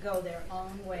nations to go their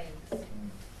own ways.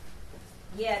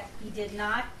 Yet he did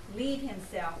not leave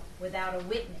himself without a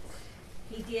witness.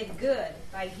 He did good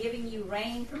by giving you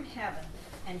rain from heaven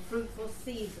and fruitful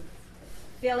seasons,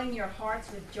 filling your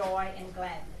hearts with joy and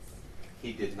gladness.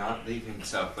 He did not leave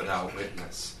himself without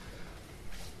witness.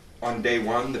 On day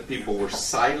one, the people were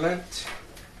silent,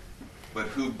 but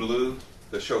who blew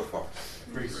the shofar?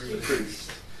 The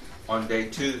priest. On day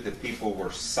two, the people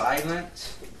were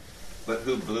silent, but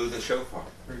who blew the shofar?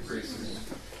 Priest.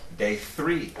 Day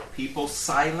three, people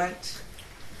silent,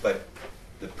 but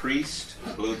the priest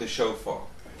blew the shofar.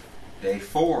 Day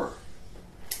four,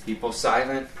 people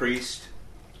silent, priest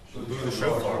blew the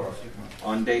shofar.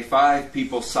 On day five,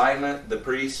 people silent, the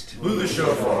priest blew the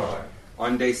shofar.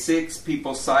 On day six,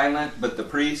 people silent, but the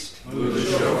priest blew the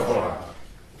shofar.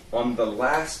 On the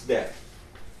last day,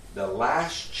 the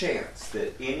last chance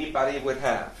that anybody would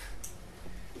have,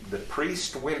 the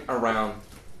priest went around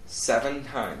 7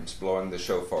 times blowing the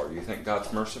shofar. You think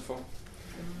God's merciful?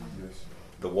 Yes.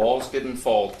 The walls didn't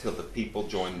fall till the people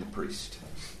joined the priest.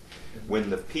 When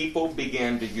the people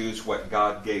began to use what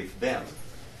God gave them,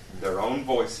 their own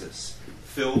voices,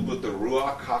 filled with the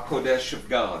Ruach HaKodesh of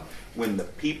God, when the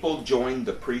people joined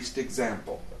the priest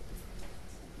example,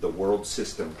 the world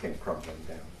system came crumbling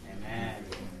down. Amen.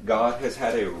 God has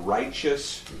had a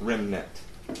righteous remnant,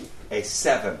 a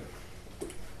 7,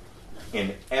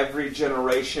 in every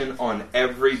generation, on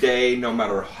every day, no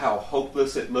matter how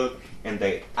hopeless it looked, and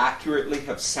they accurately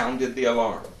have sounded the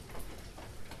alarm.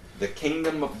 The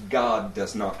kingdom of God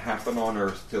does not happen on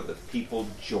earth till the people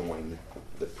join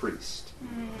the priest,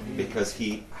 because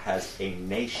he has a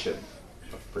nation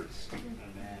of priests.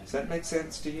 Does that make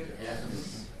sense to you?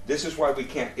 Yes. This is why we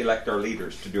can't elect our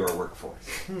leaders to do our work for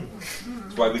us.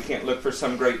 It's why we can't look for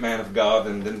some great man of God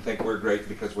and then think we're great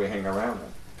because we hang around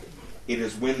him. It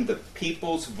is when the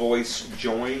people's voice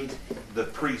joined the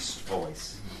priest's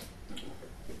voice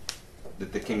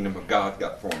that the kingdom of God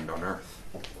got formed on earth.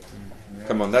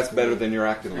 Come on, that's better than you're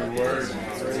acting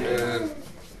like.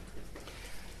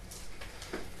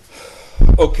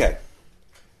 Okay.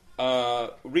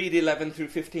 Read 11 through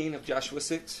 15 of Joshua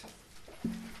 6.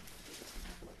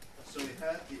 So he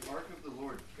had the ark of the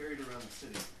Lord carried around the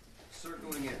city,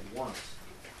 circling it once.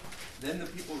 Then the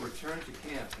people returned to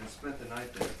camp and spent the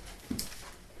night there.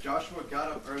 Joshua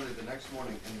got up early the next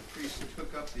morning, and the priests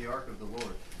took up the ark of the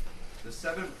Lord. The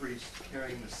 7 priests,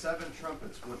 carrying the 7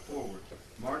 trumpets, went forward,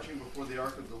 marching before the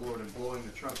ark of the Lord and blowing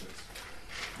the trumpets.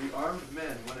 The armed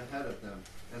men went ahead of them,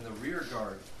 and the rear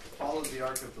guard followed the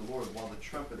ark of the Lord while the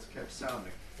trumpets kept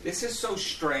sounding. This is so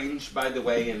strange, by the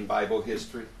way, in Bible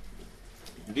history.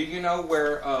 Do you know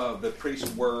where the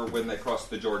priests were when they crossed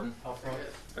the Jordan? Out front.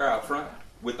 They're out front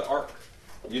with the ark.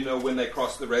 You know when they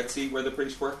crossed the Red Sea where the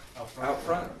priests were? Out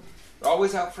front. They're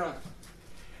always out front.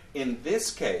 In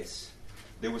this case,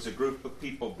 there was a group of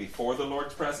people before the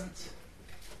Lord's presence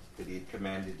that he had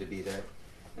commanded to be there,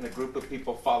 and a group of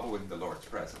people following the Lord's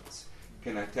presence.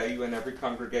 Can I tell you, in every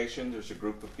congregation, there's a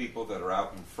group of people that are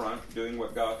out in front doing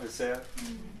what God has said,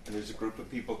 and there's a group of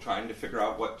people trying to figure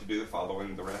out what to do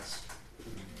following the rest.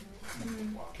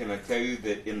 Can I tell you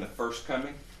that in the first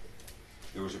coming,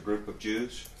 there was a group of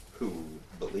Jews who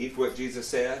believed what Jesus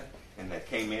said, and they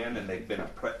came in and they've been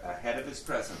ahead of his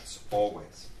presence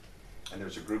always. And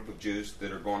there's a group of Jews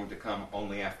that are going to come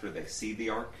only after they see the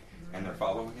ark and they're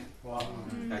following it. Wow.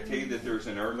 Can I tell you that there's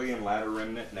an early and latter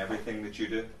remnant in everything that you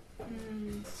do?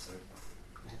 That's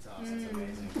awesome. That's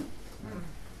amazing.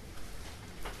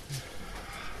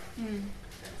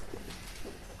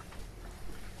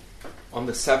 On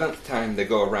the 7th time, they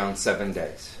go around 7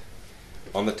 days.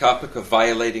 On the topic of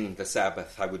violating the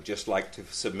Sabbath, I would just like to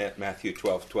submit Matthew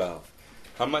 12:12.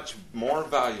 How much more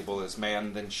valuable is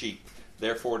man than sheep?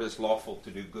 Therefore, it is lawful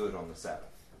to do good on the Sabbath.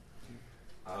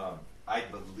 I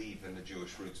believe in the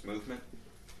Jewish Roots movement.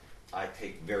 I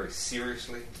take very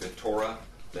seriously the Torah,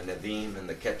 the Nevi'im, and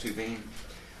the Ketuvim.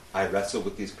 I wrestle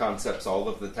with these concepts all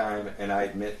of the time, and I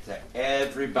admit to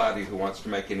everybody who wants to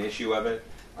make an issue of it,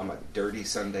 I'm a dirty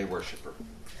Sunday worshiper.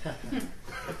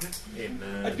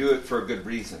 Amen. I do it for a good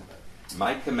reason.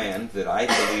 My command that I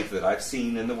believe that I've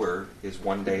seen in the Word is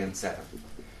 1 day in 7.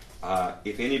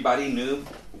 If anybody knew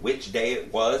which day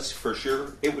it was for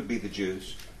sure, it would be the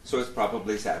Jews. So it's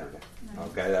probably Saturday.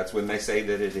 Okay, that's when they say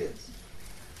that it is.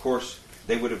 Of course,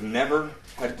 they would have never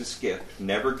had to skip,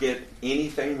 never get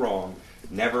anything wrong,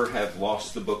 never have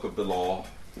lost the book of the law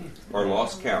or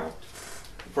lost count.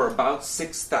 For about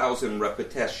 6,000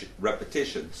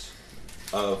 repetitions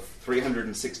of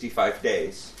 365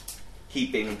 days,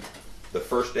 keeping the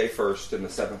first day first and the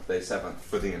 7th day 7th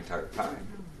for the entire time.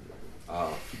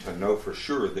 To know for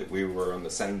sure that we were on the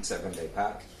same 7-day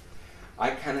path. I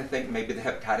kind of think maybe the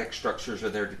heptadic structures are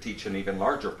there to teach an even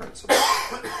larger principle.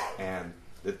 And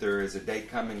that there is a day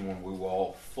coming when we will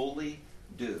all fully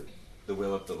do the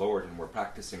will of the Lord, and we're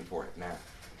practicing for it now.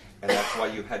 And that's why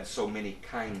you had so many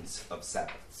kinds of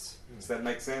Sabbaths. Does that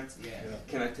make sense? Yeah.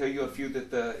 Can I tell you a few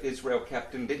that the Israel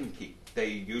kept and didn't keep? They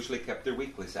usually kept their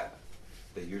weekly Sabbath.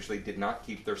 They usually did not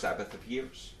keep their Sabbath of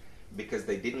years. Because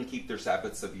they didn't keep their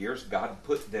Sabbaths of years, God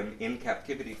put them in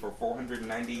captivity for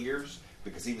 490 years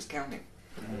because he was counting.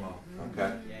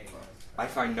 Okay? I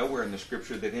find nowhere in the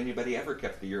scripture that anybody ever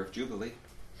kept the year of Jubilee.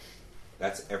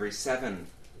 That's every 7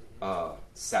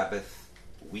 Sabbath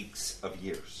weeks of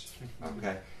years.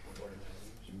 Okay?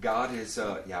 God is,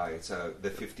 it's the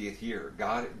 50th year.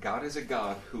 God is a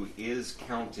God who is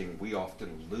counting. We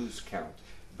often lose count,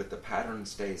 but the pattern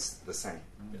stays the same.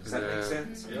 Does that make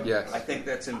sense? Yes. I think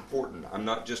that's important. I'm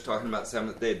not just talking about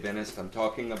Seventh-day Adventists. I'm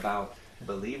talking about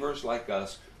believers like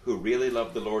us who really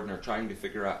love the Lord and are trying to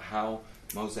figure out how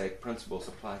Mosaic principles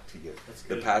apply to you.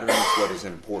 The pattern is what is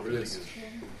important.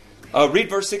 Read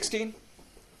verse 16.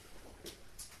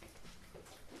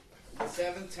 The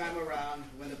 7th time around,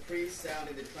 when the priest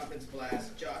sounded the trumpet's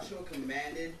blast, Joshua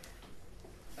commanded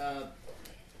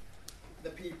the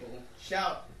people,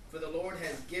 "Shout, for the Lord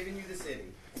has given you the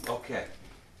city." Okay.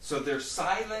 So they're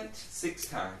silent 6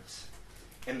 times.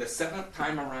 And the 7th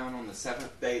time around on the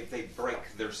 7th day, they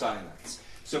break their silence.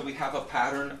 So we have a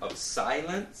pattern of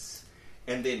silence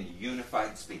and then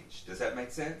unified speech. Does that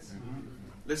make sense? Mm-hmm.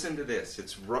 Listen to this.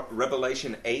 It's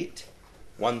Revelation 8,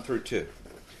 1 through 2.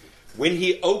 When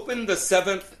he opened the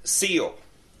 7th seal,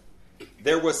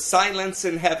 there was silence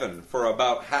in heaven for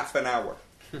about half an hour.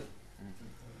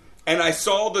 And I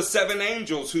saw the 7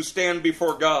 angels who stand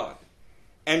before God,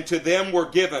 and to them were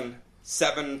given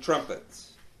 7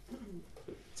 trumpets.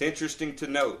 It's interesting to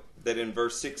note that in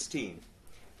verse 16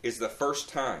 is the first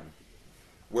time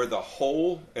where the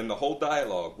whole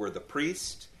dialogue, where the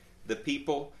priest, the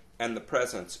people, and the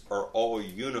presence are all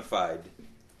unified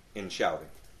in shouting.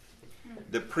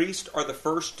 The priests are the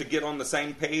first to get on the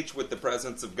same page with the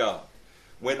presence of God.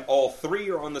 When all 3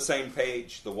 are on the same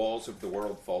page, the walls of the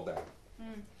world fall down.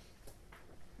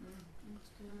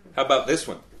 How about this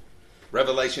one?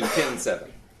 Revelation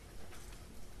 10:7.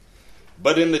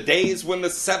 But in the days when the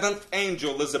 7th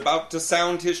angel is about to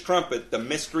sound his trumpet, the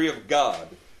mystery of God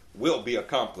will be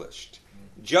accomplished,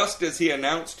 just as he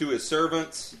announced to his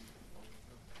servants,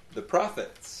 the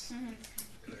prophets.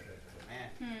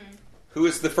 Who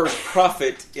is the first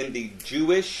prophet in the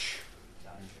Jewish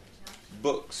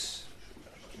books?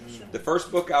 The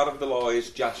first book out of the law is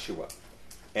Joshua.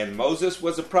 And Moses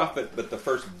was a prophet, but the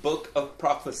first book of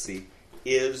prophecy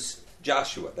is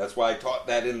Joshua. That's why I taught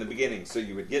that in the beginning, so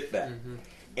you would get that. Mm-hmm.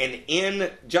 And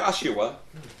in Joshua,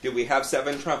 do we have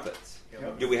 7 trumpets?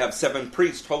 Yep. Do we have 7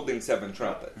 priests holding 7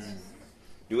 trumpets? Mm-hmm.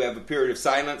 Do we have a period of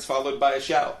silence followed by a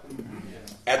shout? Mm-hmm.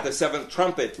 At the 7th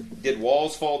trumpet, did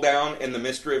walls fall down and the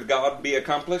mystery of God be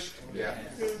accomplished? Yeah.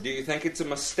 Do you think it's a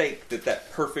mistake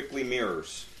that perfectly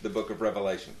mirrors the book of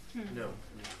Revelation? No.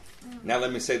 Now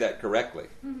let me say that correctly.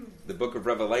 The book of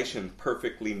Revelation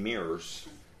perfectly mirrors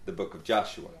the book of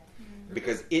Joshua.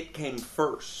 Because it came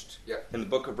first. And the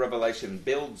book of Revelation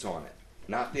builds on it.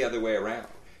 Not the other way around.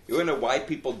 You want to know why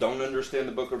people don't understand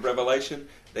the book of Revelation?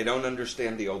 They don't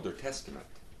understand the Older Testament.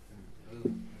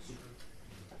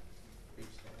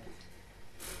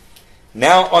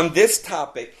 Now on this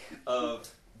topic of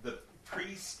the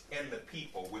priest and the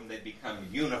people, when they become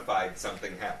unified,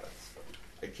 something happens.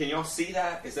 Can y'all see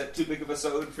that? Is that too big of a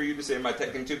sode for you to say? Am I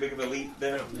taking too big of a leap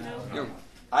there? No.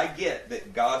 I get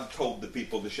that God told the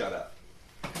people to shut up.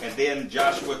 And then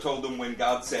Joshua told them when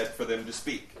God said for them to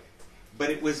speak. But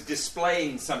it was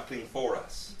displaying something for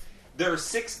us. There are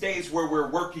 6 days where we're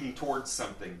working towards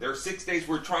something. There are 6 days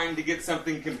we're trying to get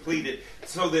something completed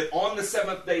so that on the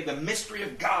 7th day the mystery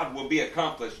of God will be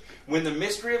accomplished. When the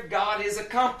mystery of God is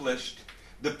accomplished,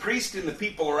 the priest and the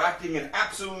people are acting in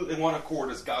absolutely one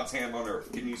accord as God's hand on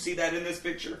earth. Can you see that in this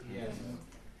picture? Yes.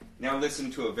 Now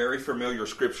listen to a very familiar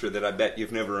scripture that I bet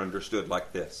you've never understood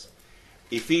like this.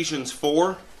 Ephesians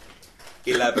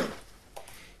 4:11.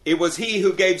 It was he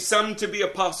who gave some to be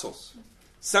apostles,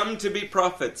 some to be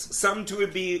prophets, some to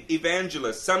be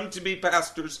evangelists, some to be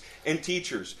pastors and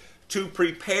teachers, to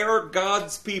prepare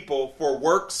God's people for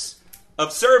works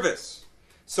of service,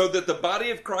 so that the body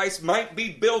of Christ might be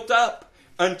built up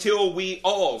until we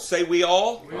all, say we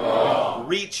all,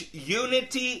 reach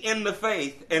unity in the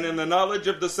faith and in the knowledge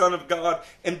of the Son of God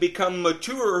and become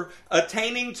mature,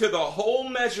 attaining to the whole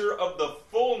measure of the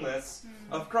fullness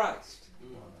of Christ.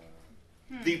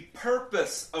 The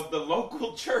purpose of the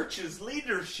local church's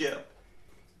leadership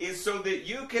is so that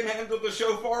you can handle the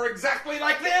shofar exactly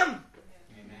like them.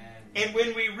 And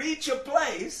when we reach a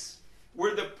place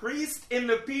where the priest and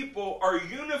the people are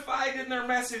unified in their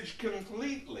message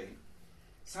completely,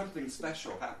 something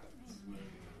special happens.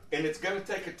 And it's going to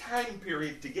take a time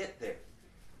period to get there.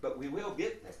 But we will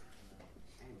get there.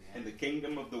 And the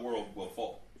kingdom of the world will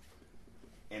fall.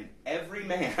 And every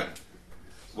man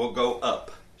will go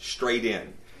up, straight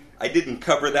in. I didn't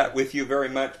cover that with you very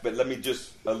much, but let me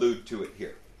just allude to it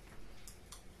here.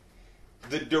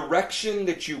 The direction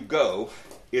that you go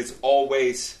is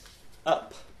always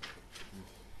up.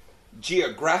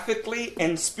 Geographically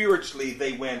and spiritually,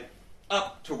 they went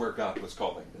up to where God was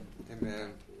calling them.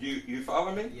 Amen. You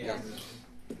follow me? Yes.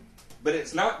 But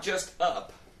it's not just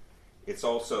up. It's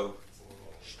also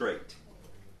straight.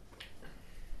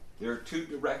 There are two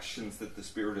directions that the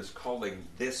Spirit is calling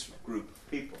this group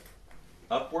of people.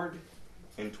 Upward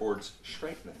and towards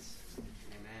straightness.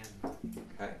 Amen.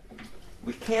 Okay?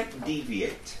 We can't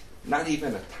deviate, not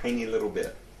even a tiny little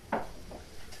bit.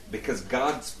 Because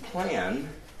God's plan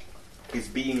is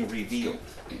being revealed.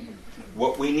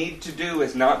 What we need to do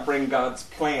is not bring God's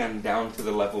plan down to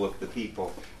the level of the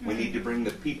people. We need to bring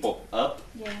the people up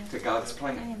to God's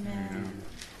plan. Amen.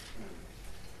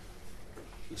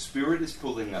 The Spirit is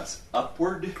pulling us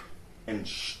upward and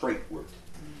straightward.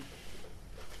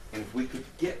 And if we could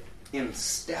get in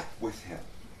step with Him,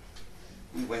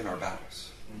 we win our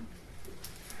battles.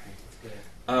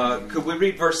 Could we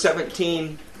read verse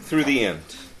 17 through the end?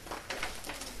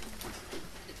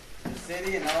 The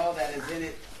city and all that is in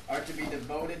it are to be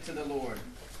devoted to the Lord.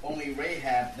 Only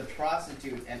Rahab, the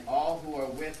prostitute, and all who are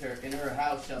with her in her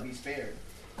house shall be spared,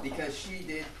 because she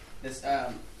did this.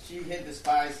 She hid the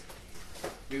spies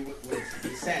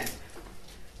with sand.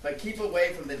 But keep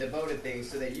away from the devoted things,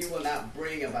 so that you will not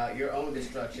bring about your own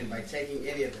destruction by taking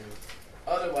any of them.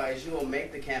 Otherwise, you will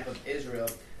make the camp of Israel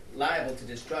liable to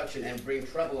destruction and bring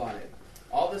trouble on it.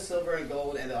 All the silver and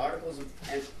gold and the articles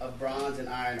of bronze and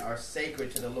iron are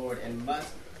sacred to the Lord and must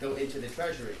go into the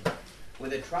treasury. When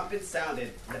the trumpet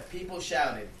sounded, the people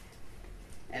shouted.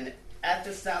 And at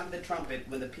the sound of the trumpet,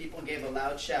 when the people gave a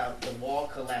loud shout, the wall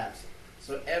collapsed.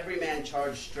 So every man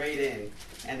charged straight in,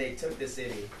 and they took the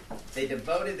city. They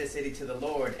devoted the city to the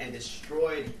Lord and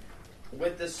destroyed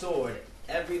with the sword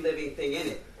every living thing in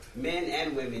it, men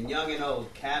and women, young and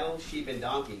old, cattle, sheep, and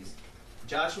donkeys.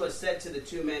 Joshua said to the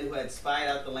two men who had spied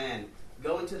out the land,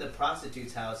 "Go into the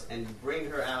prostitute's house and bring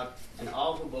her out and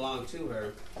all who belong to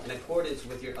her, in accordance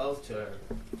with your oath to her."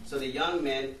 So the young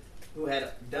men who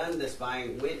had done the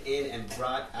spying went in and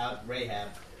brought out Rahab,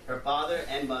 her father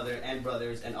and mother and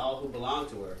brothers, and all who belonged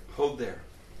to her. Hold there.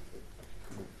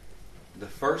 The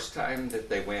first time that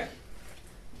they went,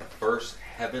 the first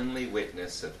heavenly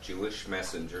witness of Jewish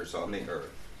messengers on the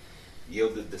earth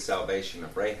yielded the salvation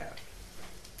of Rahab.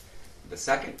 The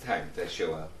second time they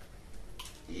show up,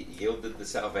 he yielded the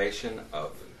salvation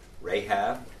of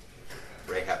Rahab,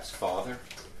 Rahab's father,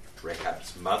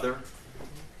 Rahab's mother,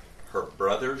 her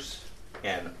brothers,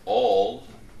 and all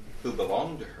who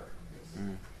belonged to her.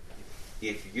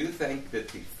 If you think that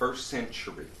the first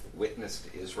century witness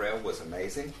to Israel was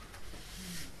amazing,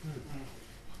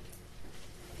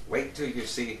 wait till you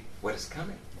see what is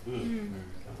coming.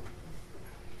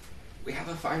 We have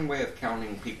a fine way of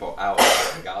counting people out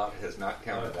that God has not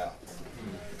counted out.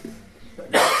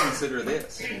 Now consider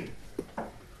this.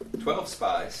 12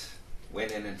 spies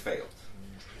went in and failed.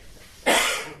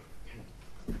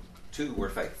 2 were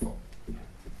faithful.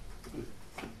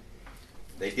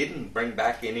 They didn't bring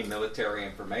back any military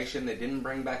information. They didn't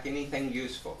bring back anything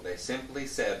useful. They simply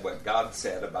said what God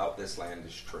said about this land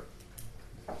is true.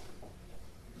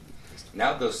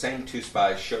 Now those same 2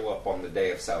 spies show up on the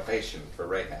day of salvation for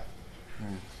Rahab.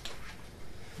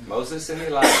 Moses and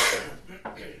Elijah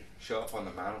show up on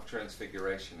the Mount of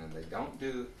Transfiguration, and they don't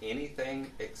do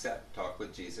anything except talk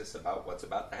with Jesus about what's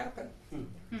about to happen.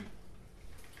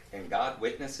 And God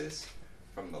witnesses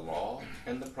from the law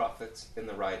and the prophets and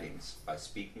the writings by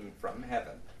speaking from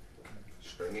heaven,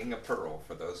 stringing a pearl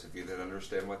for those of you that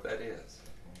understand what that is,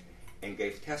 and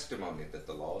gave testimony that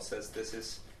the law says this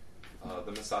is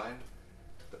the Messiah,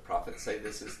 the prophets say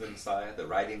this is the Messiah, the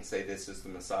writings say this is the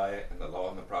Messiah, and the law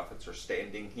and the prophets are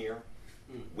standing here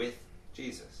with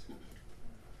Jesus.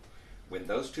 When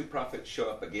those 2 prophets show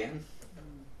up again,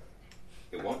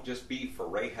 it won't just be for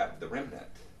Rahab the remnant.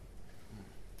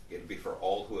 It'll be for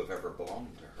all who have ever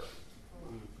belonged to her.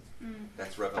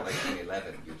 That's Revelation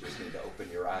 11. You just need to open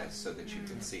your eyes so that you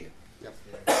can see it. Yep.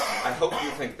 I hope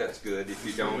you think that's good. If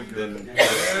you don't, then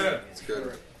it's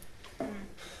good.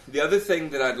 The other thing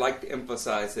that I'd like to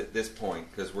emphasize at this point,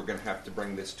 because we're going to have to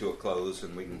bring this to a close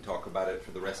and we can talk about it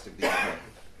for the rest of the evening,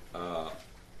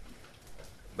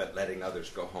 but letting others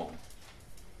go home.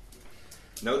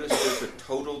 Notice there's a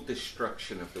total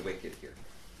destruction of the wicked here.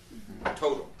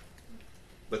 Total.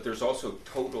 But there's also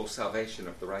total salvation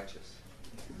of the righteous.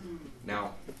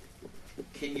 Now,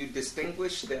 can you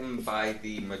distinguish them by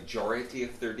the majority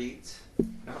of their deeds?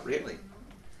 Not really.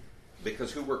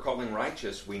 Because who we're calling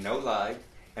righteous, we know lied,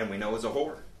 and we know is a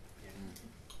whore.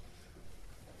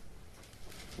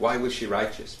 Why was she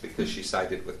righteous? Because she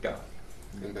sided with God.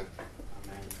 Amen.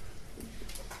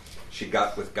 She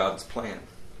got with God's plan.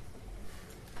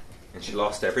 And she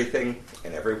lost everything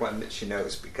and everyone that she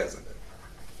knows because of it.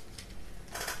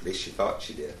 At least she thought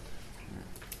she did.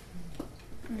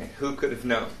 And who could have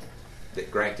known that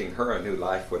granting her a new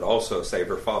life would also save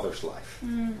her father's life,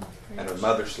 and her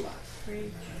mother's life,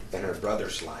 and her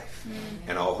brother's life,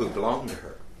 and all who belong to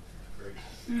her?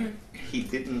 He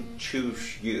didn't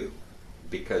choose you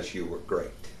because you were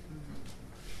great.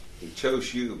 He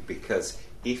chose you because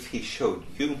if he showed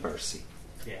you mercy,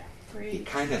 he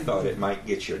kind of thought it might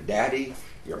get your daddy,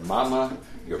 your mama,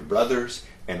 your brothers,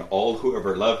 and all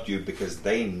whoever loved you, because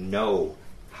they know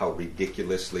how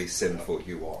ridiculously sinful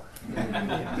you are.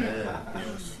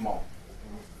 Small.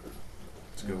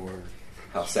 That's a good word.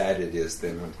 How sad it is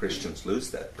then when Christians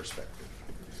lose that perspective.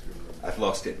 I've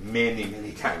lost it many,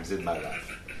 many times in my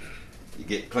life. You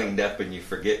get cleaned up and you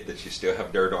forget that you still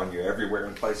have dirt on you everywhere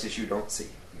in places you don't see.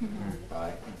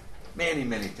 Right? Many,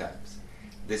 many times.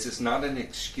 This is not an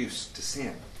excuse to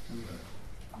sin.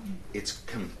 It's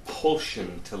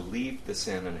compulsion to leave the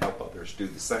sin and help others do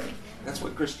the same. That's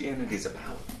what Christianity is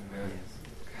about.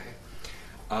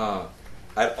 Okay.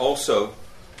 I'd also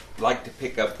like to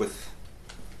pick up with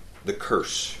the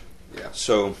curse. Yeah.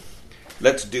 So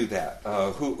let's do that.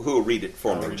 Who will read it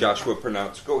for me? Joshua,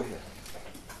 pronounce. Go ahead.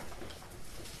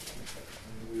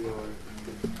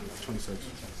 26.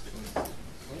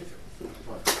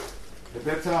 At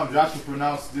that time, Joshua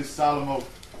pronounced this solemn oath: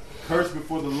 "Cursed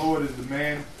before the Lord is the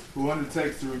man who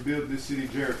undertakes to rebuild this city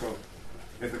Jericho.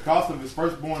 At the cost of his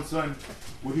firstborn son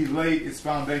will he lay its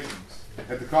foundations.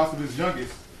 At the cost of his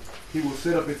youngest, he will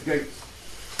set up its gates."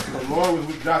 The Lord was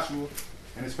with Joshua,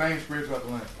 and his fame spread throughout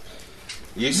the land.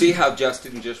 You see how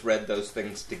Justin just read those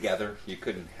things together? You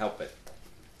couldn't help it.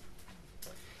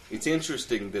 It's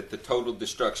interesting that the total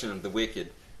destruction of the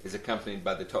wicked is accompanied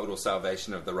by the total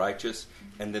salvation of the righteous,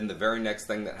 and then the very next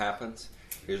thing that happens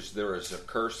is there is a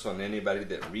curse on anybody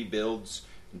that rebuilds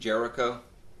Jericho,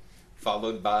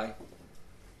 followed by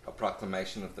a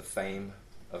proclamation of the fame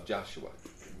of Joshua.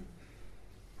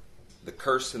 The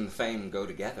curse and the fame go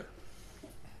together.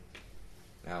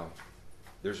 Now,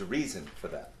 there's a reason for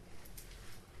that.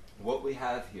 What we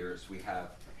have here is we have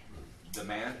the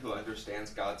man who understands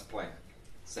God's plan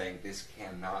saying this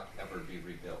cannot ever be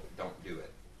rebuilt. Don't do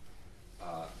it.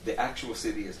 The actual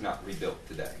city is not rebuilt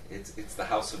today. It's the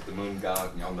house of the moon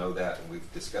god, and y'all know that, and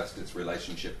we've discussed its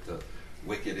relationship to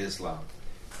wicked Islam.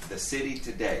 The city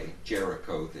today,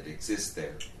 Jericho, that exists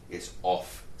there, is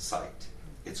off-site.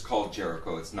 It's called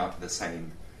Jericho. It's not the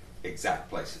same exact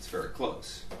place. It's very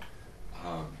close.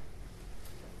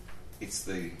 It's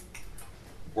the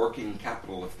working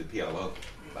capital of the PLO,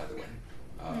 by the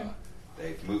way.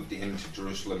 They've moved into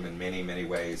Jerusalem in many, many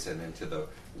ways, and into the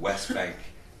West Bank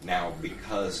now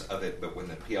because of it. But when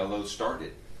the PLO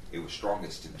started, it was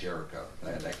strongest in Jericho.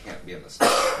 That can't be a mistake.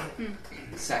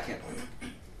 Secondly,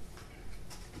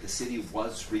 the city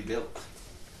was rebuilt.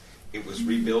 It was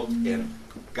rebuilt, and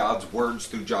God's words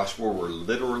through Joshua were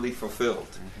literally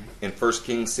fulfilled. In 1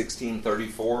 Kings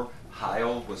 16:34,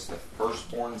 Hiel was the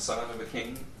firstborn son of a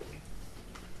king,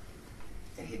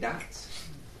 and he dies.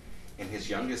 And his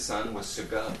youngest son was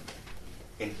Segub,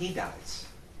 and he dies.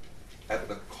 At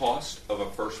the cost of a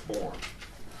firstborn,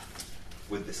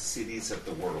 would the cities of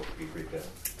the world be rebuilt?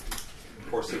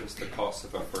 Of course, it was the cost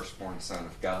of a firstborn son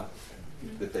of God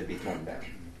that they be torn down.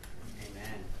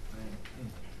 Amen.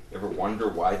 Ever wonder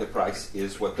why the price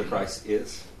is what the price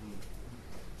is?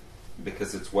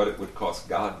 Because it's what it would cost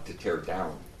God to tear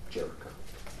down Jericho.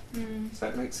 Does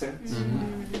that make sense?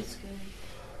 That's good.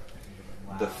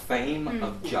 The fame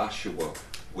of Joshua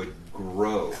would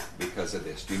grow because of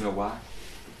this. Do you know why?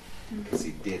 Because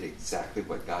he did exactly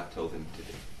what God told him to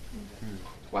do.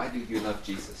 Why do you love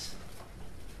Jesus?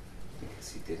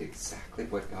 Because he did exactly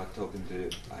what God told him to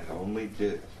do. I only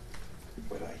do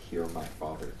what I hear my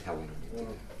Father telling me to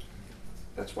do.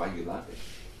 That's why you love him.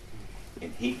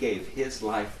 And he gave his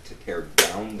life to tear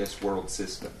down this world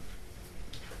system.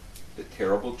 The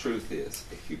terrible truth is,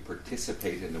 if you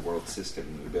participate in the world system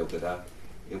and you build it up,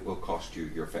 it will cost you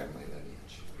your family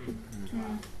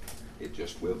lineage. It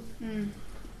just will.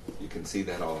 You can see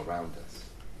that all around us.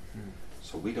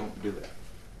 So we don't do it.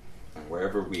 And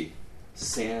wherever we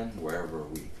sin, wherever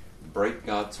we break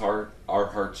God's heart, our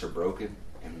hearts are broken,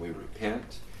 and we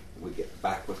repent, and we get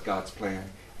back with God's plan,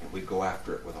 and we go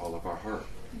after it with all of our heart.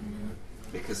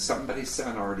 Because somebody's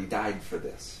son already died for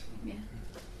this. Yeah.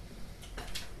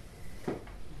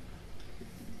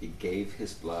 He gave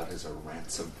his blood as a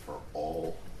ransom for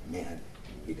all men.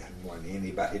 He doesn't want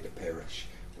anybody to perish.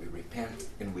 We repent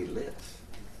and we live.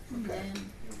 Okay?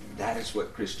 That is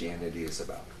what Christianity is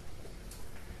about.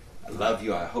 I love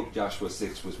you. I hope Joshua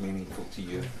 6 was meaningful to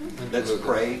you. Let's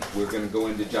pray. We're going to go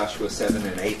into Joshua 7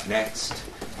 and 8 next.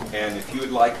 And if you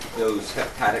would like those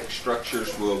hepatic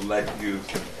structures, we'll let you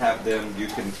have them.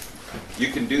 You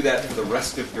can do that for the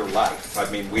rest of your life. I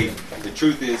mean, the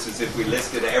truth is if we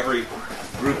listed every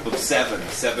group of seven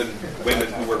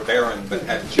women who were barren but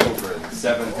had children,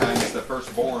 7 times the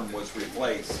firstborn was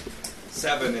replaced.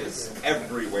 7 is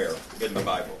everywhere in the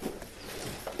Bible.